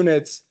their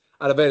units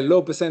at a very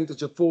low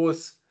percentage of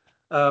force,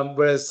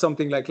 whereas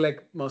something like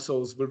leg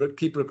muscles will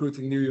keep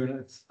recruiting new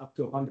units up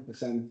to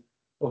 100%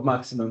 of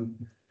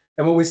maximum.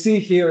 And what we see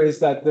here is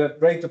that the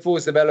rate of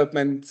force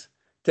development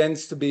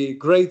tends to be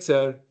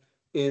greater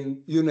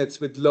in units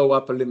with low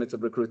upper limit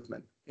of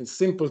recruitment. In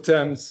simple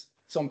terms,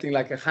 something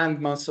like a hand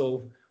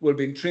muscle will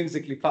be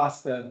intrinsically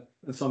faster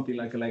than something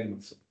like a leg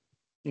muscle.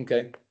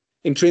 Okay,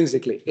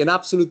 intrinsically. In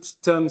absolute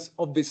terms,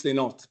 obviously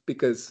not,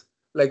 because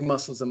leg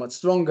muscles are much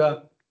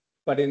stronger.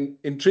 But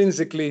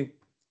intrinsically,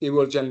 it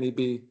will generally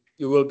be,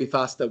 you will be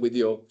faster with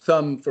your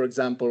thumb, for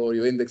example, or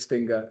your index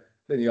finger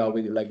than you are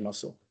with your leg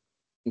muscle.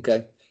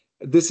 Okay,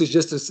 this is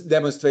just to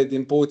demonstrate the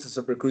importance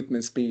of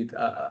recruitment speed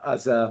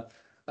as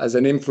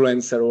an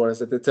influencer or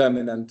as a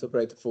determinant of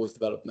rate of force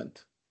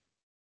development.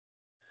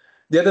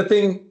 The other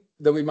thing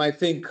that we might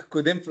think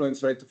could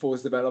influence rate of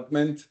force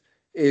development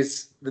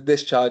is the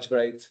discharge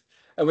rate.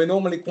 And we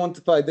normally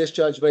quantify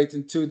discharge rate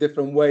in two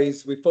different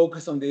ways. We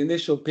focus on the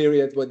initial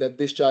period where the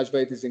discharge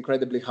rate is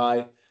incredibly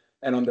high,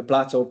 and on the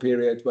plateau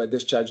period where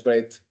discharge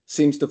rate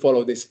seems to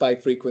follow this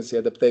spike frequency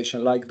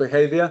adaptation-like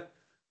behavior.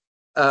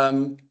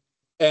 And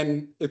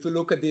if we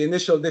look at the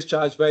initial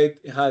discharge rate,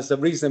 it has a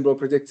reasonable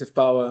predictive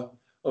power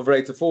of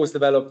rate of force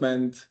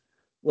development,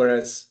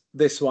 whereas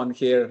this one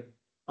here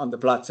on the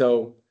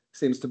plateau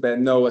seems to bear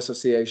no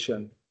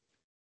association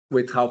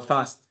with how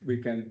fast we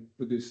can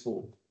produce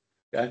force.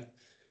 Okay?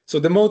 So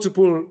the motor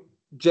pool,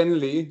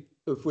 generally,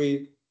 if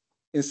we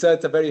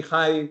insert a very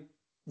high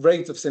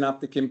rate of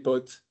synaptic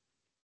input,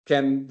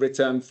 can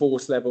return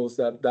force levels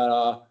that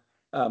are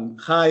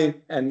high,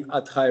 and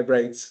at high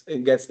rates,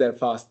 it gets there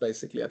fast,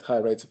 basically, at high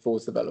rates of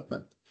force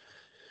development.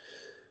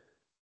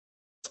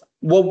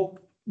 What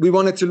we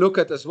wanted to look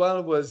at as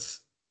well was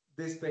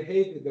this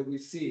behavior that we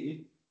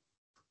see,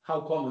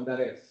 how common that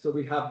is. So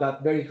we have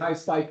that very high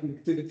spike in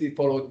activity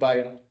followed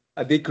by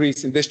a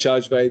decrease in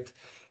discharge rate,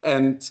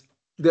 and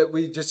that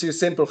we just use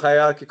simple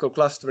hierarchical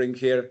clustering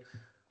here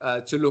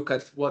to look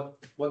at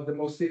what the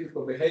most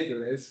typical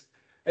behavior is.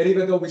 And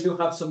even though we do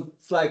have some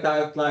slight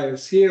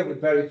outliers here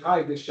with very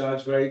high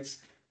discharge rates,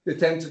 they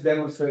tend to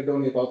demonstrate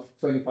only about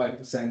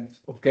 25%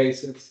 of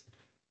cases.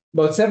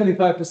 About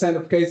 75%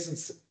 of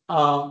cases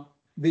are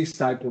these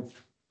type of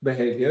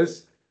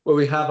behaviors, where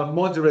we have a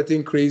moderate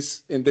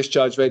increase in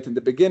discharge rate in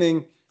the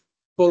beginning,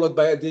 followed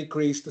by a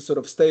decrease to sort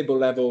of stable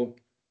level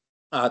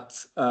at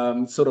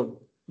sort of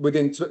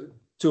within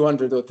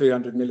 200 or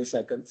 300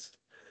 milliseconds.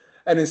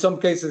 And in some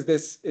cases,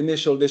 this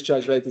initial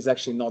discharge rate is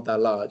actually not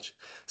that large.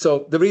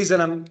 So the reason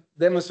I'm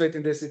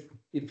demonstrating this,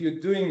 if you're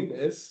doing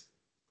this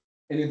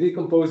and you're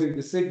decomposing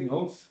the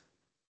signals,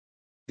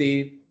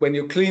 when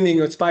you're cleaning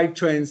your spike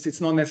trains, it's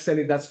not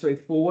necessarily that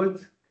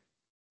straightforward.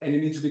 And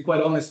you need to be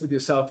quite honest with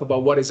yourself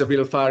about what is a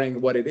real firing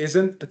and what it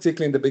isn't,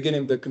 particularly in the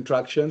beginning of the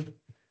contraction.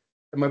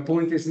 And my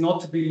point is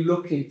not to be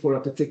looking for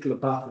a particular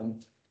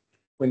pattern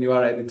when you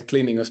are at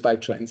cleaning your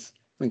spike trains,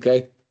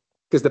 okay?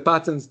 Because the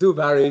patterns do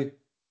vary.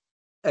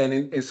 And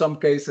in some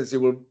cases, you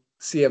will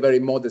see a very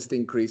modest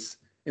increase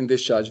in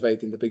discharge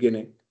rate in the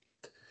beginning.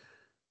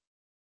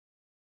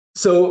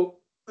 So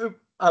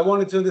I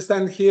wanted to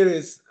understand here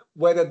is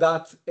whether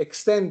that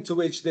extent to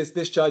which this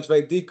discharge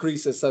rate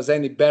decreases has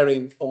any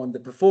bearing on the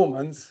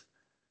performance.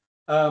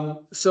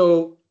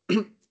 So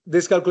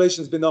this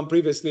calculation has been done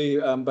previously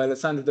by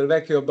Alessandro Del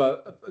Vecchio,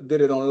 but did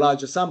it on a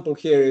larger sample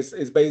here,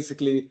 is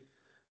basically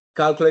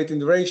calculating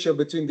the ratio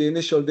between the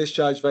initial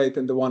discharge rate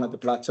and the one at the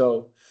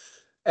plateau.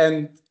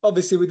 And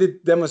obviously, we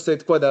did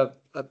demonstrate quite a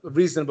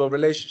reasonable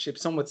relationship,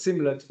 somewhat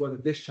similar to what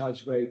the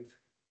discharge rate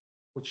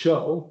would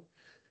show.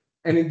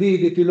 And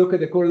indeed, if you look at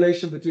the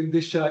correlation between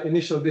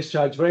initial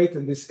discharge rate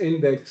and this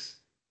index,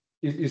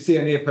 you see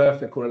a near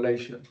perfect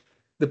correlation.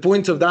 The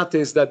point of that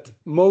is that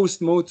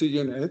most motor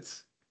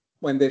units,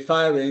 when they're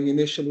firing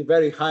initially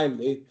very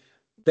highly,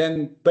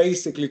 then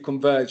basically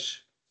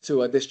converge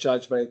to a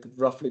discharge rate of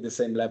roughly the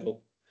same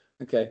level.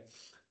 Okay,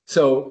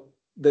 so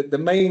the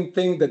main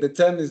thing that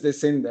determines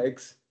this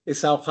index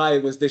is how high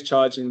it was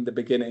discharging in the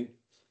beginning.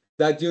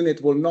 That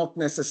unit will not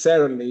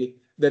necessarily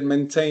then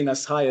maintain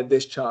as high a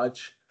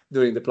discharge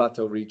during the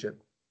plateau region.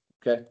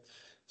 Okay,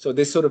 so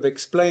this sort of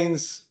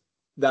explains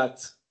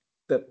that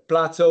the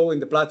plateau in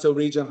the plateau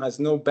region has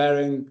no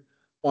bearing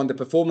on the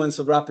performance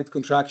of rapid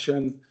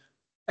contraction,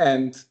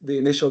 and the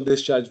initial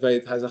discharge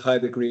rate has a high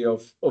degree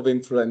of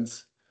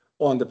influence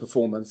on the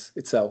performance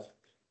itself.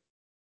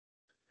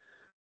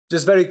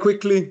 Just very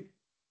quickly,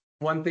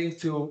 one thing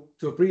to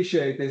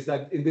appreciate is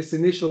that in this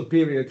initial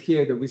period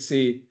here that we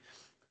see,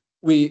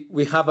 we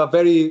have a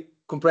very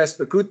compressed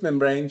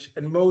recruitment range,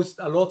 and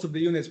a lot of the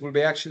units will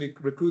be actually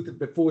recruited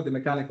before the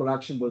mechanical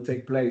action will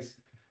take place.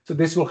 So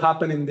this will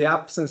happen in the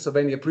absence of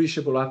any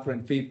appreciable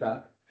afferent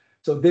feedback.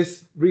 So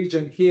this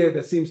region here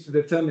that seems to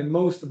determine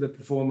most of the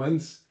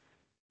performance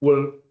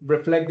will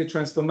reflect the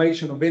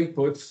transformation of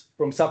inputs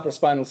from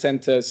supraspinal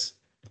centers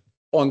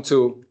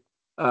onto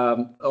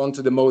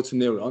the motor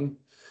neuron.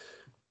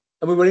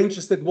 And we were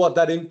interested what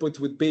that input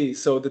would be.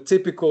 So the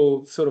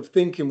typical sort of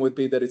thinking would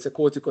be that it's a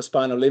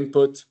corticospinal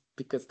input,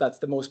 because that's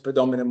the most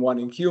predominant one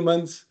in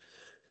humans.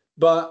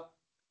 But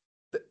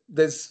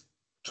there's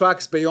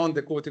tracks beyond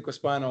the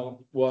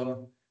corticospinal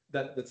one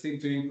that seem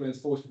to influence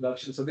force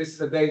production. So this is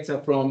the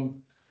data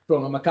from a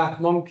macaque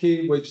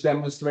monkey, which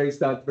demonstrates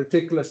that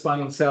reticular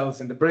spinal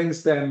cells in the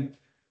brainstem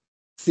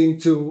seem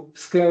to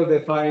scale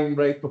their firing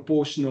rate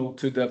proportional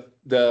to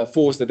the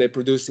force that they're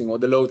producing or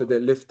the load that they're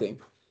lifting.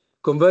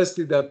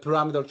 Conversely, the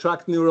pyramidal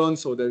tract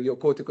neurons or your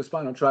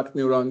corticospinal tract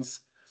neurons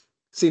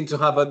seem to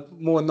have a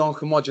more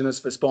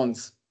non-homogeneous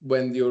response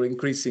when you're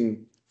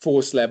increasing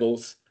force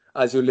levels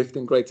as you're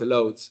lifting greater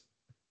loads.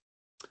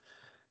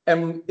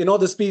 And in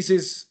other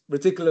species,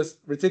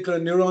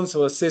 reticular neurons,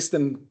 or a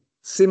system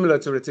similar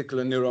to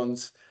reticular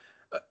neurons,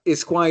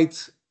 is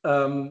quite,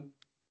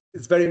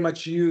 it's very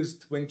much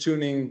used when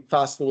tuning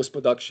fast force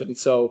production.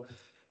 So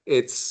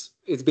it's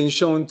been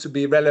shown to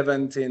be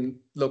relevant in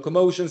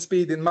locomotion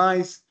speed in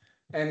mice,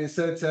 and in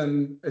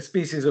certain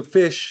species of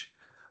fish,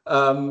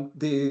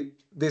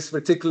 this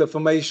reticular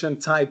formation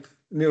type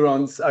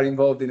neurons are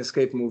involved in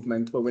escape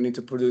movement, where we need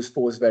to produce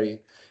force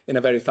in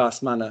a very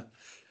fast manner.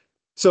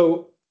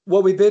 So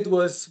what we did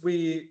was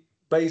we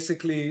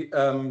basically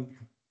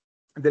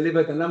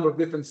delivered a number of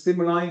different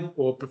stimuli,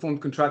 or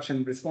performed contraction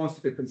in response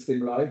to different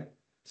stimuli.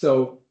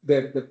 So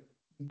the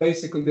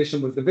basic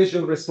condition was the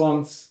visual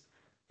response,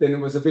 then it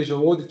was a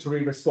visual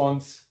auditory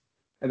response,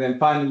 and then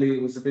finally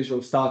it was a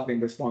visual startling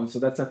response. So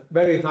that's a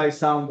very high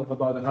sound of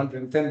about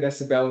 110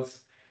 decibels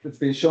that's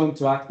been shown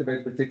to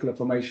activate reticular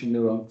formation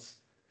neurons.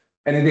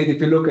 And indeed, if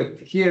you look at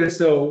here,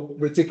 so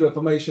reticular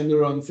formation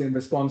neurons in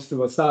response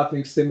to a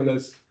startling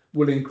stimulus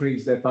will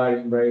increase their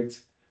firing rate.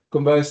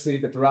 Conversely,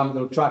 the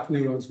pyramidal tract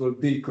neurons will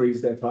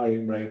decrease their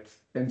firing rate.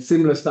 And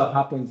similar stuff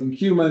happens in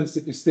humans.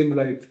 If you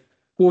stimulate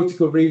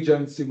cortical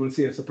regions, you will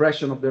see a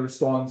suppression of the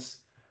response.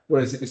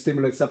 Whereas if you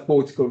stimulate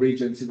subcortical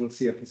regions, you will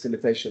see a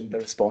facilitation of the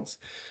response.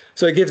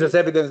 So it gives us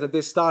evidence that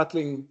this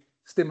startling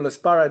stimulus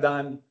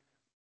paradigm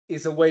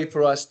is a way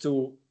for us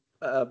to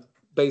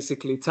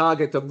basically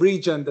target a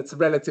region that's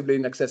relatively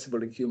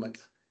inaccessible in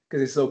humans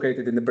because it's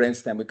located in the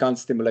brainstem. We can't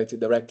stimulate it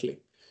directly.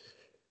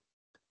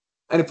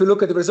 And if we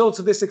look at the results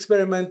of this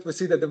experiment, we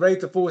see that the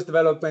rate of force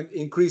development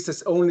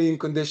increases only in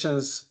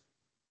conditions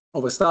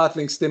of a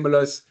startling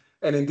stimulus.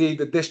 And indeed,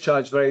 the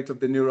discharge rate of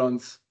the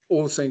neurons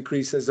also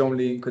increases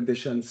only in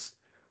conditions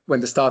when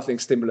the startling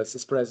stimulus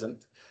is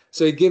present.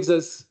 So it gives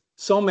us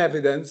some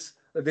evidence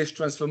that this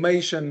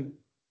transformation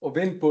of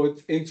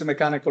input into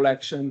mechanical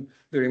action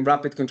during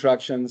rapid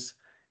contractions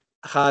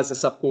has a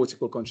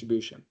subcortical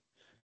contribution.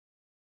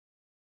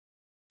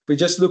 We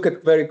just look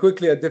at very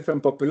quickly at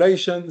different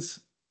populations.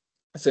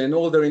 So in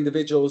older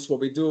individuals,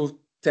 what we do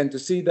tend to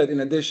see that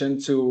in addition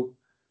to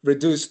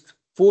reduced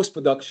force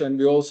production,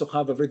 we also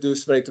have a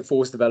reduced rate of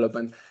force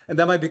development. And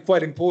that might be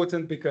quite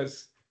important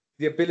because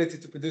the ability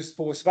to produce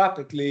force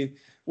rapidly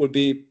will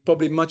be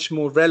probably much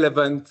more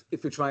relevant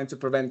if you're trying to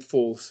prevent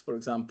falls, for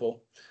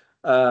example,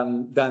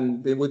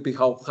 than it would be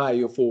how high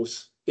your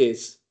force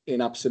is in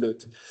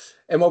absolute.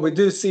 And what we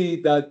do see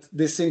that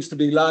this seems to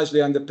be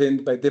largely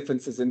underpinned by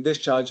differences in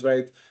discharge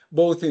rate,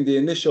 both in the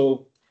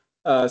initial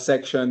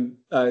section,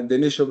 the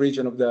initial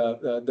region of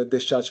the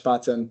discharge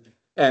pattern,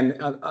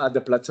 and at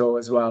the plateau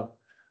as well.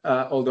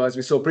 Although, as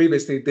we saw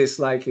previously, this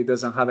likely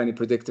doesn't have any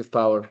predictive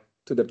power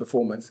to the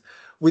performance.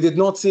 We did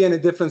not see any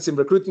difference in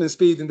recruitment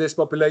speed in this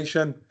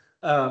population,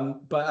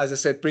 but as I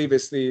said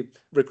previously,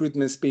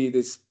 recruitment speed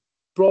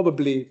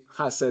probably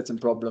has certain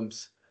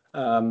problems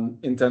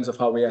in terms of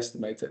how we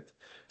estimate it.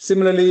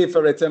 Similarly, if I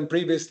return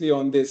previously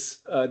on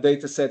this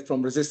data set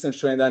from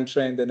resistance-trained,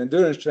 untrained, and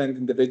endurance-trained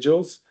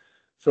individuals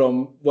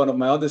from one of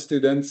my other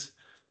students,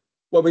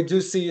 what we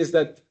do see is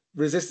that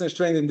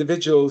resistance-trained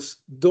individuals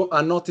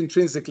are not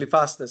intrinsically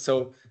faster.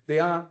 So they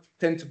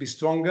tend to be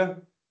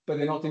stronger, but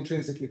they're not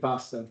intrinsically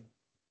faster.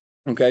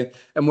 Okay,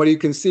 and what you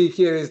can see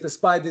here is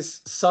despite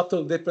this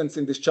subtle difference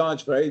in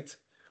discharge rate,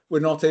 we're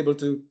not able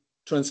to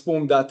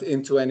transform that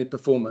into any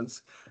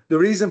performance. The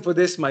reason for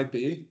this might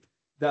be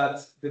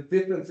that the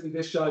difference in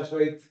discharge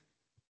rate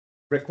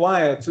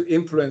required to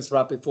influence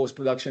rapid force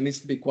production needs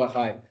to be quite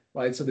high,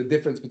 right? So the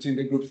difference between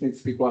the groups needs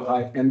to be quite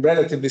high. And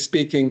relatively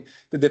speaking,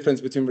 the difference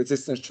between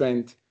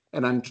resistance-trained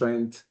and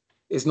untrained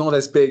is not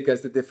as big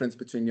as the difference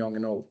between young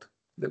and old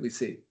that we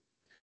see.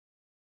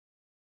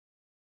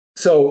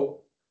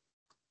 So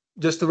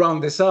just to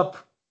round this up,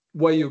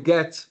 what you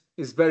get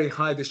is very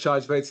high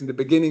discharge rates in the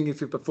beginning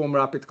if you perform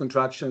rapid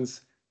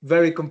contractions,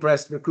 very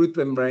compressed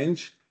recruitment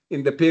range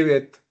in the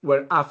period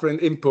where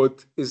afferent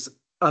input is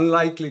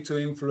unlikely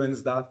to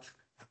influence that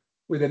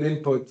with an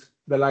input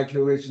that likely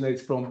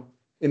originates from,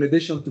 in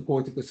addition to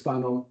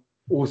corticospinal,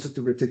 also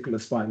to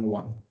reticulospinal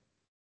one.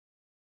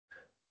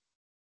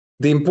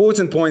 The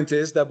important point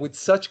is that with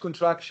such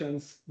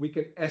contractions, we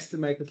can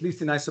estimate, at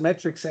least in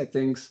isometric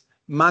settings,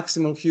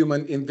 maximal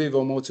human in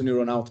vivo motor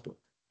neuron output.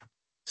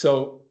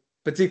 So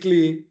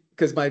particularly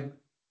because my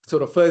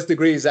sort of first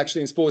degree is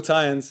actually in sports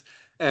science,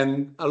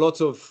 and a lot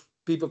of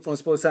people from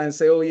sports science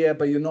say, oh yeah,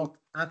 but you're not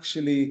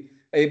actually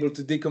able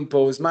to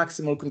decompose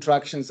maximal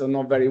contractions or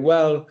not very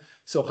well.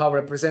 So how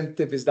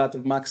representative is that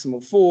of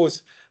maximal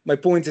force? My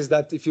point is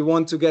that if you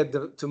want to get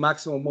to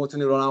maximal motor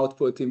neuron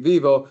output in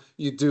vivo,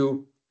 you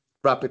do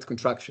rapid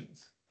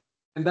contractions.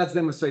 And that's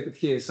demonstrated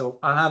here. So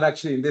I have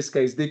actually, in this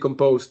case,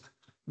 decomposed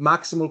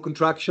maximal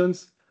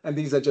contractions, and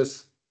these are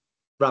just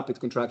rapid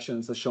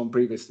contractions as shown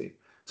previously.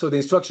 So the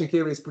instruction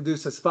here is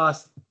produce as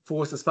fast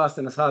force as fast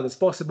and as hard as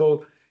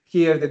possible.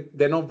 Here,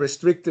 they're not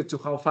restricted to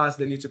how fast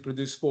they need to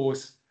produce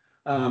force.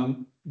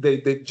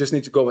 They just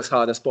need to go as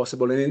hard as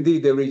possible. And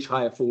indeed, they reach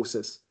higher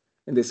forces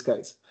in this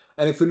case.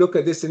 And if we look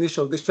at this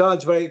initial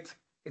discharge rate,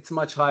 it's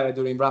much higher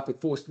during rapid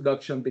force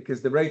production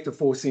because the rate of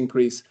force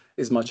increase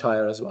is much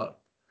higher as well.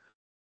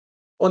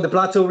 On the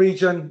plateau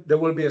region, there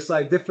will be a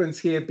slight difference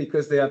here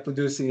because they are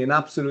producing in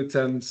absolute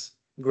terms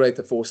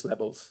greater force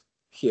levels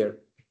here.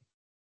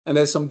 And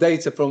there's some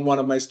data from one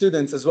of my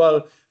students as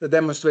well that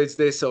demonstrates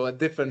this, so at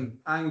different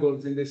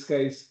angles in this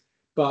case.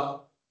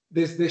 But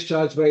this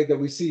discharge rate that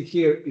we see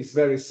here is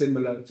very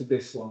similar to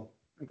this one.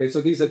 Okay,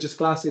 so these are just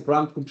classic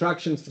ramp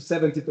contractions for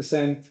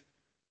 70%,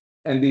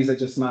 and these are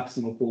just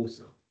maximal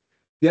force.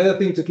 The other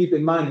thing to keep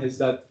in mind is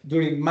that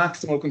during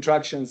maximal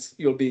contractions,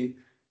 you'll be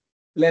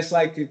less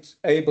likely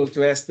able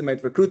to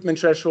estimate recruitment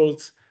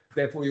thresholds.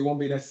 Therefore, you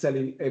won't be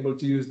necessarily able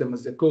to use them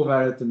as a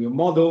covariate in your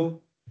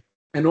model.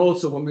 And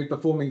also, when we're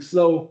performing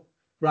slow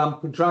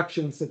ramp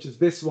contractions, such as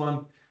this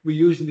one, we're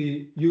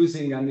usually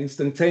using an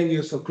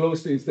instantaneous or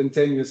close to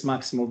instantaneous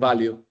maximal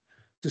value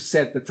to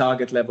set the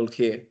target level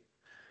here.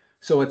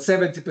 So at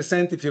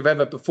 70%, if you've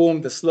ever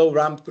performed a slow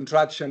ramp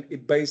contraction,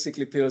 it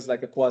basically feels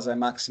like a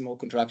quasi-maximal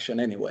contraction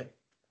anyway.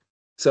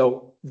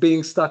 So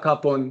being stuck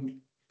up on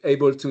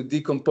able to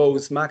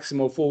decompose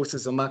maximal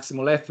forces or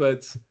maximal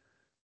efforts,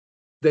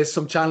 there's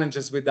some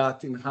challenges with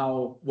that in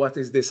what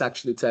is this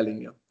actually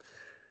telling you?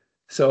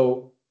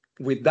 So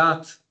with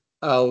that,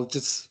 I'll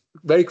just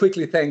very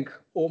quickly thank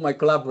all my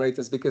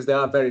collaborators, because there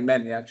are very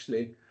many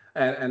actually,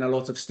 and a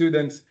lot of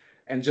students.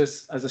 And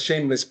just as a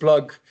shameless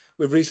plug,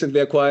 we've recently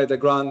acquired a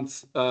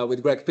grant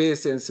with Greg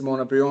Piercy and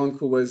Simona Brion,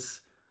 who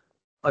was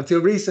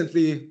until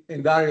recently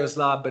in Dario's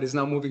lab, but is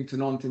now moving to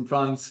Nantes in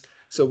France.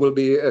 So we'll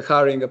be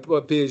hiring a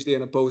PhD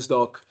and a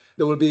postdoc.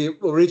 They will be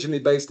originally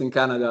based in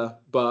Canada,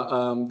 but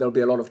there'll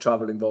be a lot of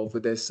travel involved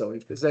with this. So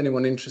if there's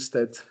anyone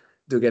interested,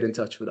 do get in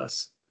touch with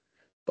us.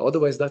 But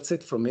otherwise, that's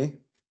it from me.